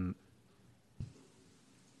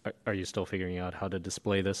 Are you still figuring out how to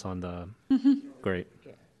display this on the? Great.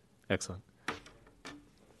 Yeah. Excellent.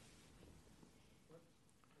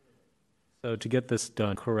 So to get this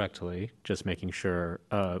done correctly, just making sure,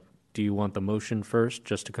 do you want the motion first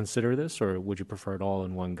just to consider this, or would you prefer it all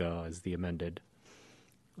in one go as the amended,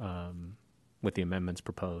 with the amendments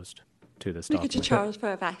proposed to this We document? get to Charles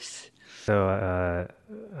for advice. So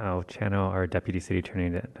I'll channel our deputy city attorney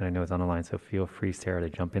that I know is on the line, so feel free, Sarah, to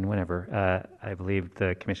jump in whenever. I believe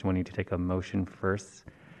the commission will need to take a motion first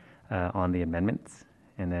on the amendments,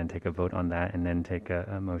 and then take a vote on that, and then take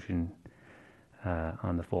a motion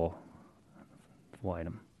on the full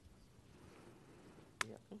item.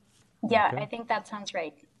 Yeah, Okay. I think that sounds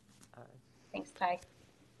right. Thanks, Ty.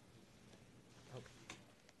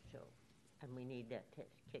 So, and we need that to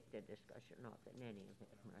kick the discussion off in any of it,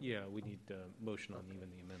 right? Yeah, we need a motion on even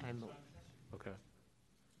the amendments. I move Okay.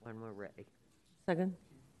 when we're ready. Second?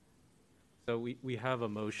 So we have a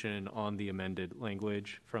motion on the amended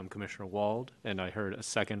language from Commissioner Wald, and I heard a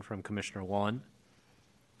second from Commissioner Wan.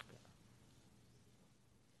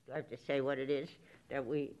 Do I have to say what it is? That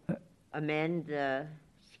we amend the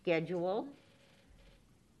schedule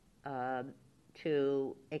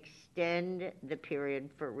to extend the period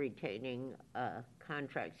for retaining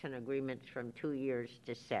contracts and agreements from 2 years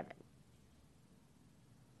to 7.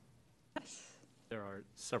 There are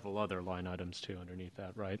several other line items too underneath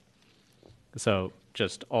that, right? So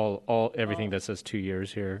just everything that says 2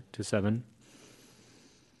 years here to 7.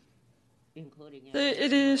 Including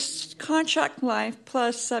It is contract life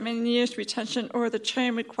plus 7 years retention or the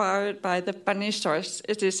term required by the funding source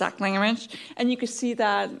is the exact language. And you can see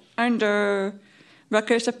that under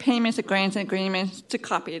records of payments of grants and agreements to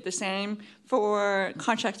copy it the same for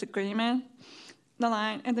contract agreement, the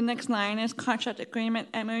line. And the next line is contract agreement,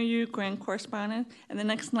 MOU, grant correspondence. And the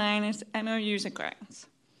next line is MOUs and grants.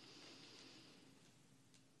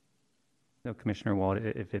 So Commissioner Wald,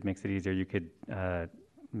 if it makes it easier, you could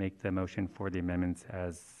make the motion for the amendments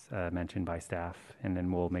as mentioned by staff, and then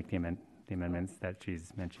we'll make the amendments that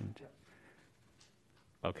she's mentioned.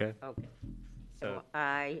 Okay. Okay. So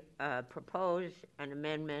I propose an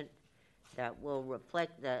amendment that will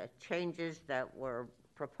reflect the changes that were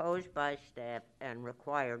proposed by staff and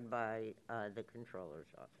required by the Controller's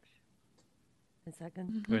Office. A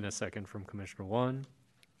second? And a second from Commissioner Wan.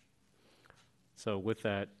 So with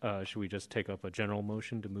that, should we just take up a general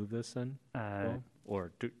motion to move this then?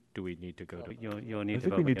 Or do we need to go to? You'll need I to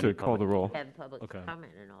think vote we need to again. call the roll. Have public Okay.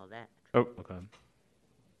 comment and all that. Oh, Okay.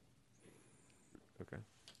 okay.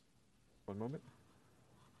 One moment.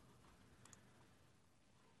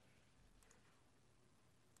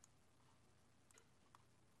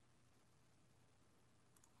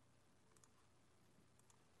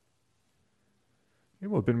 Okay,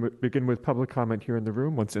 we'll begin with public comment here in the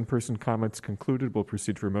room. Once in-person comments concluded, we'll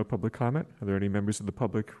proceed to remote public comment. Are there any members of the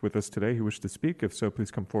public with us today who wish to speak? If so, please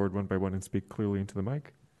come forward one by one and speak clearly into the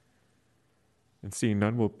mic. And seeing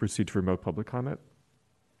none, we'll proceed to remote public comment.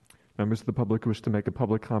 Members of the public who wish to make a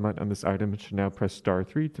public comment on this item should now press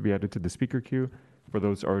 *3 to be added to the speaker queue. For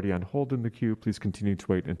those already on hold in the queue, please continue to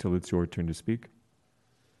wait until it's your turn to speak.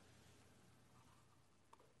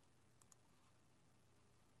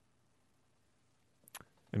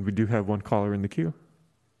 And we do have one caller in the queue.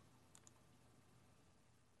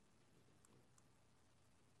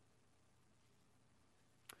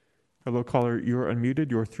 Hello, caller. You're unmuted.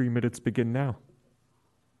 Your 3 minutes begin now.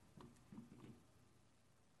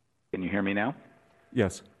 Can you hear me now?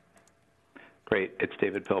 Yes. Great. It's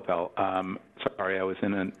David Pilpel. Sorry, I was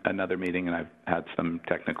in another meeting and I've had some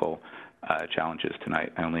technical challenges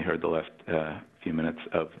tonight. I only heard the last few minutes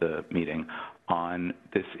of the meeting. On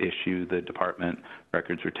this issue, the Department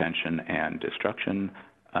Records Retention and Destruction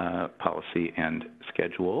Policy and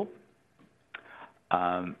Schedule.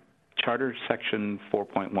 Charter Section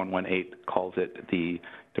 4.118 calls it the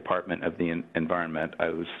Department of the Environment. I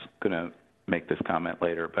was going to make this comment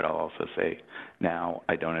later, but I'll also say now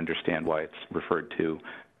I don't understand why it's referred to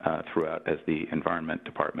throughout as the Environment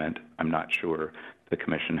Department. I'm not sure the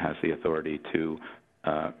Commission has the authority to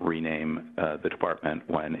rename the department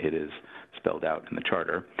when it is spelled out in the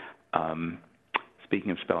Charter. Speaking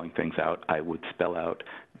of spelling things out, I would spell out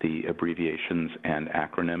the abbreviations and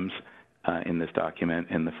acronyms in this document.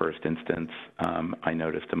 In the first instance, I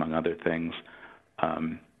noticed, among other things,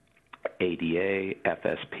 ADA,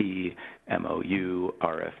 FSP, MOU,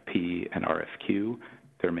 RFP, and RFQ.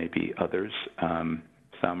 There may be others.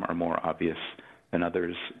 Some are more obvious than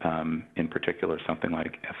others. In particular, something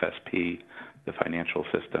like FSP, the financial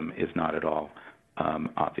system, is not at all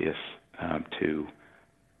obvious to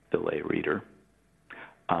the lay reader.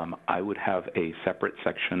 I would have a separate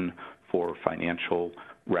section for financial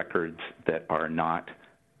records that are not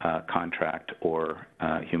contract or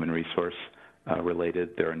human resource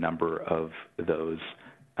related. There are a number of those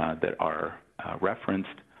that are referenced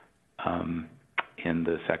in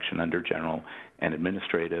the section under general and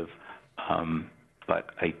administrative,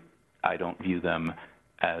 but I don't view them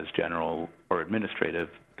as general or administrative.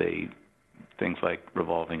 Things like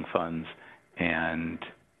revolving funds and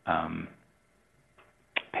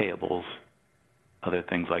payables, other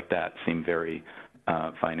things like that seem very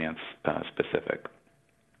finance specific.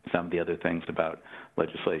 Some of the other things about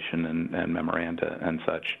legislation and memoranda and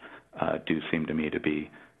such do seem to me to be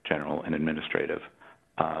general and administrative.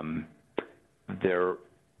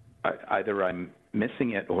 Either I'm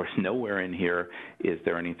missing it or nowhere in here is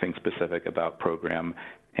there anything specific about program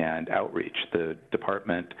and outreach. The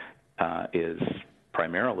department is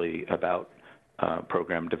primarily about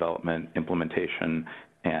program development, implementation,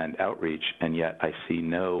 and outreach, and yet I see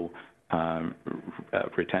no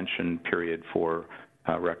retention period for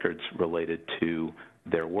records related to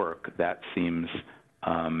their work. That seems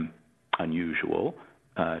unusual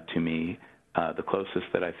to me. The closest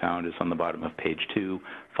that I found is on the bottom of page 2,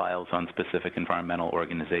 files on specific environmental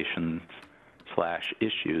organizations /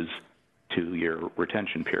 issues, 2-year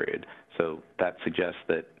retention period. So that suggests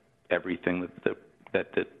that everything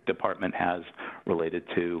that the department has related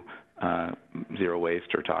to zero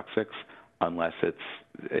waste or toxics, unless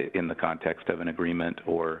it's in the context of an agreement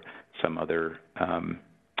or some other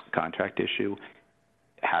contract issue,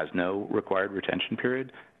 has no required retention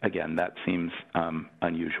period. Again, that seems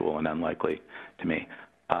unusual and unlikely to me.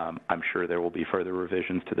 I'm sure there will be further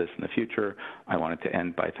revisions to this in the future. I wanted to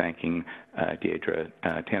end by thanking Deidre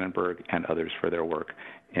Tannenberg and others for their work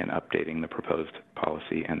in updating the proposed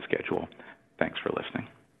policy and schedule. Thanks for listening.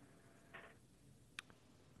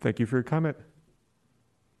 Thank you for your comment.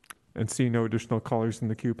 And seeing no additional callers in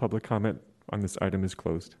the queue, public comment on this item is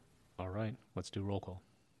closed. All right, let's do roll call.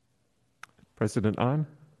 President On?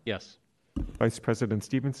 Yes. Vice President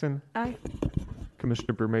Stevenson? Aye.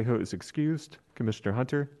 Commissioner Bermejo is excused. Commissioner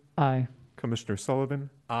Hunter? Aye. Commissioner Sullivan?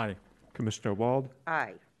 Aye. Commissioner Wald?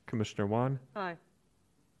 Aye. Commissioner Wan? Aye.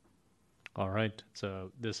 All right,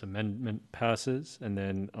 so this amendment passes, and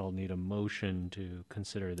then I'll need a motion to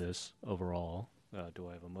consider this overall. Do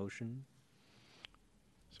I have a motion?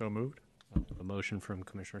 So moved. A motion from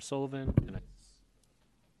Commissioner Sullivan, and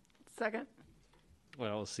Second.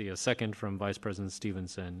 I'll see a second from Vice President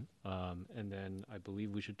Stevenson, and then I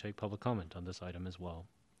believe we should take public comment on this item as well,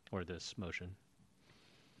 or this motion.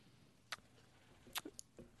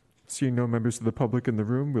 Seeing no members of the public in the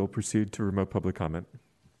room, we'll proceed to remote public comment.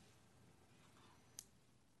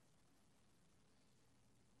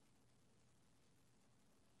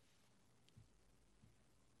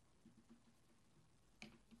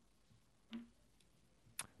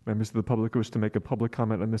 Members of the public who wish to make a public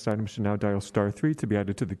comment on this item should now dial *3 to be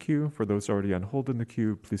added to the queue. For those already on hold in the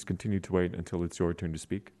queue, please continue to wait until it's your turn to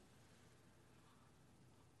speak.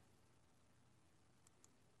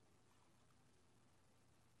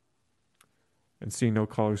 And seeing no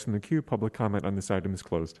callers in the queue, public comment on this item is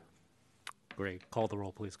closed. Great. Call the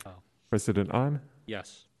roll, please, Kyle. President On?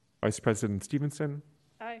 Yes. Vice President Stevenson?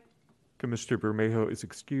 Aye. Commissioner Bermejo is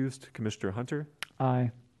excused. Commissioner Hunter?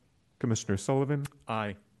 Aye. Commissioner Sullivan?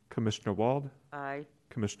 Aye. Commissioner Wald? Aye.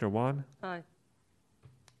 Commissioner Wan? Aye.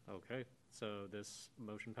 Okay, so this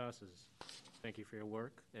motion passes. Thank you for your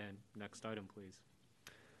work, and next item, please.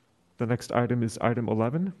 The next item is item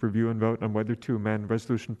 11, review and vote on whether to amend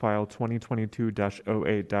Resolution File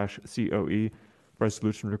 2022-08-COE,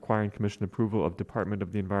 resolution requiring Commission approval of Department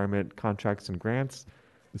of the Environment contracts and grants.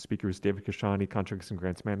 The speaker is David Kashani, Contracts and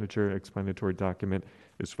Grants Manager. Explanatory document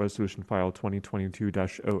is Resolution File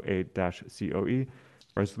 2022-08-COE,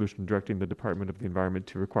 resolution directing the Department of the Environment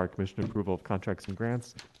to require Commission approval of contracts and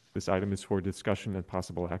grants. This item is for discussion and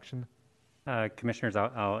possible action. Commissioners,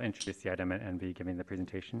 I'll introduce the item and be giving the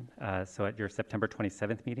presentation. So at your September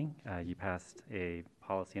 27th meeting, you passed a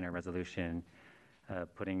policy and a resolution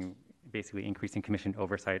basically increasing Commission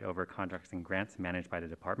oversight over contracts and grants managed by the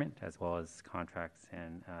department, as well as contracts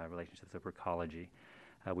and relationships with ecology.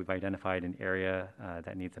 We've identified an area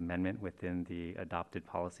that needs amendment within the adopted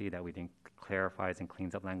policy that we think clarifies and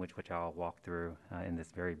cleans up language, which I'll walk through in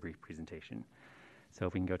this very brief presentation. So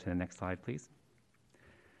if we can go to the next slide, please.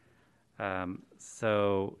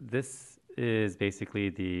 So this is basically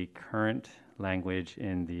the current language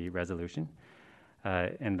in the resolution.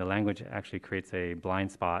 And the language actually creates a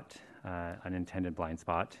blind spot, unintended blind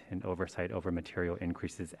spot, in oversight over material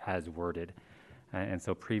increases as worded. And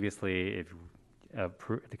so previously, if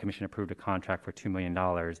the Commission approved a contract for $2 million,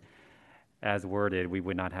 as worded, we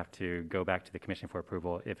would not have to go back to the Commission for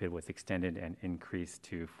approval if it was extended and increased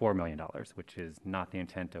to $4 million, which is not the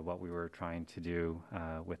intent of what we were trying to do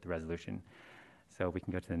with the resolution. So we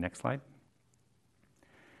can go to the next slide.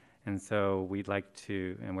 And so we'd like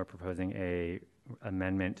to, and we're proposing a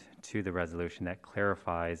amendment to the resolution that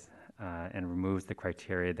clarifies and removes the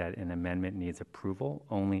criteria that an amendment needs approval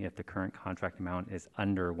only if the current contract amount is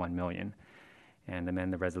under $1 million, and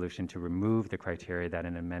amend the resolution to remove the criteria that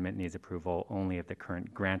an amendment needs approval only if the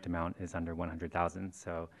current grant amount is under $100,000.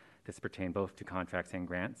 So this pertains both to contracts and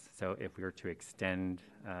grants. So if we were to extend,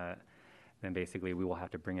 then basically we will have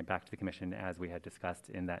to bring it back to the Commission as we had discussed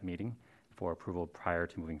in that meeting for approval prior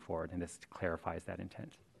to moving forward, and this clarifies that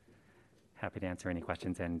intent. Happy to answer any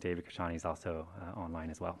questions, and David Kashani is also online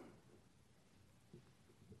as well.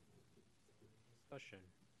 Discussion.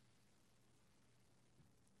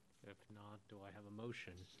 If not, do I have a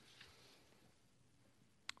motion?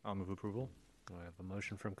 I'll move approval. Do I have a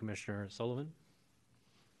motion from Commissioner Sullivan?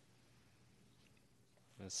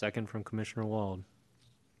 A second from Commissioner Wald.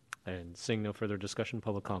 And seeing no further discussion,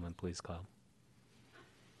 public comment, please, Kyle.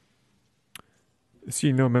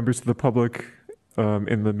 Seeing no members of the public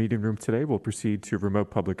in the meeting room today, we'll proceed to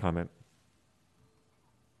remote public comment.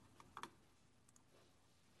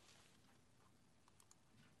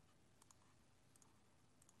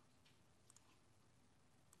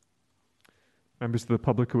 Members of the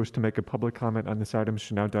public who wish to make a public comment on this item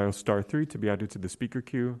should now dial *3 to be added to the speaker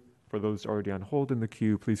queue. For those already on hold in the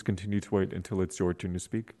queue, please continue to wait until it's your turn to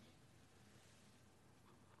speak.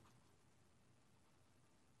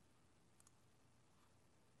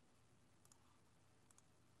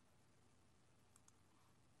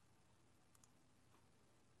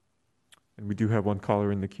 And we do have one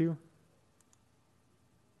caller in the queue.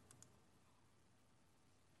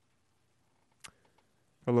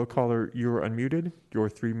 Hello, caller. You're unmuted. Your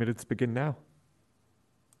 3 minutes begin now.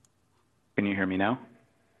 Can you hear me now?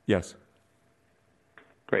 Yes.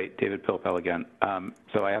 Great. David Pilpel again.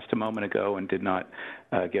 So I asked a moment ago and did not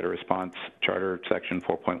get a response. Charter Section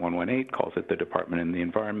 4.118 calls it the Department of the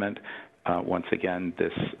Environment. Once again,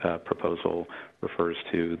 this proposal refers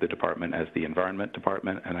to the department as the Environment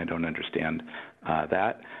Department, and I don't understand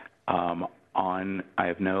that. I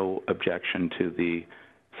have no objection to the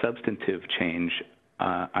substantive change.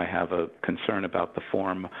 I have a concern about the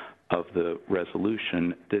form of the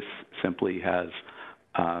resolution. This simply has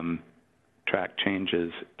track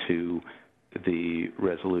changes to the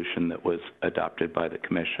resolution that was adopted by the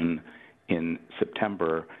Commission in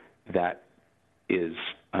September. That is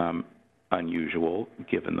unusual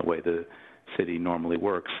given the way the city normally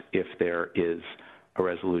works. If there is a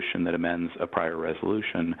resolution that amends a prior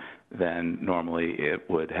resolution, then normally it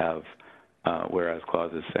would have whereas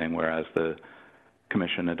clauses saying whereas the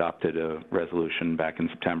Commission adopted a resolution back in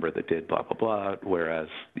September that did blah, blah, blah, whereas,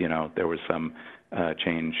 there was some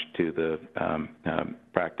change to the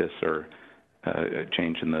practice or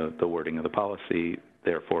change in the wording of the policy,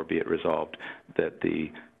 therefore be it resolved that the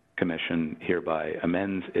Commission hereby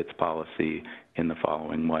amends its policy in the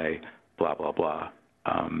following way, blah, blah, blah,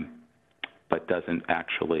 but doesn't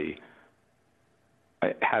actually,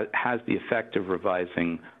 has the effect of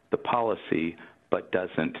revising the policy, but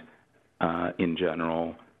doesn't in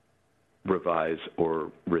general revise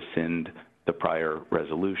or rescind the prior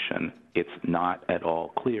resolution. It's not at all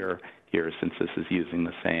clear here, since this is using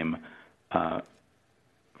the same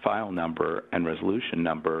file number and resolution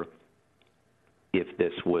number, if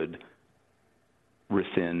this would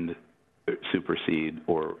rescind, supersede,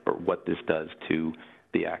 or what this does to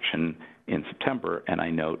the action in September. And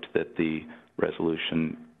I note that the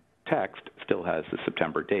resolution text still has the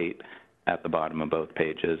September date at the bottom of both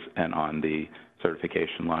pages and on the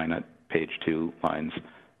certification line at page 2, lines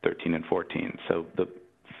 13 and 14. So the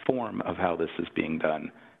form of how this is being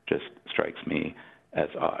done just strikes me as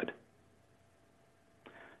odd.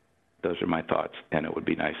 Those are my thoughts, and it would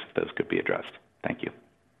be nice if those could be addressed. Thank you.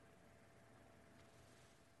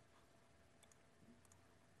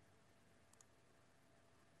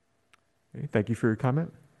 Okay, thank you for your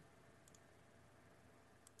comment.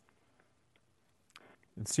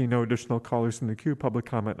 And seeing no additional callers in the queue, public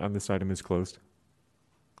comment on this item is closed.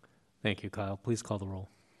 Thank you, Kyle. Please call the roll.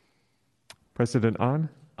 President On,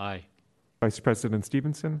 Aye. Vice President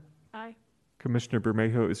Stevenson, Aye. Commissioner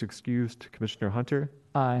Bermejo is excused. Commissioner Hunter,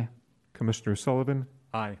 Aye. Commissioner Sullivan,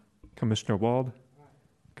 Aye. Commissioner Wald,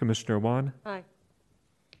 Commissioner Wan. Aye.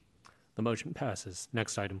 The motion passes.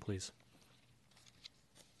 Next item, please.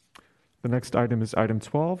 The next item is item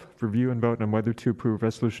 12, review and vote on whether to approve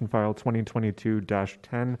resolution file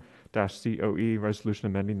 2022-10-COE, resolution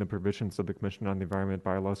amending the provisions of the Commission on the Environment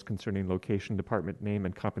bylaws concerning location, department name,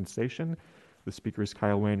 and compensation. The speaker is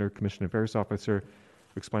Kyle Wayner, Commission Affairs Officer.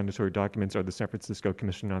 Explanatory documents are the San Francisco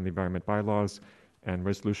Commission on the Environment bylaws and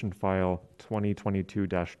resolution file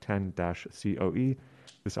 2022-10-COE.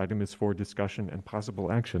 This item is for discussion and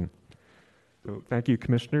possible action. So thank you,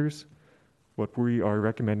 commissioners. What we are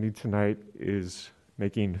recommending tonight is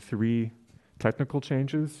making 3 technical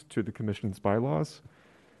changes to the Commission's bylaws.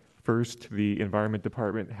 First, the Environment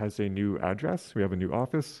Department has a new address. We have a new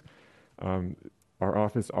office. Our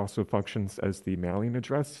office also functions as the mailing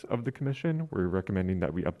address of the Commission. We're recommending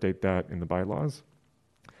that we update that in the bylaws.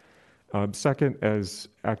 Second, as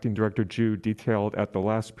Acting Director Ju detailed at the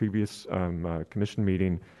last previous Commission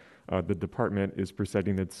meeting, the department is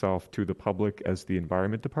presenting itself to the public as the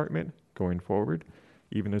Environment Department going forward,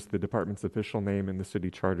 even as the department's official name in the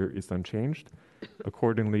city charter is unchanged.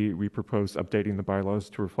 Accordingly, we propose updating the bylaws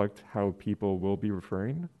to reflect how people will be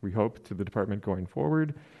referring, we hope, to the department going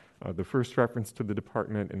forward. The first reference to the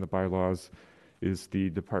department in the bylaws is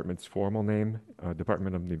the department's formal name,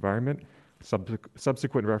 Department of the Environment.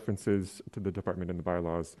 Subsequent references to the department in the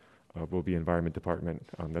bylaws will be Environment Department.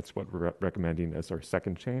 That's what we're recommending as our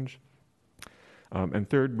second change. And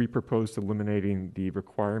third, we propose eliminating the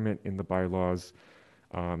requirement in the bylaws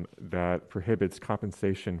that prohibits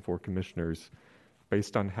compensation for commissioners.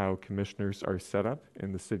 Based on how commissioners are set up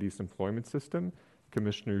in the city's employment system,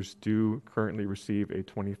 commissioners do currently receive a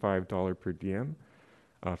 $25 per diem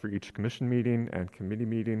for each commission meeting and committee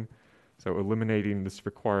meeting. So eliminating this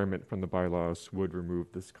requirement from the bylaws would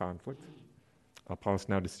remove this conflict. I'll pause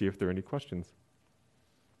now to see if there are any questions.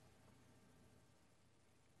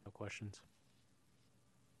 No questions.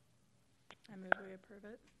 I move we approve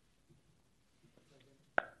it.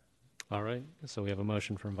 All right. So we have a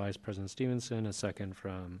motion from Vice President Stevenson, a second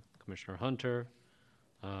from Commissioner Hunter.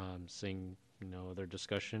 Seeing no other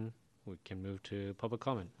discussion, we can move to public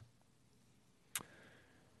comment.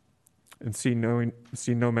 And see no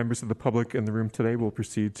members of the public in the room today, we'll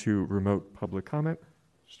proceed to remote public comment.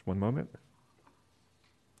 Just one moment.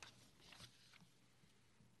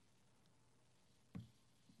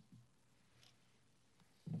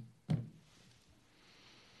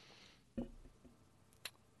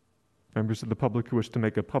 Members of the public who wish to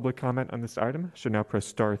make a public comment on this item should now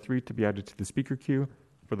press *3 to be added to the speaker queue.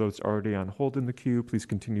 For those already on hold in the queue, please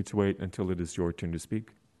continue to wait until it is your turn to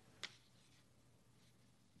speak.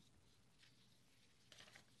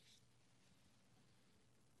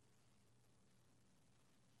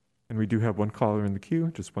 And we do have one caller in the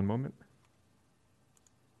queue. Just one moment.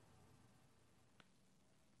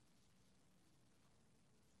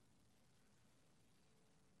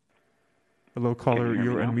 Hello, caller.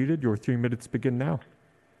 You're unmuted. Your 3 minutes begin now.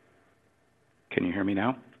 Can you hear me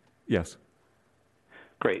now? Yes.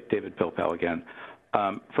 Great. David Pilpel again.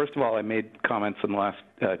 First of all, I made comments on the last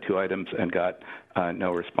 2 items and got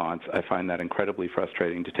no response. I find that incredibly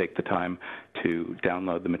frustrating to take the time to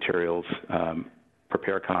download the materials,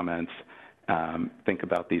 prepare comments, think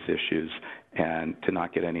about these issues, and to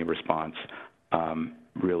not get any response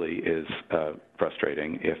really is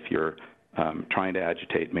frustrating. If you're trying to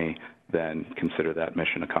agitate me, then consider that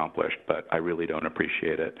mission accomplished. But I really don't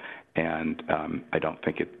appreciate it, and I don't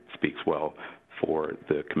think it speaks well for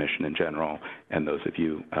the Commission in general and those of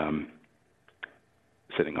you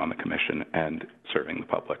sitting on the Commission and serving the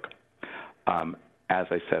public. As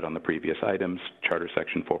I said on the previous items, Charter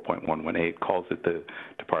Section 4.118 calls it the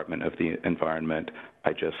Department of the Environment.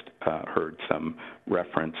 I just heard some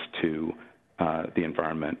reference to the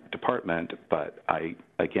Environment Department, but I,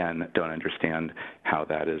 again, don't understand how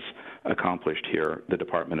that is accomplished here. The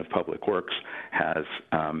Department of Public Works has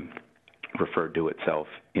referred to itself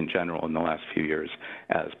in general in the last few years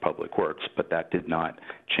as Public Works, but that did not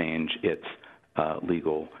change its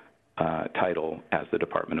legal title as the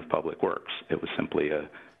Department of Public Works. It was simply a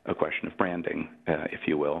question of branding, if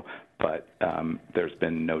you will, but there's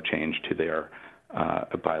been no change to their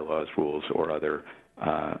bylaws, rules, or other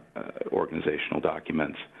organizational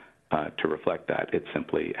documents to reflect that. It's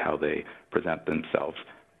simply how they present themselves.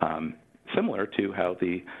 similar to how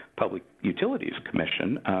the Public Utilities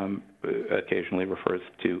Commission occasionally refers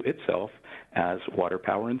to itself as Water,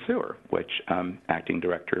 Power, and Sewer, which Acting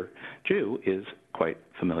Director Jew is quite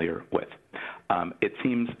familiar with. It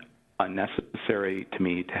seems unnecessary to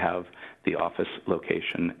me to have the office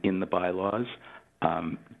location in the bylaws,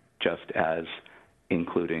 just as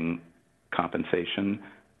including compensation,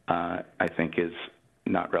 I think is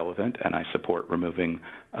not relevant, and I support removing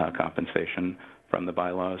compensation from the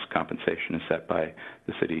bylaws. Compensation is set by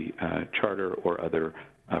the city charter or other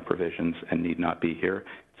provisions and need not be here.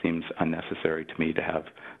 It seems unnecessary to me to have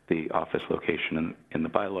the office location in the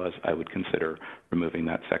bylaws. I would consider removing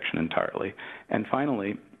that section entirely. And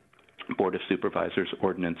finally, Board of Supervisors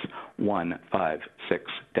Ordinance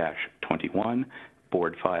 156-21,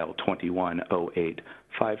 Board File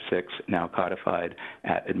 210856, now codified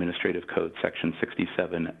at Administrative Code Section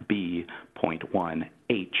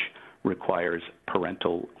 67B.1H, requires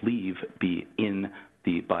parental leave be in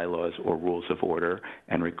the bylaws or rules of order,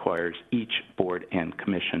 and requires each board and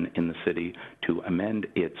commission in the city to amend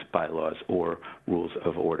its bylaws or rules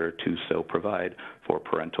of order to so provide for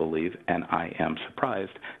parental leave. And I am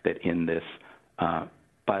surprised that in this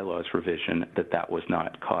bylaws revision that was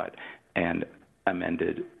not caught and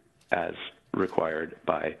amended as required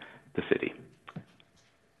by the city.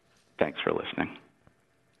 Thanks for listening.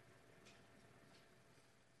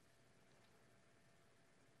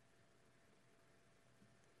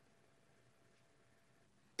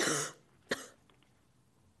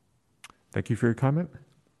 Thank you for your comment.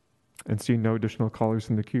 And seeing no additional callers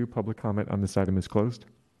in the queue, public comment on this item is closed.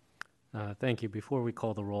 Thank you. Before we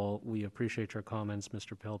call the roll, we appreciate your comments,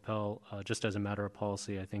 Mr. Pelpel. Just as a matter of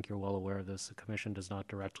policy, I think you're well aware of this. The Commission does not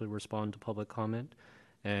directly respond to public comment.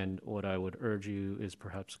 And what I would urge you is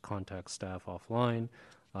perhaps contact staff offline.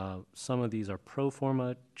 Some of these are pro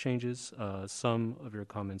forma changes. Some of your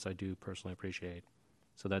comments I do personally appreciate.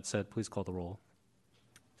 So that said, please call the roll.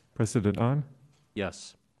 President On?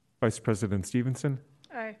 Yes. Vice President Stevenson?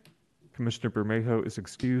 Aye. Commissioner Bermejo is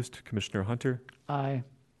excused. Commissioner Hunter? Aye.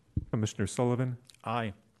 Commissioner Sullivan?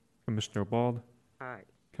 Aye. Commissioner Wald? Aye.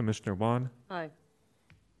 Commissioner Wan? Aye.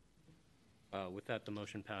 With that, the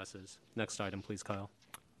motion passes. Next item, please, Kyle.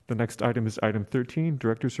 The next item is item 13,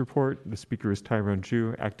 Director's Report. The speaker is Tyrone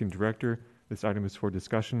Jew, Acting Director. This item is for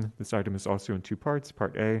discussion. This item is also in two parts.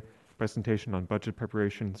 Part A, presentation on budget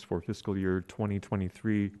preparations for fiscal year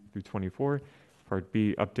 2023 through 24. Part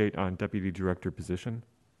B, update on Deputy Director position.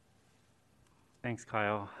 Thanks,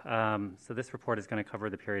 Kyle. So this report is going to cover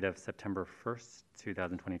the period of September 1st,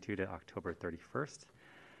 2022 to October 31st.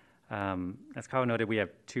 As Kyle noted, we have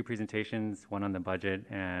two presentations, one on the budget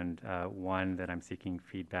and one that I'm seeking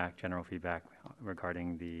feedback, general feedback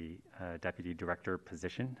regarding the Deputy Director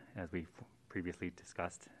position, as we previously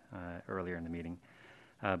discussed earlier in the meeting.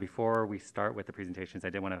 Before we start with the presentations, I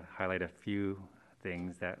did want to highlight a few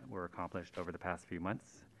things that were accomplished over the past few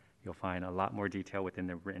months. You'll find a lot more detail within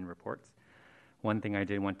the written reports. One thing I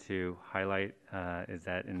did want to highlight is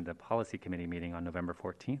that in the Policy Committee meeting on November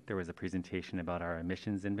 14th, there was a presentation about our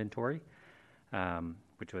emissions inventory,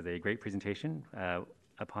 which was a great presentation.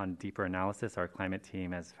 Upon deeper analysis, our climate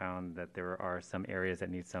team has found that there are some areas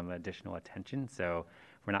that need some additional attention. So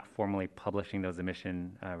we're not formally publishing those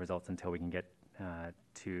emission results until we can get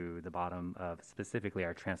to the bottom of specifically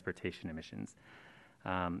our transportation emissions.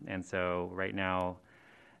 And so right now,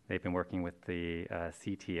 they've been working with the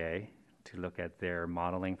CTA to look at their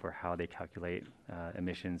modeling for how they calculate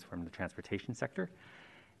emissions from the transportation sector.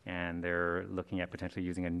 And they're looking at potentially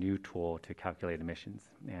using a new tool to calculate emissions.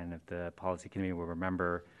 And if the Policy Committee will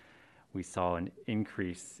remember, we saw an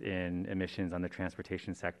increase in emissions on the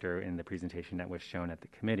transportation sector in the presentation that was shown at the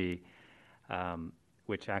committee,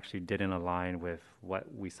 which actually didn't align with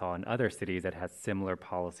what we saw in other cities that had similar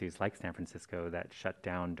policies like San Francisco that shut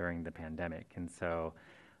down during the pandemic. And so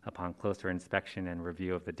upon closer inspection and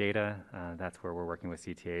review of the data, that's where we're working with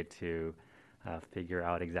CTA to figure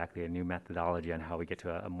out exactly a new methodology on how we get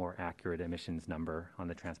to a more accurate emissions number on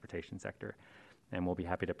the transportation sector. And we'll be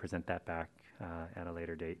happy to present that back at a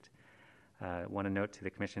later date. I want to note to the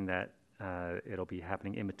Commission that it'll be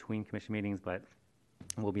happening in between Commission meetings, but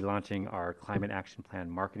we'll be launching our Climate Action Plan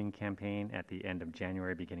marketing campaign at the end of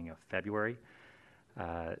January, beginning of February.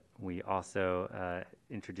 We also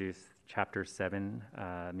introduced Chapter 7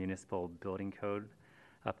 Municipal Building Code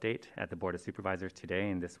update at the Board of Supervisors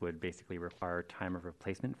today, and this would basically require time of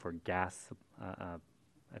replacement for gas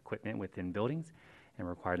equipment within buildings and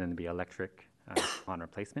require them to be electric on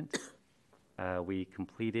replacement. We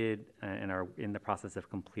completed and are in the process of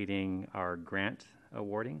completing our grant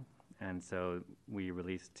awarding, and so we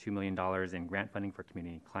released $2 million in grant funding for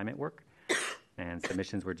community climate work. and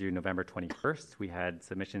submissions were due November 21st. We had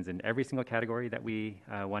submissions in every single category that we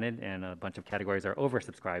wanted, and a bunch of categories are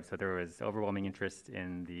oversubscribed, so there was overwhelming interest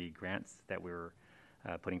in the grants that we were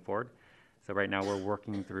putting forward. So right now we're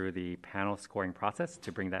working through the panel scoring process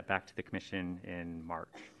to bring that back to the Commission in March.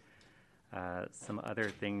 Some other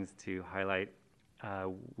things to highlight,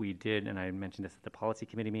 we did, and I mentioned this at the Policy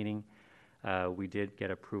Committee meeting, we did get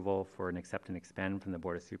approval for an accept and expend from the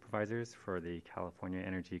Board of Supervisors for the California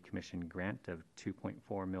Energy Commission grant of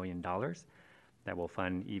 $2.4 million that will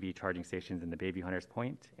fund EV charging stations in the Bayview Hunters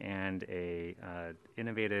Point and a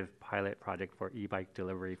innovative pilot project for e-bike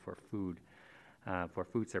delivery for food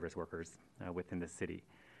service workers within the city.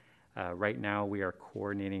 Right now, we are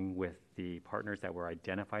coordinating with the partners that were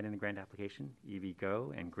identified in the grant application,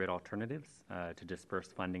 EVgo and Grid Alternatives, to disperse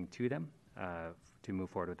funding to them to move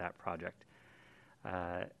forward with that project.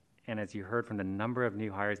 And as you heard from the number of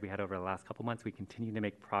new hires we had over the last couple months, we continue to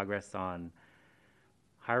make progress on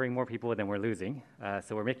hiring more people than we're losing.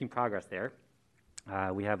 So we're making progress there.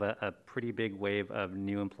 We have a pretty big wave of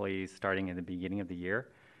new employees starting in the beginning of the year.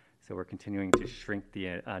 So we're continuing to shrink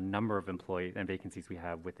the number of employees and vacancies we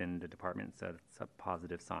have within the department. So it's a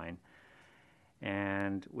positive sign.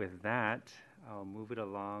 And with that, I'll move it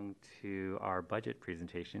along to our budget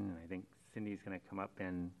presentation. And I think Cindy's going to come up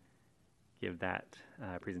and give that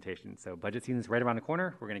presentation. So budget season is right around the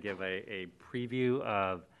corner. We're going to give a preview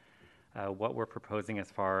of what we're proposing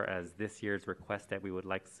as far as this year's request that we would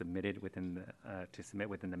like submitted within the, to submit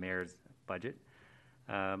within the mayor's budget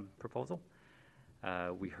proposal.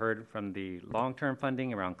 We heard from the long-term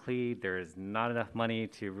funding around CLEAD. There is not enough money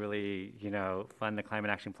to really, fund the climate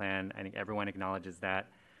action plan. I think everyone acknowledges that.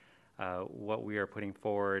 What we are putting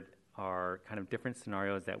forward are kind of different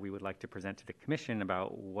scenarios that we would like to present to the Commission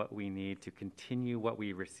about what we need to continue what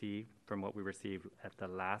we received from what we received at the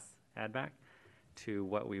last add back to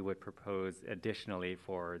what we would propose additionally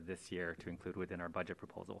for this year to include within our budget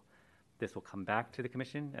proposal. This will come back to the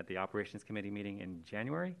Commission at the Operations Committee meeting in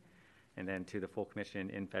January, and then to the full Commission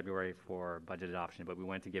in February for budget adoption. But we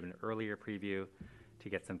wanted to give an earlier preview to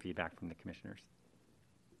get some feedback from the commissioners.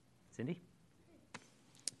 Cindy?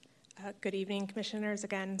 Good evening, Commissioners.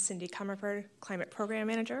 Again, Cindy Comerford, Climate Program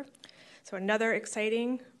Manager. So another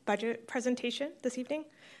exciting budget presentation this evening.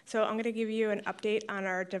 So I'm going to give you an update on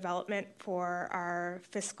our development for our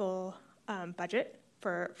fiscal budget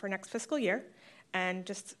for next fiscal year. And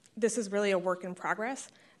just this is really a work in progress.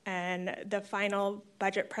 And the final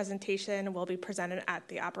budget presentation will be presented at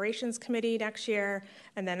the Operations Committee next year,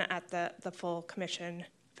 and then at the full Commission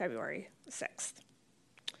February 6th.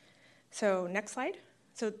 So next slide.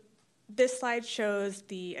 So this slide shows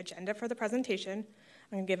the agenda for the presentation.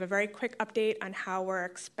 I'm going to give a very quick update on how we're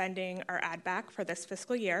expending our add back for this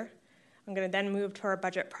fiscal year. I'm going to then move to our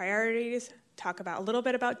budget priorities, talk about a little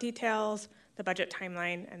bit about details, the budget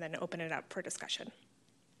timeline, and then open it up for discussion.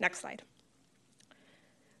 Next slide.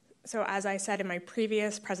 So as I said in my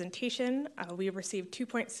previous presentation, we received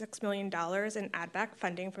 $2.6 million in add back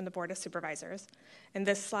funding from the Board of Supervisors. And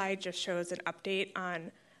this slide just shows an update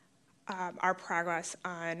on our progress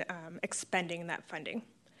on expending that funding.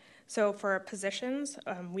 So for our positions,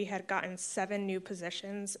 we had gotten 8 new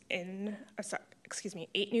positions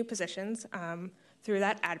through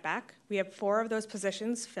that add back. We have 4 of those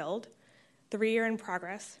positions filled. 3 are in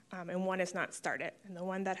progress, and 1 is not started. And the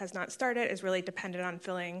one that has not started is really dependent on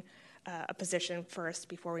filling a position first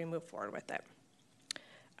before we move forward with it.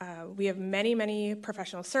 We have many, many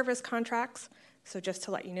professional service contracts. So just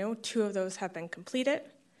to let you know, 2 of those have been completed,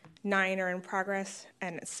 9 are in progress,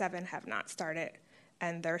 and 7 have not started,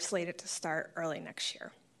 and they're slated to start early next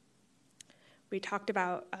year. We talked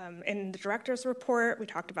about, in the director's report, we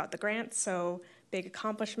talked about the grants. So big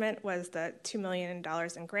accomplishment was the $2 million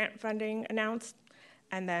in grant funding announced.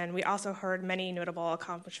 And then we also heard many notable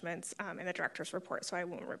accomplishments in the director's report, so I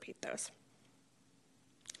won't repeat those.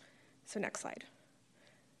 So next slide.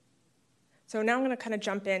 So now I'm going to kind of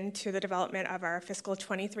jump into the development of our fiscal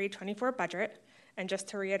 23-24 budget. And just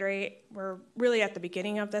to reiterate, we're really at the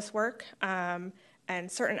beginning of this work, and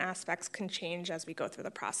certain aspects can change as we go through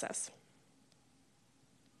the process.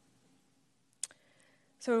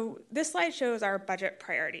 So this slide shows our budget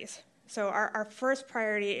priorities. So our first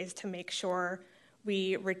priority is to make sure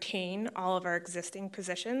we retain all of our existing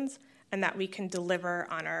positions and that we can deliver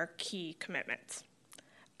on our key commitments.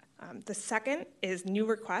 The second is new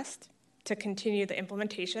requests to continue the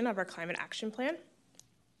implementation of our climate action plan.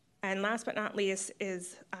 And last but not least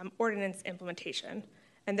is ordinance implementation.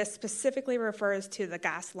 And this specifically refers to the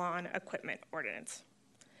gas lawn equipment ordinance.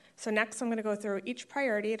 So next I'm going to go through each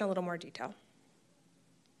priority in a little more detail.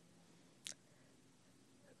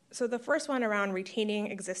 So the first one around retaining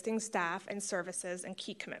existing staff and services and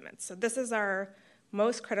key commitments. So this is our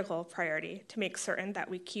most critical priority, to make certain that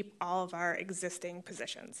we keep all of our existing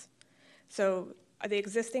positions. So the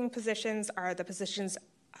existing positions are the positions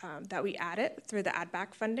that we added through the add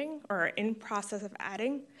back funding, or are in process of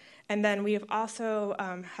adding. And then we have also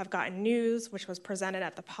have gotten news, which was presented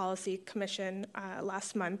at the Policy Commission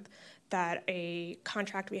last month, that a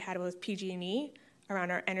contract we had with PG&E around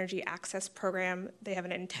our energy access program, they have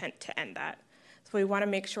an intent to end that. So we want to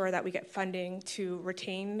make sure that we get funding to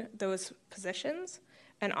retain those positions,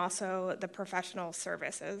 and also the professional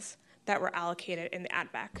services that were allocated in the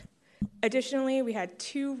add back. Additionally, we had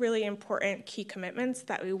two really important key commitments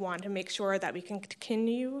that we want to make sure that we can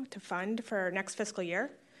continue to fund for next fiscal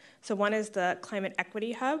year. So one is the Climate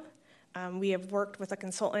Equity Hub. We have worked with a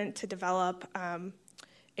consultant to develop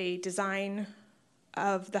a design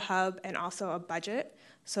of the hub and also a budget.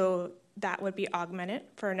 So that would be augmented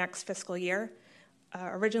for next fiscal year.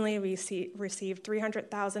 Originally, we received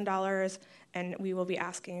 $300,000, and we will be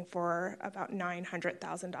asking for about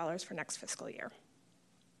 $900,000 for next fiscal year.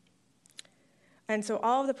 And so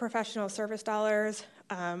all of the professional service dollars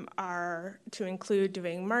are to include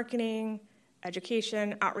doing marketing,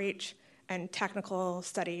 education, outreach, and technical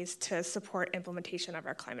studies to support implementation of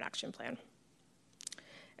our climate action plan.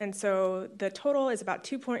 And so the total is about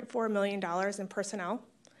 $2.4 million in personnel,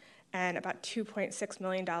 and about $2.6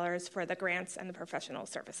 million for the grants and the professional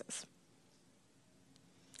services.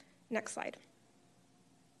 Next slide.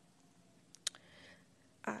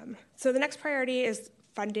 So the next priority is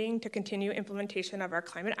funding to continue implementation of our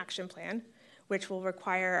climate action plan, which will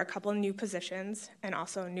require a couple of new positions and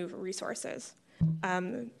also new resources.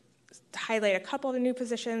 To highlight a couple of the new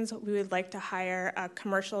positions, we would like to hire a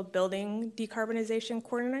commercial building decarbonization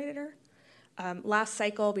coordinator. Last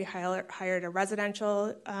cycle, we hired a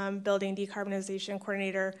residential building decarbonization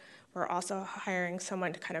coordinator. We're also hiring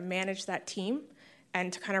someone to kind of manage that team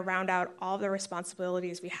and to kind of round out all the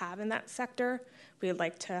responsibilities we have in that sector. We would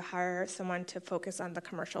like to hire someone to focus on the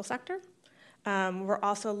commercial sector. We're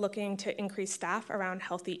also looking to increase staff around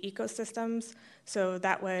healthy ecosystems. So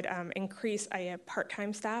that would increase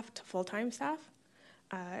part-time staff to full-time staff.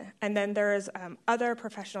 And then there's other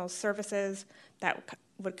professional services that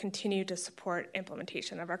would continue to support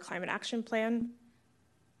implementation of our climate action plan.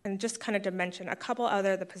 And just kind of to mention a couple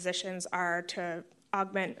other the positions are to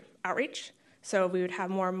augment outreach. So we would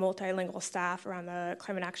have more multilingual staff around the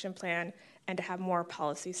climate action plan, and to have more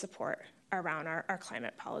policy support around our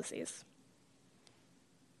climate policies.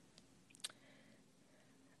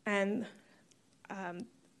 And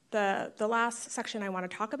the last section I want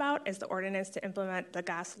to talk about is the ordinance to implement the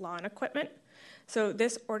gas lawn equipment. So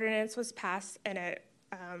this ordinance was passed, and it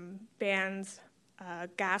bans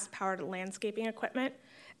gas-powered landscaping equipment,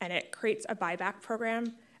 and it creates a buyback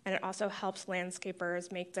program, and it also helps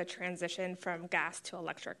landscapers make the transition from gas to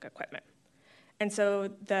electric equipment. And so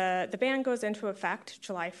the ban goes into effect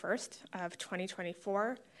July 1st of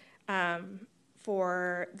 2024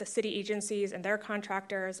 for the city agencies and their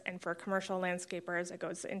contractors, and for commercial landscapers, it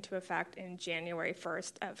goes into effect in January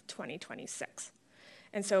 1st of 2026.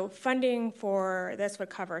 And so funding for this would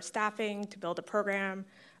cover staffing to build a program.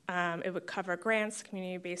 It would cover grants,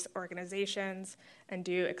 community-based organizations, and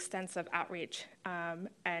do extensive outreach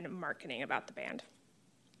and marketing about the ban.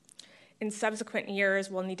 In subsequent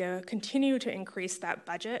years, we'll need to continue to increase that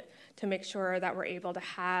budget to make sure that we're able to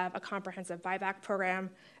have a comprehensive buyback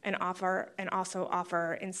program and also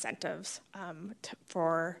offer incentives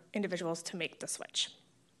for individuals to make the switch.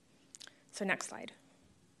 So next slide.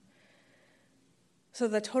 So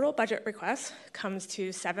the total budget request comes to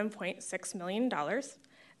 $7.6 million,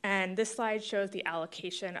 and this slide shows the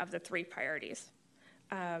allocation of the three priorities.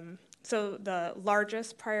 So the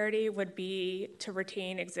largest priority would be to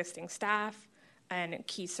retain existing staff, and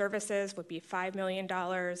key services would be $5 million.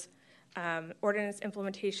 Ordinance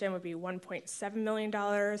implementation would be $1.7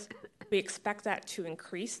 million. We expect that to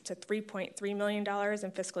increase to $3.3 million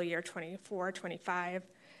in fiscal year 24-25,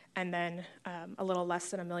 and then a little less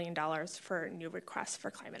than $1 million for new requests for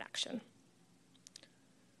climate action.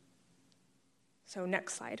 So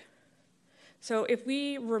next slide. So if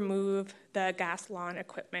we remove the gas lawn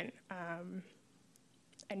equipment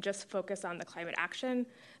and just focus on the climate action,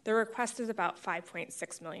 the request is about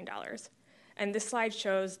 $5.6 million. And this slide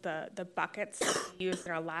shows the buckets we used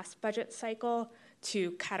in our last budget cycle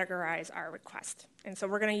to categorize our request. And so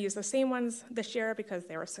we're going to use the same ones this year because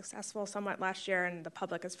they were successful somewhat last year and the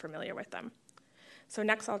public is familiar with them. So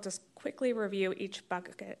next, I'll just quickly review each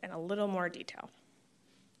bucket in a little more detail.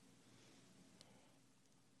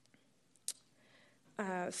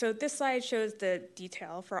 So this slide shows the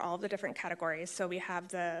detail for all of the different categories. So we have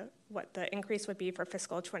what the increase would be for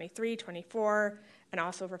fiscal 23, 24, and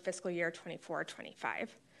also for fiscal year 24,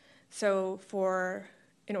 25. So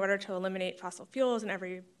in order to eliminate fossil fuels in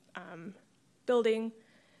every building,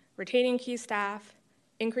 retaining key staff,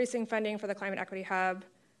 increasing funding for the Climate Equity Hub,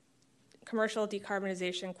 commercial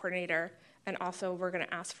decarbonization coordinator, and also we're going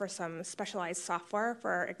to ask for some specialized software for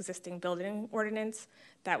our existing building ordinance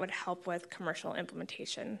that would help with commercial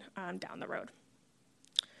implementation down the road.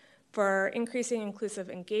 For increasing inclusive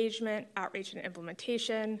engagement, outreach, and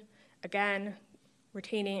implementation, again,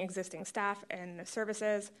 retaining existing staff and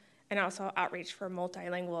services, and also outreach for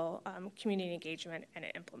multilingual community engagement and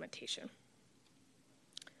implementation.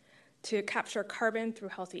 To capture carbon through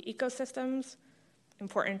healthy ecosystems,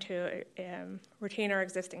 important to retain our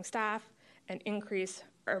existing staff and increase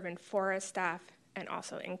urban forest staff, and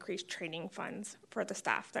also increase training funds for the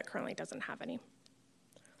staff that currently doesn't have any.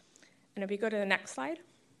 And if we go to the next slide.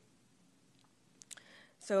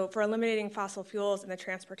 So for eliminating fossil fuels in the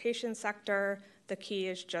transportation sector, the key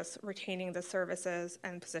is just retaining the services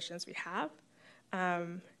and positions we have.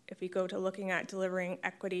 If we go to looking at delivering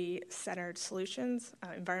equity-centered solutions,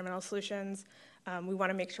 environmental solutions, we want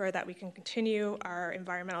to make sure that we can continue our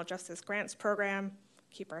environmental justice grants program,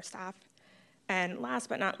 keep our staff. And last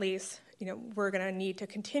but not least, we're going to need to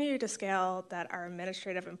continue to scale our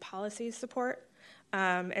administrative and policy support.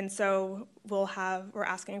 And so we're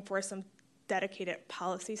asking for some dedicated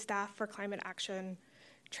policy staff for climate action,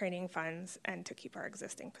 training funds, and to keep our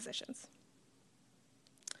existing positions.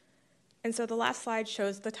 And so the last slide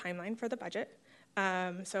shows the timeline for the budget.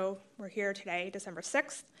 So we're here today, December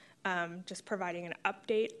 6th, just providing an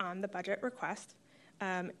update on the budget request.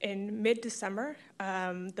 In mid-December,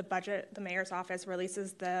 the mayor's office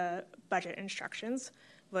releases the budget instructions,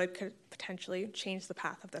 which could potentially change the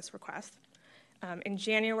path of this request. In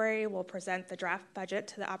January, we'll present the draft budget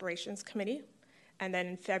to the operations committee, and then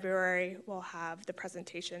in February, we'll have the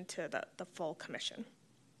presentation to the full commission.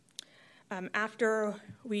 After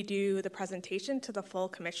we do the presentation to the full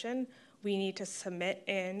commission, we need to submit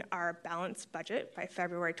in our balanced budget by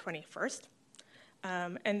February 21st.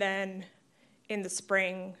 And then in the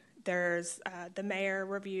spring, there's the mayor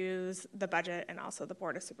reviews the budget and also the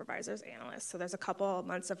Board of Supervisors analysts. So there's a couple of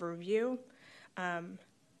months of review.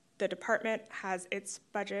 The department has its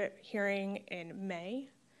budget hearing in May,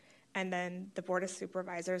 and then the Board of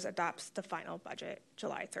Supervisors adopts the final budget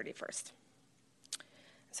July 31st.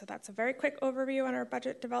 So that's a very quick overview on our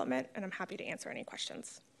budget development, and I'm happy to answer any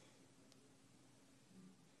questions.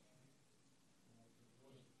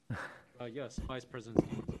 Yes, Vice President.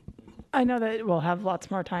 I know that we'll have lots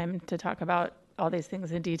more time to talk about all these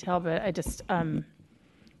things in detail, but I just,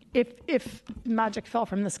 if magic fell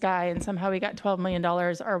from the sky and somehow we got $12 million,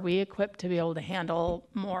 are we equipped to be able to handle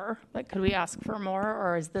more? Like, could we ask for more,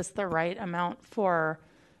 or is this the right amount for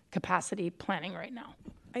capacity planning right now?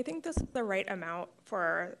 I think this is the right amount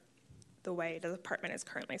for the way the department is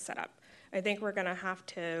currently set up. I think we're going to have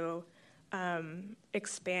to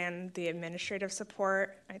expand the administrative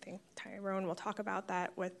support. I think Tyrone will talk about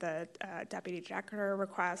that with the deputy director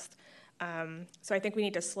request. So I think we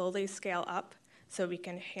need to slowly scale up so we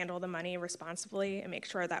can handle the money responsibly and make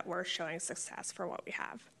sure that we're showing success for what we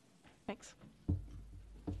have. Thanks.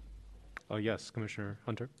 Oh, yes, Commissioner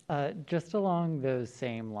Hunter. Just along those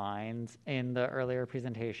same lines, in the earlier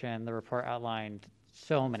presentation, the report outlined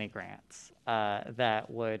so many grants that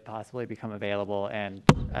would possibly become available. And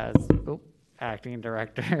as Acting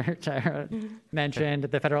Director Tyrone mentioned,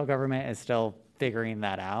 the federal government is still figuring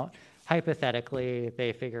that out. Hypothetically,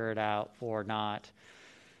 they figure it out for not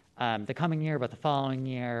the coming year, but the following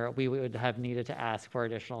year, we would have needed to ask for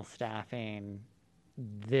additional staffing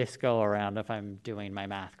this go around, if I'm doing my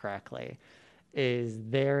math correctly. Is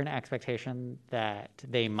there an expectation that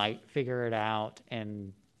they might figure it out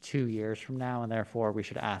in 2 years from now, and therefore we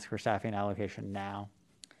should ask for staffing allocation now?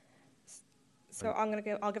 So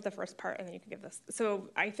I'll give the first part, and then you can give this. So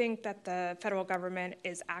I think that the federal government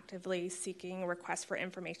is actively seeking requests for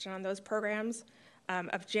information on those programs.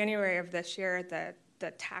 Of January of this year,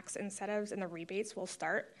 the tax incentives and the rebates will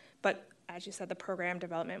start, but as you said, the program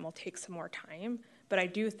development will take some more time. But I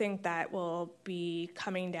do think that will be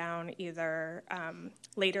coming down either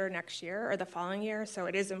later next year or the following year. So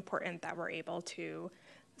it is important that we're able to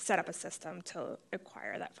set up a system to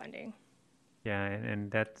acquire that funding. Yeah, and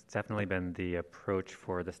that's definitely been the approach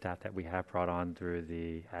for the staff that we have brought on through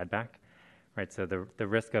the AdBack, right? So the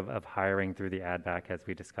risk of hiring through the AdBack, as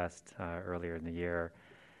we discussed earlier in the year,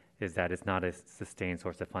 is that it's not a sustained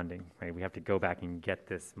source of funding, right? We have to go back and get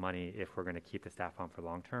this money if we're going to keep the staff on for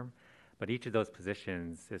long term. But each of those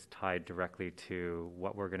positions is tied directly to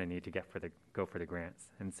what we're going to need to go for the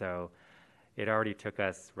grants. And so it already took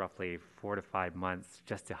us roughly 4 to 5 months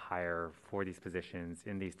just to hire for these positions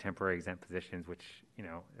in these temporary exempt positions, which,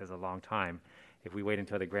 is a long time. If we wait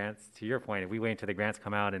until the grants, to your point, if we wait until the grants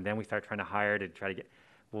come out and then we start trying to hire to try to get,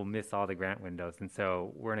 we'll miss all the grant windows. And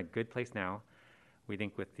so we're in a good place now. We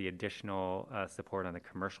think with the additional support on the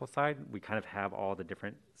commercial side, we kind of have all the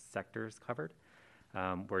different sectors covered.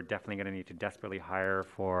 We're definitely going to need to desperately hire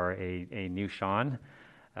for a new Sean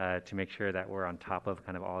to make sure that we're on top of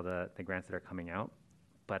kind of all the grants that are coming out.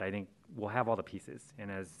 But I think we'll have all the pieces. And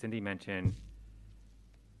as Cindy mentioned,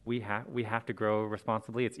 we have to grow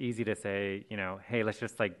responsibly. It's easy to say, hey, let's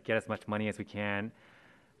just get as much money as we can,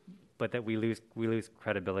 but that we lose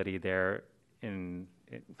credibility there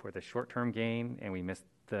for the short-term gain, and we miss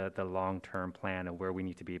the long-term plan of where we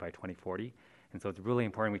need to be by 2040. And so it's really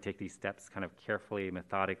important we take these steps kind of carefully,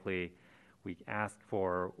 methodically. We ask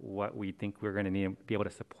for what we think we're going to need to be able to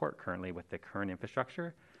support currently with the current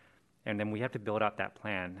infrastructure. And then we have to build out that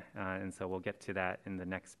plan. And so we'll get to that in the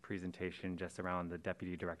next presentation just around the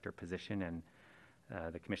deputy director position and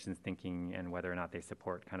the commission's thinking and whether or not they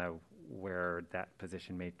support kind of where that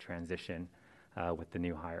position may transition with the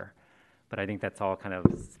new hire. But I think that's all kind of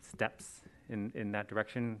steps in that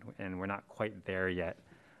direction, and we're not quite there yet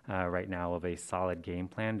right now of a solid game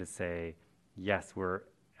plan to say, yes, we're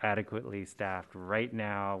adequately staffed right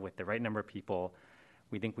now with the right number of people.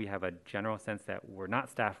 We think we have a general sense that we're not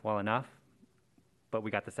staffed well enough, but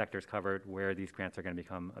we got the sectors covered where these grants are going to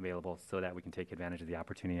become available so that we can take advantage of the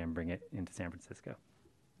opportunity and bring it into San Francisco.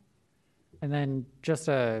 And then just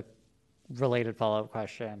a related follow-up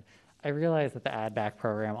question. I realize that the add back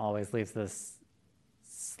program always leaves this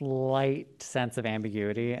slight sense of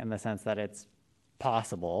ambiguity in the sense that it's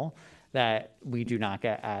possible that we do not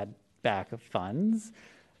get add back of funds.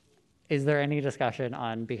 Is there any discussion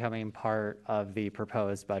on becoming part of the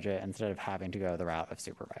proposed budget instead of having to go the route of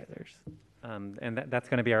supervisors? And that's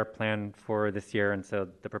going to be our plan for this year. And so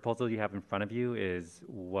the proposal you have in front of you is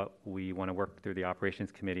what we want to work through the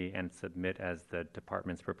operations committee and submit as the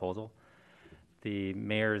department's proposal. The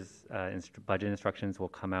mayor's budget instructions will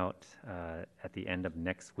come out at the end of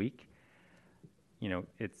next week.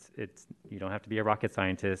 It's you don't have to be a rocket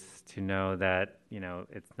scientist to know that,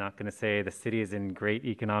 it's not going to say the city is in great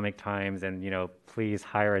economic times and, please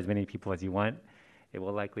hire as many people as you want. It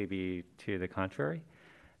will likely be to the contrary.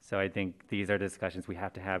 So I think these are discussions we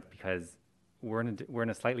have to have because we're in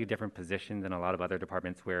a slightly different position than a lot of other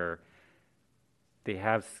departments where they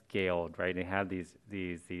have scaled, right? They have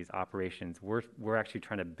these operations. We're actually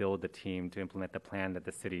trying to build the team to implement the plan that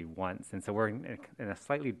the city wants. And so we're in a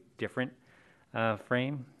slightly different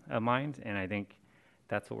frame of mind, and I think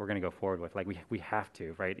that's what we're going to go forward with. We have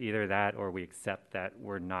to, right? Either that or we accept that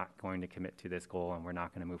we're not going to commit to this goal and we're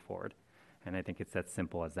not going to move forward. And I think it's as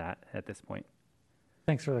simple as that at this point.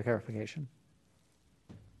 Thanks for the clarification.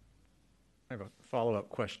 I have a follow-up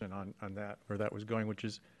question on that, where that was going, which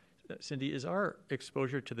is, Cindy, is our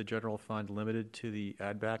exposure to the general fund limited to the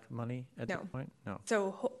add-back money at this point? No.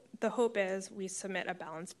 So the hope is we submit a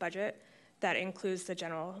balanced budget that includes the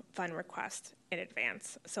general fund request in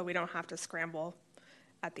advance, so we don't have to scramble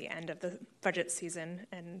at the end of the budget season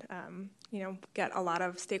and get a lot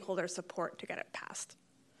of stakeholder support to get it passed.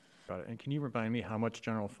 Got it. And can you remind me how much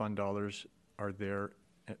general fund dollars are there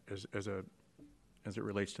as it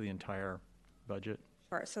relates to the entire budget?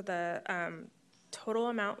 Sure. So the total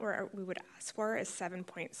amount we would ask for is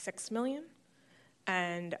 $7.6 million.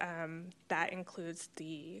 And that includes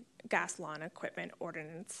the gas lawn equipment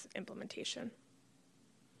ordinance implementation.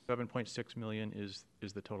 7.6 million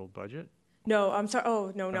is the total budget? No, I'm sorry.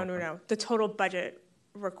 Oh, no. The total budget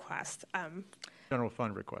request. General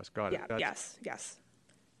fund request. Got it. Yeah. Yes.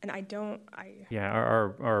 And Yeah,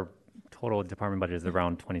 our total department budget is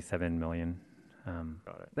around 27 million.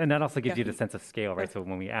 Got it. And that also gives you the sense of scale, right? So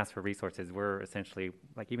when we ask for resources, we're essentially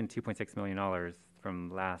even $2.6 million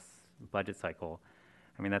from last budget cycle.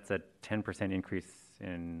 I mean, that's a 10% increase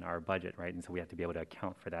in our budget, right? And so we have to be able to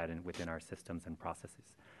account for that within our systems and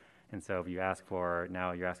processes. And so if you ask for,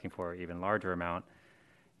 now you're asking for an even larger amount,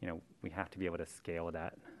 we have to be able to scale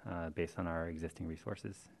that based on our existing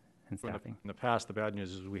resources and staffing. In the past, the bad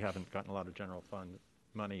news is we haven't gotten a lot of general fund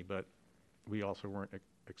money, but we also weren't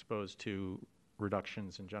exposed to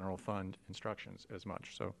reductions in general fund instructions as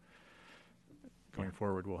much. So going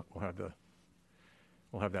forward, we'll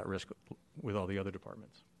have that risk with all the other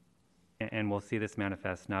departments. And we'll see this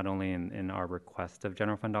manifest not only in our request of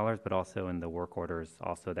general fund dollars, but also in the work orders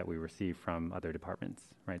also that we receive from other departments,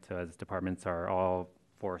 right? So as departments are all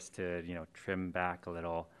forced to, trim back a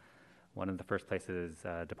little, one of the first places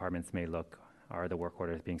departments may look are the work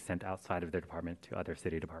orders being sent outside of their department to other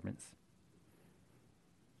city departments.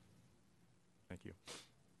 Thank you.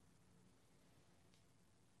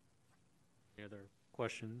 Any other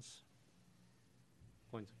questions?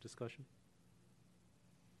 Points of discussion?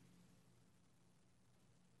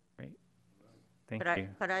 Great. Thank Could you.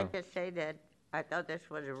 Could I just say that I thought this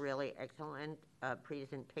was a really excellent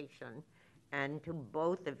presentation, and to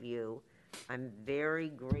both of you, I'm very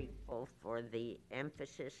grateful for the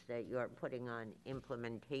emphasis that you are putting on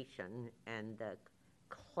implementation and the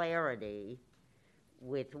clarity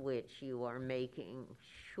with which you are making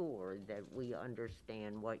sure that we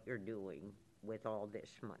understand what you're doing with all this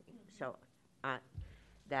money. So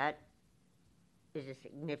that is a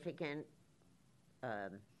significant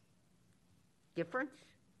difference.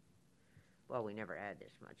 Well, we never had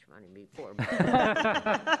this much money before. But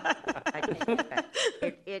I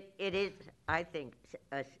think it is, I think,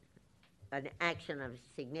 an action of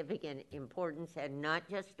significant importance, and not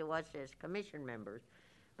just to us as commission members,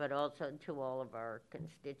 but also to all of our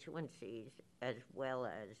constituencies, as well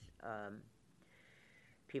as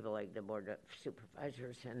people like the Board of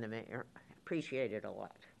Supervisors and the mayor. Appreciate it a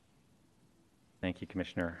lot. Thank you,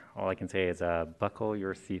 Commissioner. All I can say is buckle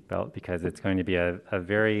your seatbelt, because it's going to be a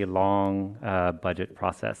very long budget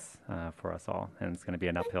process for us all, and it's going to be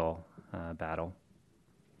an uphill battle.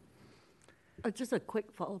 Just a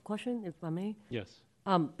quick follow-up question, if I may. Yes.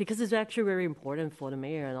 Because it's actually very important for the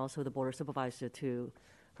mayor and also the Board of Supervisors to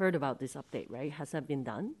heard about this update, right? Has that been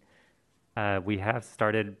done? We have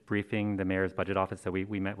started briefing the mayor's budget office. So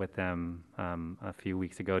we met with them a few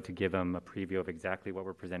weeks ago to give them a preview of exactly what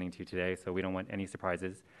we're presenting to you today. So we don't want any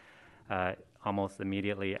surprises. Almost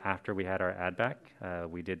immediately after we had our ad back,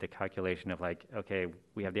 we did the calculation of like, okay,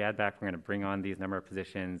 we have the ad back, we're going to bring on these number of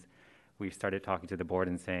positions. We started talking to the board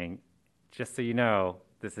and saying, just so you know,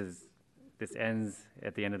 this ends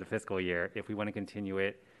at the end of the fiscal year. If we want to continue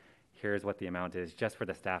it, here's what the amount is just for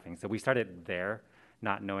the staffing. So we started there,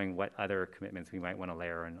 not knowing what other commitments we might want to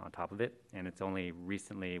layer on top of it. And it's only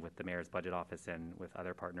recently with the mayor's budget office and with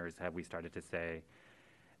other partners have we started to say,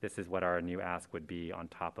 this is what our new ask would be on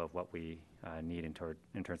top of what we need in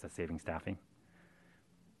terms of saving staffing.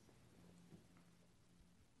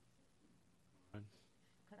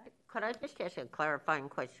 Could I just ask a clarifying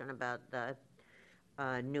question about the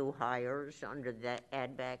new hires under the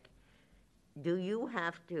ad back? Do you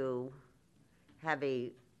have to have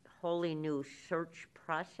a wholly new search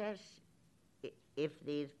process if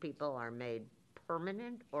these people are made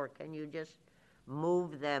permanent, or can you just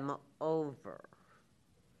move them over?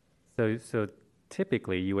 So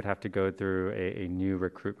typically you would have to go through a new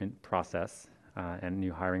recruitment process and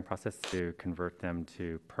new hiring process to convert them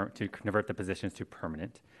to convert the positions to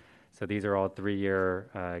permanent. So these are all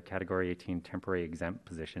 3-year Category 18 temporary exempt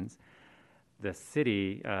positions. The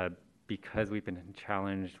city, because we've been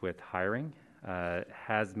challenged with hiring,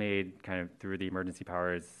 has made kind of through the emergency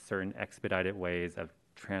powers certain expedited ways of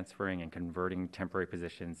transferring and converting temporary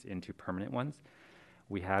positions into permanent ones.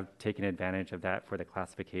 We have taken advantage of that for the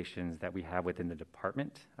classifications that we have within the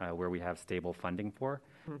department where we have stable funding for.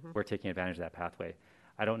 Mm-hmm. We're taking advantage of that pathway.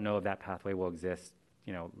 I don't know if that pathway will exist,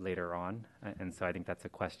 later on. And so I think that's a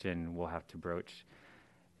question we'll have to broach.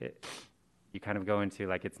 You kind of go into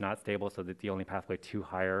like it's not stable, so that the only pathway to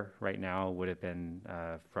hire right now would have been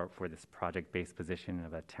for this project-based position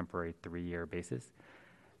of a temporary 3-year basis.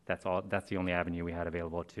 That's the only avenue we had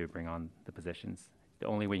available to bring on the positions. The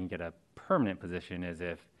only way you can get a permanent position is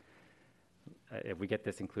if we get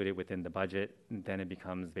this included within the budget, then it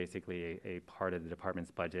becomes basically a part of the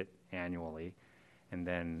department's budget annually, and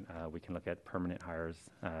then we can look at permanent hires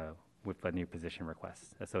with a new position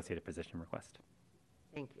request, associated position request.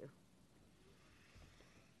 Thank you.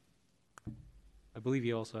 I believe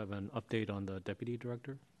you also have an update on the deputy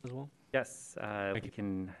director as well? Yes, thank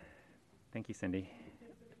you, Cindy.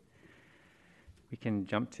 We can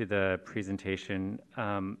jump to the presentation.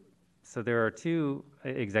 So there are 2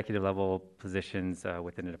 executive level positions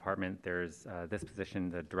within the department. There's this position,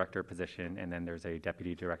 the director position, and then there's a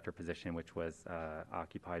deputy director position, which was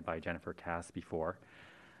occupied by Jennifer Cass before.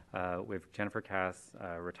 With Jennifer Cass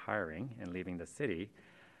retiring and leaving the city,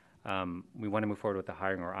 we want to move forward with the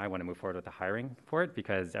hiring, or I want to move forward with the hiring for it,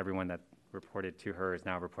 because everyone that reported to her is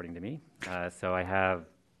now reporting to me. So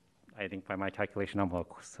I think by my calculation,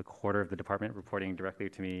 almost a quarter of the department reporting directly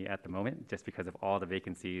to me at the moment, just because of all the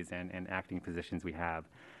vacancies and acting positions we have.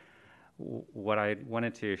 What I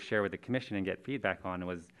wanted to share with the commission and get feedback on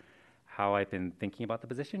was how I've been thinking about the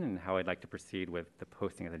position and how I'd like to proceed with the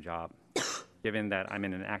posting of the job. Given that I'm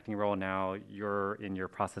in an acting role now, you're in your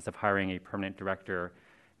process of hiring a permanent director,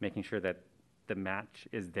 making sure that the match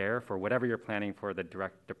is there for whatever you're planning for the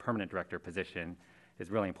permanent director position is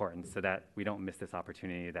really important, so that we don't miss this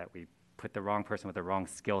opportunity, that we put the wrong person with the wrong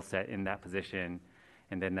skill set in that position,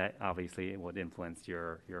 and then that obviously would influence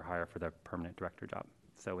your hire for the permanent director job.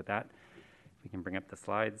 So with that, we can bring up the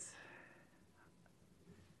slides.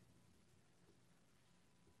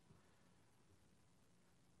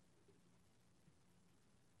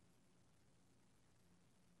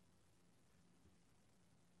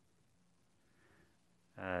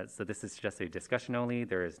 So this is just a discussion only.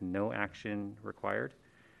 There is no action required.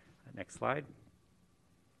 Next slide.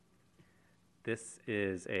 This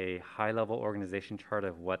is a high-level organization chart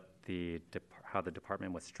of what how the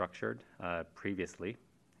department was structured previously.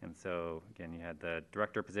 And so, again, you had the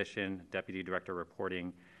director position, deputy director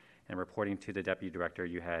reporting, and reporting to the deputy director,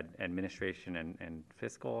 you had administration and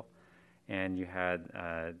fiscal, and you had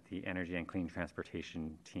the energy and clean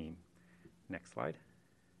transportation team. Next slide.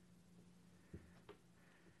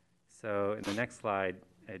 So in the next slide,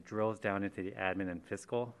 it drills down into the admin and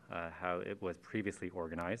fiscal, how it was previously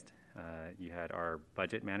organized. You had our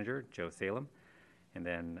budget manager, Joe Salem, and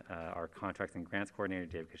then our contracts and grants coordinator,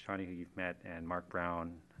 Dave Kashani, who you've met, and Mark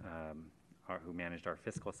Brown, who managed our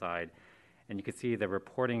fiscal side. And you could see the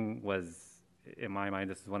reporting was, in my mind,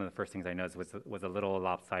 this is one of the first things I noticed, was a little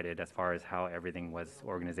lopsided as far as how everything was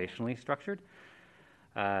organizationally structured.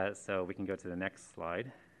 So we can go to the next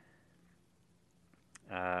slide.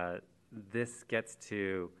 This gets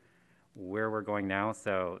to where we're going now.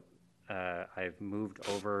 So I've moved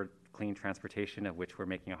over clean transportation, of which we're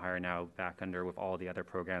making a hire now, back under with all the other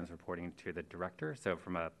programs reporting to the director. So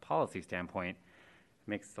from a policy standpoint, it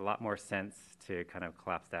makes a lot more sense to kind of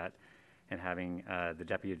collapse that and having the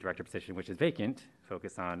deputy director position, which is vacant,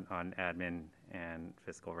 focus on admin and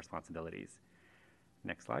fiscal responsibilities.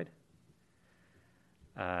 Next slide.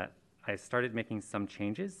 I started making some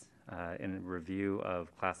changes in review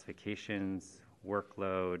of classifications,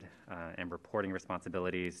 workload, and reporting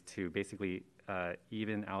responsibilities to basically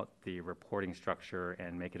even out the reporting structure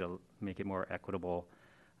and make it more equitable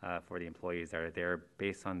for the employees that are there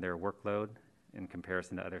based on their workload in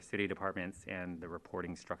comparison to other city departments and the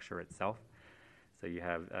reporting structure itself. So you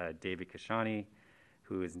have David Kashani,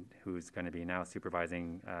 who's going to be now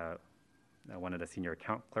supervising one of the senior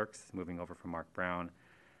account clerks, moving over from Mark Brown.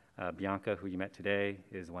 Bianca, who you met today,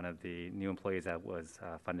 is one of the new employees that was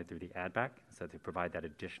funded through the AdBack, so to provide that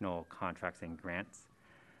additional contracts and grants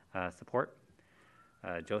support.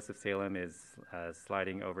 Joseph Salem is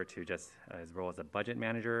sliding over to just his role as a budget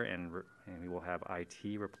manager, and we will have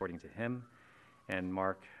IT reporting to him. And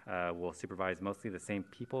Mark will supervise mostly the same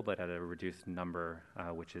people, but at a reduced number,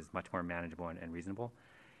 which is much more manageable and reasonable.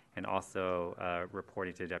 And also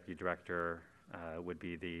reporting to the deputy director would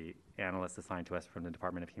be the analyst assigned to us from the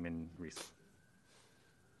Department of Human Resources.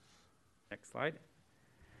 Next slide.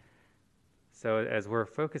 So as we're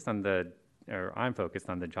focused on I'm focused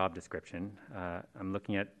on the job description, I'm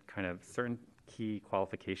looking at kind of certain key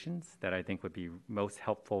qualifications that I think would be most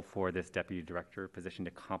helpful for this deputy director position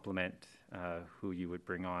to complement who you would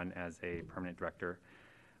bring on as a permanent director.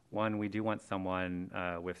 One, we do want someone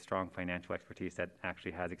with strong financial expertise that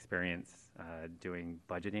actually has experience doing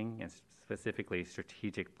budgeting and specifically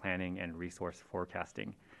strategic planning and resource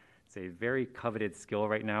forecasting. It's a very coveted skill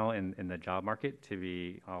right now in the job market, to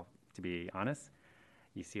be honest.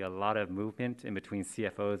 You see a lot of movement in between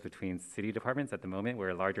CFOs, between city departments at the moment,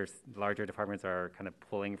 where larger departments are kind of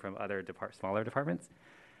pulling from other smaller departments,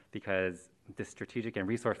 because the strategic and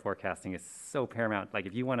resource forecasting is so paramount. Like,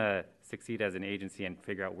 if you want to succeed as an agency and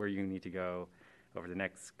figure out where you need to go over the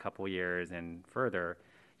next couple years and further,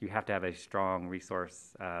 you have to have a strong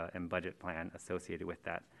resource and budget plan associated with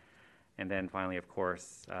that. And then finally, of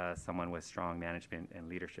course, someone with strong management and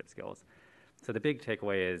leadership skills. So the big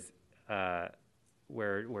takeaway is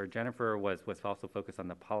where Jennifer was also focused on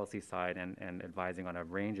the policy side and advising on a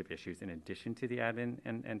range of issues in addition to the admin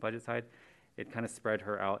and budget side, it kind of spread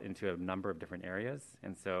her out into a number of different areas.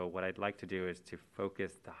 And so what I'd like to do is to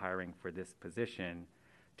focus the hiring for this position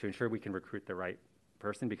to ensure we can recruit the right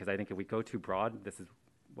person, because I think if we go too broad, this is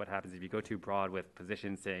what happens if you go too broad with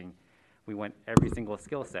positions saying we want every single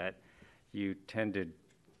skill set, you tend to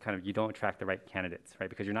you don't attract the right candidates, right?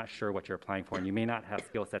 Because you're not sure what you're applying for, and you may not have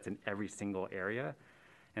skill sets in every single area.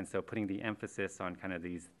 And so putting the emphasis on kind of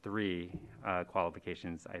these three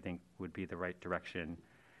qualifications, I think, would be the right direction.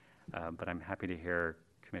 But I'm happy to hear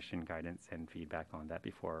commission guidance and feedback on that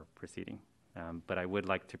before proceeding. But I would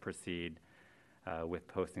like to proceed with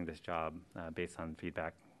posting this job based on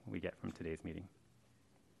feedback we get from today's meeting.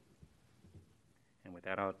 And with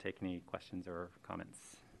that, I'll take any questions or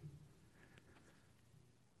comments.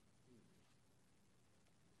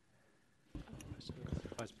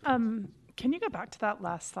 Can you go back to that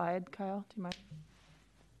last slide, Kyle? Do you mind?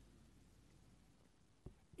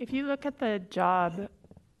 If you look at the job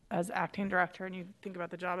as acting director and you think about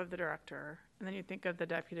the job of the director, and then you think of the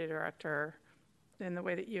deputy director in the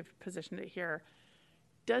way that you've positioned it here,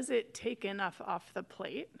 does it take enough off the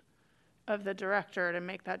plate of the director to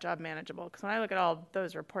make that job manageable? Because when I look at all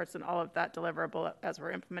those reports and all of that deliverable as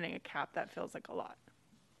we're implementing a cap, that feels like a lot.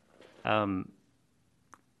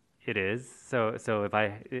 It is. So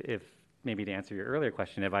if maybe to answer your earlier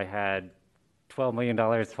question, if I had $12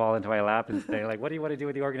 million fall into my lap and say, like, what do you want to do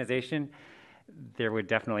with the organization? There would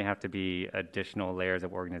definitely have to be additional layers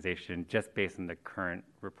of organization just based on the current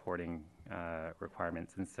reporting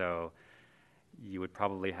requirements. And so you would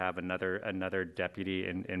probably have another deputy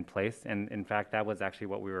in place. And in fact, that was actually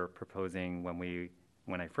what we were proposing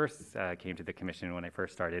when I first came to the commission, when I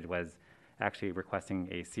first started, was actually requesting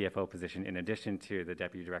a CFO position in addition to the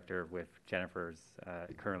deputy director, with Jennifer's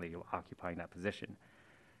currently occupying that position.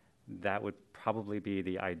 That would probably be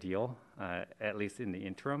the ideal, at least in the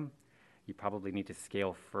interim. You probably need to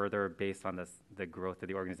scale further based on the growth of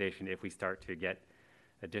the organization. If we start to get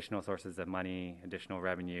additional sources of money, additional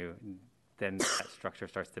revenue, then that structure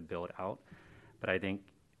starts to build out. But I think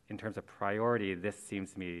in terms of priority, this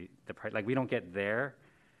seems to me like we don't get there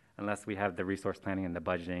unless we have the resource planning and the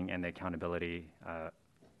budgeting and the accountability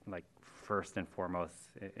like first and foremost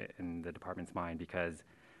in the department's mind, because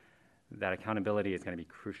that accountability is going to be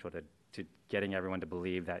crucial to getting everyone to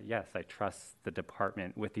believe that, yes, I trust the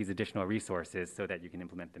department with these additional resources so that you can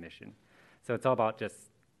implement the mission. So it's all about just,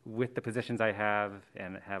 with the positions I have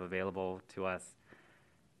and have available to us,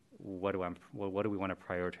 what do we want to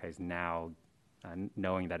prioritize now,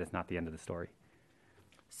 knowing that it's not the end of the story?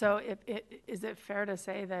 So is it fair to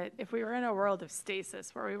say that if we were in a world of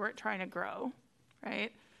stasis where we weren't trying to grow,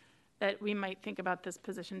 right, that we might think about this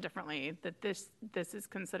position differently, that this is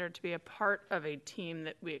considered to be a part of a team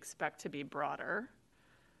that we expect to be broader,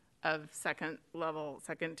 of second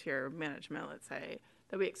tier management, let's say,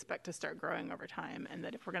 that we expect to start growing over time, and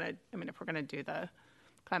that if we're gonna do the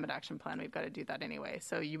climate action plan, we've got to do that anyway.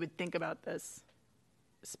 So you would think about this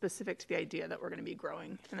specific to the idea that we're going to be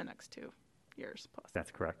growing in the next 2 years plus.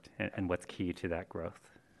 That's correct. And what's key to that growth?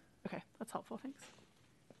 Okay, that's helpful. Thanks.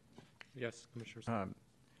 Yes, Commissioner.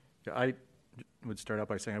 I would start out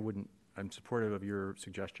by saying I'm supportive of your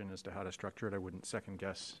suggestion as to how to structure it. I wouldn't second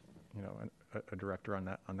guess, a director on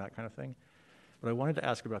that kind of thing. But I wanted to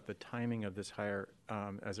ask about the timing of this hire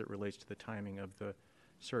as it relates to the timing of the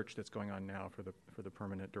search that's going on now for the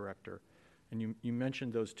permanent director. And you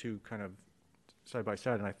mentioned those two kind of side by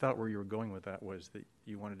side, and I thought where you were going with that was that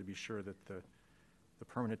you wanted to be sure that the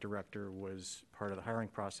permanent director was part of the hiring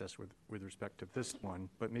process with respect to this one,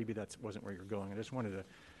 but maybe that wasn't where you're going. I just wanted to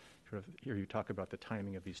sort of hear you talk about the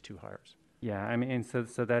timing of these two hires. Yeah, I mean, so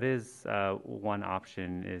that is one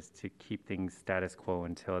option, is to keep things status quo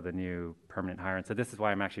until the new permanent hire. And so this is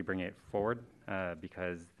why I'm actually bringing it forward,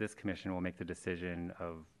 because this commission will make the decision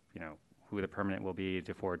of, who the permanent will be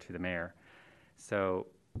to forward to the mayor. So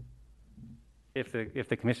if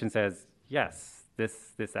the commission says, yes,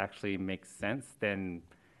 this actually makes sense, then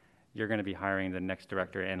you're going to be hiring the next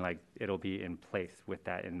director, and like it'll be in place with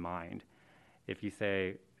that in mind. If you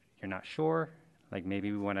say you're not sure, like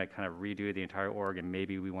maybe we want to kind of redo the entire org and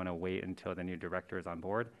maybe we want to wait until the new director is on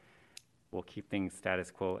board, we'll keep things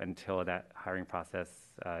status quo until that hiring process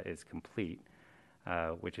is complete,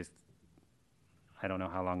 which is, I don't know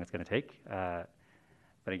how long it's going to take. But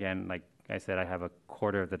again, like I said, I have a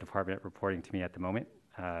quarter of the department reporting to me at the moment,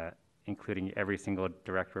 including every single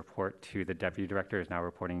direct report to the deputy director is now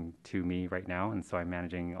reporting to me right now. And so I'm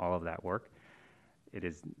managing all of that work. It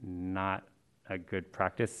is not a good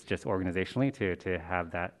practice just organizationally to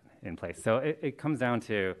have that in place. So it comes down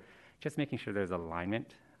to just making sure there's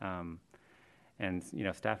alignment. And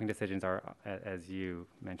staffing decisions are, as you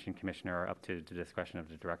mentioned, Commissioner, are up to the discretion of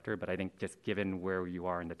the director. But I think just given where you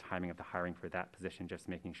are in the timing of the hiring for that position, just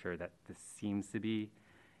making sure that this seems to be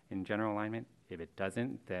in general alignment. If it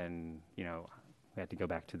doesn't, then we have to go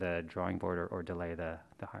back to the drawing board or delay the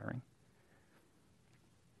hiring.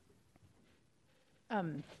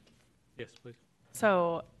 Yes, please.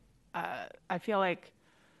 So I feel like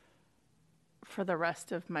for the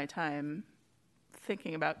rest of my time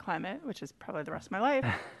thinking about climate, which is probably the rest of my life,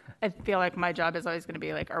 I feel like my job is always going to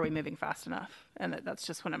be like, are we moving fast enough? And that's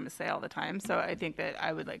just what I'm going to say all the time. So I think that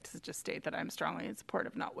I would like to just state that I'm strongly in support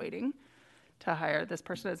of not waiting to hire this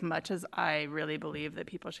person, as much as I really believe that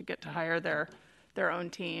people should get to hire their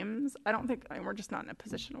own teams. We're just not in a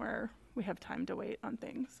position where we have time to wait on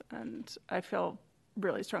things. And I feel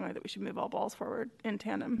really strongly that we should move all balls forward in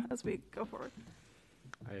tandem as we go forward.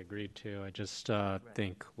 I agreed too. I just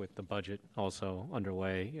think with the budget also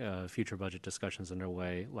underway, future budget discussions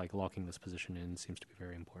underway, like locking this position in seems to be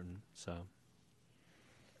very important. So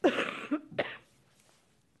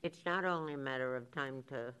It's not only a matter of time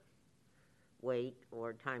to wait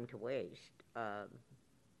or time to waste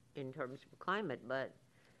in terms of climate, but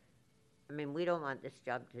I mean, we don't want this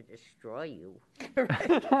job to destroy you.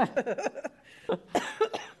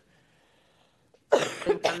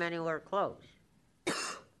 Couldn't come anywhere close.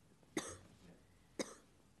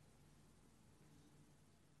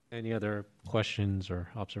 any other questions or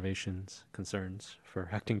observations, concerns for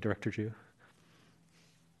Acting Director Ju?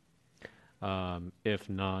 If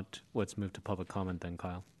not, let's move to public comment then,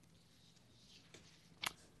 Kyle.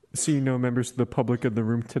 Seeing no members of the public in the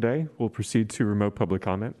room today, we'll proceed to remote public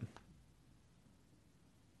comment.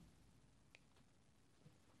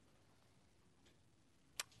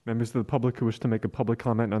 Members of the public who wish to make a public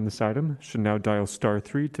comment on this item should now dial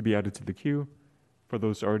 *3 to be added to the queue. For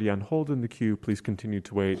those already on hold in the queue, please continue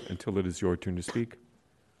to wait until it is your turn to speak.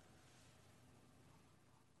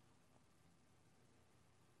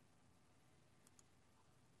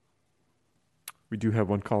 We do have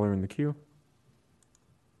one caller in the queue.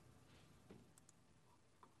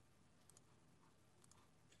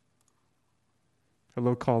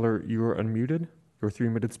 Hello, caller. You are unmuted. Your 3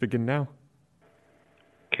 minutes begin now.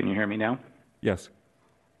 Can you hear me now? Yes.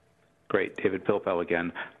 Great. David Pilpel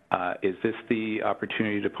again. Is this the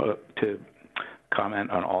opportunity to comment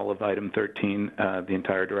on all of item 13, the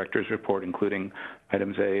entire director's report, including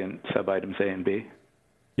items A and sub-items A and B?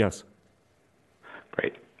 Yes.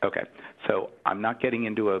 Great. Okay. So I'm not getting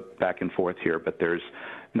into a back and forth here, but there's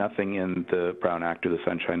nothing in the Brown Act or the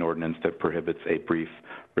Sunshine Ordinance that prohibits a brief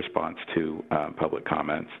response to public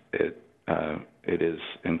comments. It is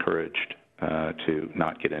encouraged to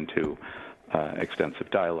not get into extensive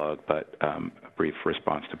dialogue, but a brief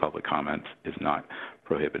response to public comments is not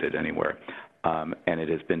prohibited anywhere. And it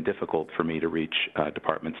has been difficult for me to reach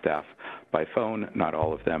department staff by phone. Not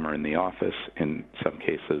all of them are in the office. In some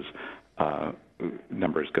cases,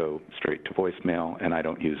 numbers go straight to voicemail, and I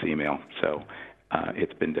don't use email. So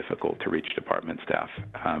it's been difficult to reach department staff,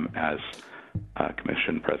 as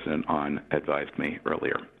Commission President On advised me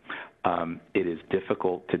earlier. It is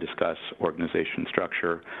difficult to discuss organization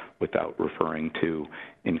structure without referring to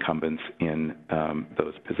incumbents in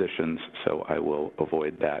those positions, so I will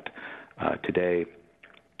avoid that today.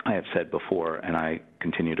 I have said before, and I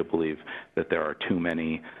continue to believe, that there are too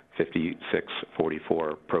many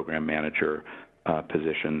 5644 program manager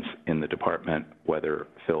positions in the department, whether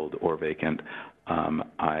filled or vacant.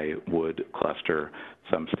 I would cluster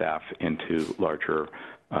some staff into larger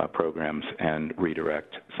programs and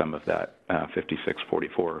redirect some of that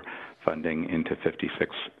 5644 funding into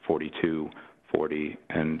 5642, 40,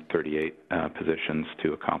 and 38 positions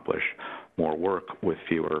to accomplish more work with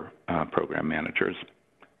fewer program managers.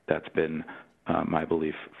 That's been my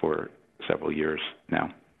belief for several years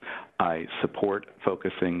now. I support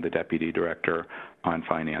focusing the Deputy Director on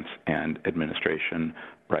finance and administration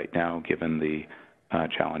right now, given the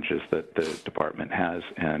challenges that the department has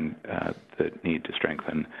and the need to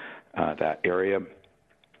strengthen that area.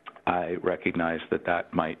 I recognize that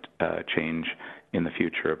that might change in the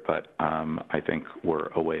future, but I think we're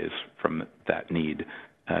a ways from that need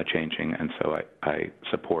changing, and so I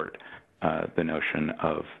support the notion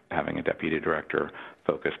of having a Deputy Director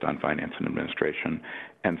focused on finance and administration.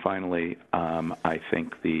 And finally, I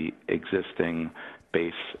think the existing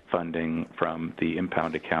base funding from the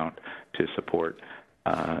impound account to support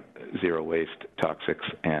zero waste, toxics,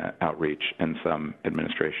 outreach, and some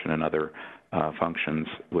administration and other functions,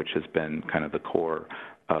 which has been kind of the core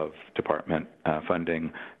of department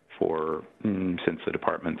funding for since the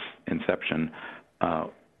department's inception,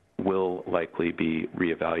 will likely be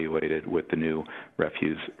reevaluated with the new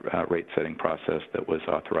refuse rate setting process that was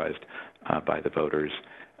authorized by the voters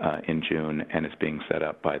in June and is being set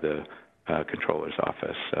up by the Controller's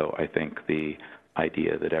Office. So I think the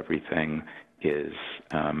idea that everything is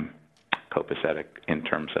copacetic in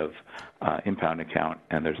terms of impound account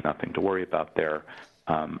and there's nothing to worry about there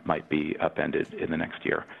might be upended in the next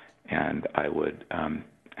year. And I would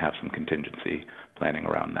have some contingency planning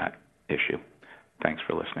around that issue. Thanks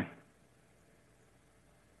for listening.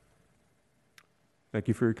 Thank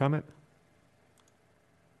you for your comment.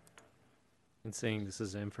 And saying this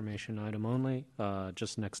is an information item only,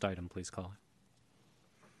 just next item, please call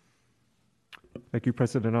it. Thank you,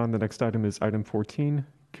 President On. The next item is item 14,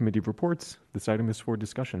 committee reports. This item is for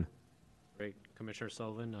discussion. Great. Commissioner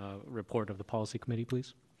Sullivan, report of the policy committee,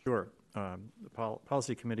 please. Sure. The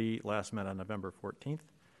policy committee last met on November 14th.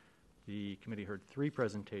 The committee heard 3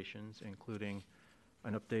 presentations, including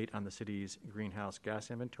an update on the city's greenhouse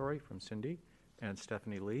gas inventory from Cindy and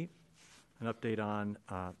Stephanie Lee, an update on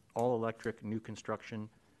all-electric new construction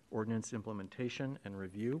ordinance implementation and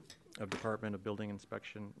review of Department of Building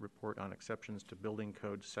Inspection report on exceptions to Building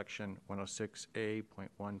Code Section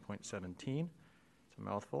 106A.1.17. It's a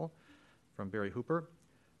mouthful. From Barry Hooper.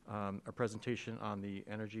 A presentation on the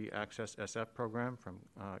Energy Access SF program from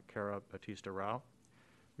Kara Batista Rao.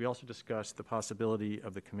 We also discussed the possibility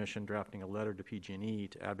of the Commission drafting a letter to PG&E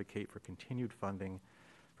to advocate for continued funding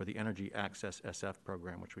for the Energy Access SF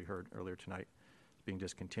program, which we heard earlier tonight is being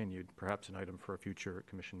discontinued, perhaps an item for a future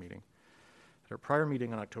Commission meeting. At our prior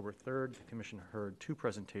meeting on October 3rd, the Commission heard two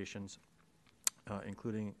presentations,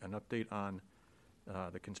 including an update on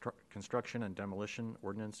the construction and demolition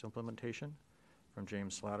ordinance implementation from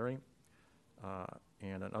James Slattery,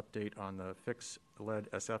 and an update on the Fix-led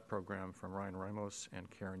SF program from Ryan Ramos and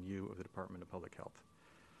Karen Yu of the Department of Public Health.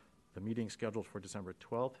 The meeting scheduled for December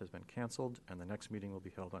 12th has been canceled, and the next meeting will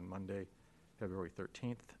be held on Monday, February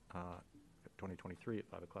 13th, 2023 at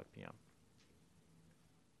 5 o'clock p.m.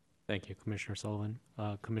 Thank you, Commissioner Sullivan.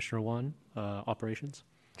 Commissioner Wan, Operations?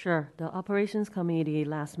 Sure. The Operations Committee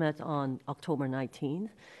last met on October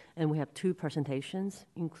 19th, and we have two presentations,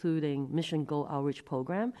 including Mission Goal Outreach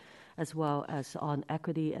Program, as well as on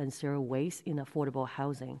equity and zero waste in affordable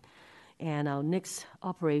housing. And our next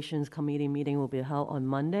Operations Committee meeting will be held on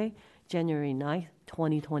Monday, January 9th,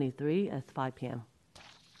 2023 at 5 p.m.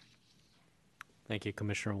 Thank you,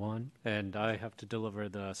 Commissioner Wan. And I have to deliver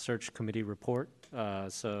the Search Committee report.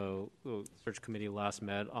 Search Committee last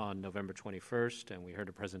met on November 21st, and we heard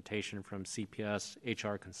a presentation from CPS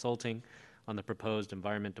HR Consulting on the proposed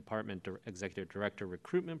Environment Department Executive Director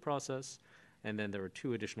recruitment process. And then there were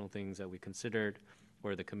two additional things that we considered,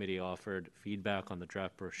 where the committee offered feedback on the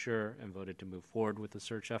draft brochure and voted to move forward with the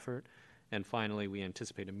search effort. And finally, we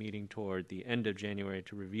anticipate a meeting toward the end of January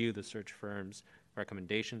to review the search firm's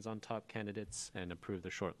recommendations on top candidates and approve the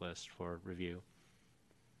shortlist for review.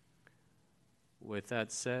 With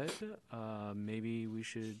that said, maybe we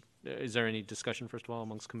should, is there any discussion, first of all,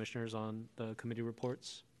 amongst commissioners on the committee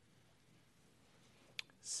reports?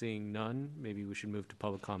 Seeing none, maybe we should move to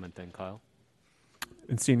public comment then, Kyle.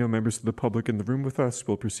 And seeing no members of the public in the room with us,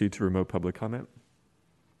 we'll proceed to remote public comment.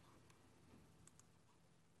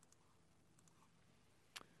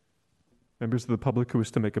 Members of the public who wish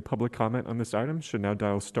to make a public comment on this item should now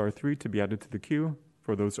dial *3 to be added to the queue.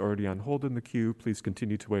 For those already on hold in the queue, please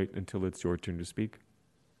continue to wait until it's your turn to speak.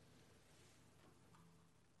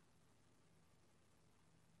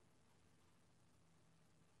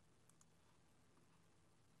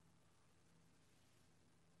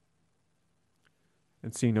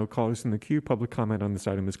 And seeing no callers in the queue, public comment on this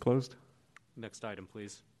item is closed. Next item,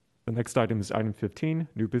 please. The next item is item 15,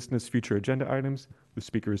 new business future agenda items. The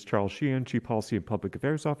speaker is Charles Sheehan, Chief Policy and Public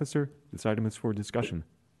Affairs Officer. This item is for discussion.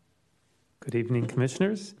 Good evening,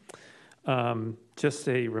 commissioners. Just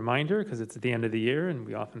a reminder, because it's at the end of the year, and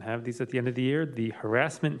we often have these at the end of the year, the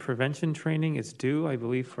harassment prevention training is due, I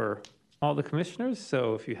believe, for all the commissioners.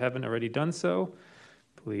 So if you haven't already done so,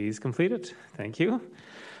 please complete it. Thank you.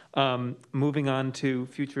 Moving on to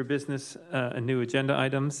future business and new agenda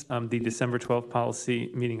items, the December 12th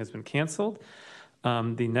policy meeting has been canceled.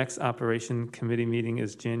 The next operation committee meeting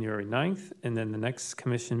is January 9th, and then the next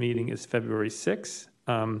commission meeting is February 6th.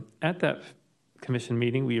 At that commission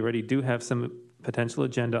meeting, we already do have some potential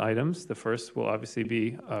agenda items. The first will obviously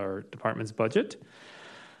be our department's budget.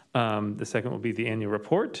 The second will be the annual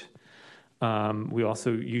report. We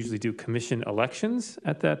also usually do commission elections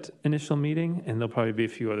at that initial meeting, and there'll probably be a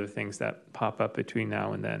few other things that pop up between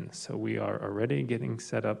now and then. So we are already getting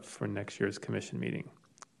set up for next year's commission meeting.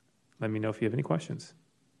 Let me know if you have any questions.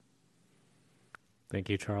 Thank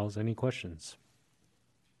you, Charles. Any questions?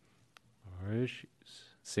 All right.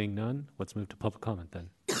 Seeing none, let's move to public comment then.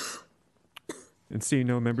 And seeing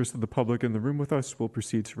no members of the public in the room with us, we'll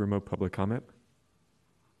proceed to remote public comment.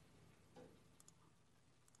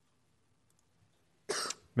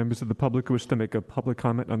 Members of the public who wish to make a public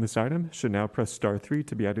comment on this item should now press *3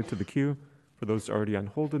 to be added to the queue. For those already on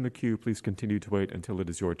hold in the queue, please continue to wait until it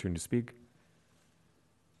is your turn to speak.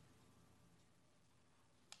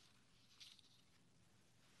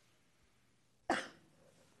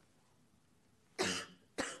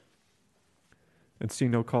 And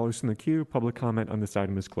seeing no callers in the queue, public comment on this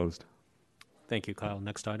item is closed. Thank you, Kyle.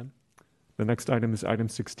 Next item. The next item is item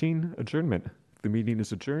 16, adjournment. The meeting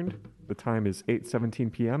is adjourned. The time is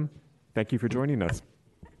 8:17 p.m. Thank you for joining us.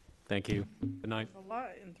 Thank you. Good night. A lot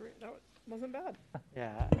in 3. That wasn't bad.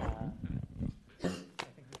 Yeah.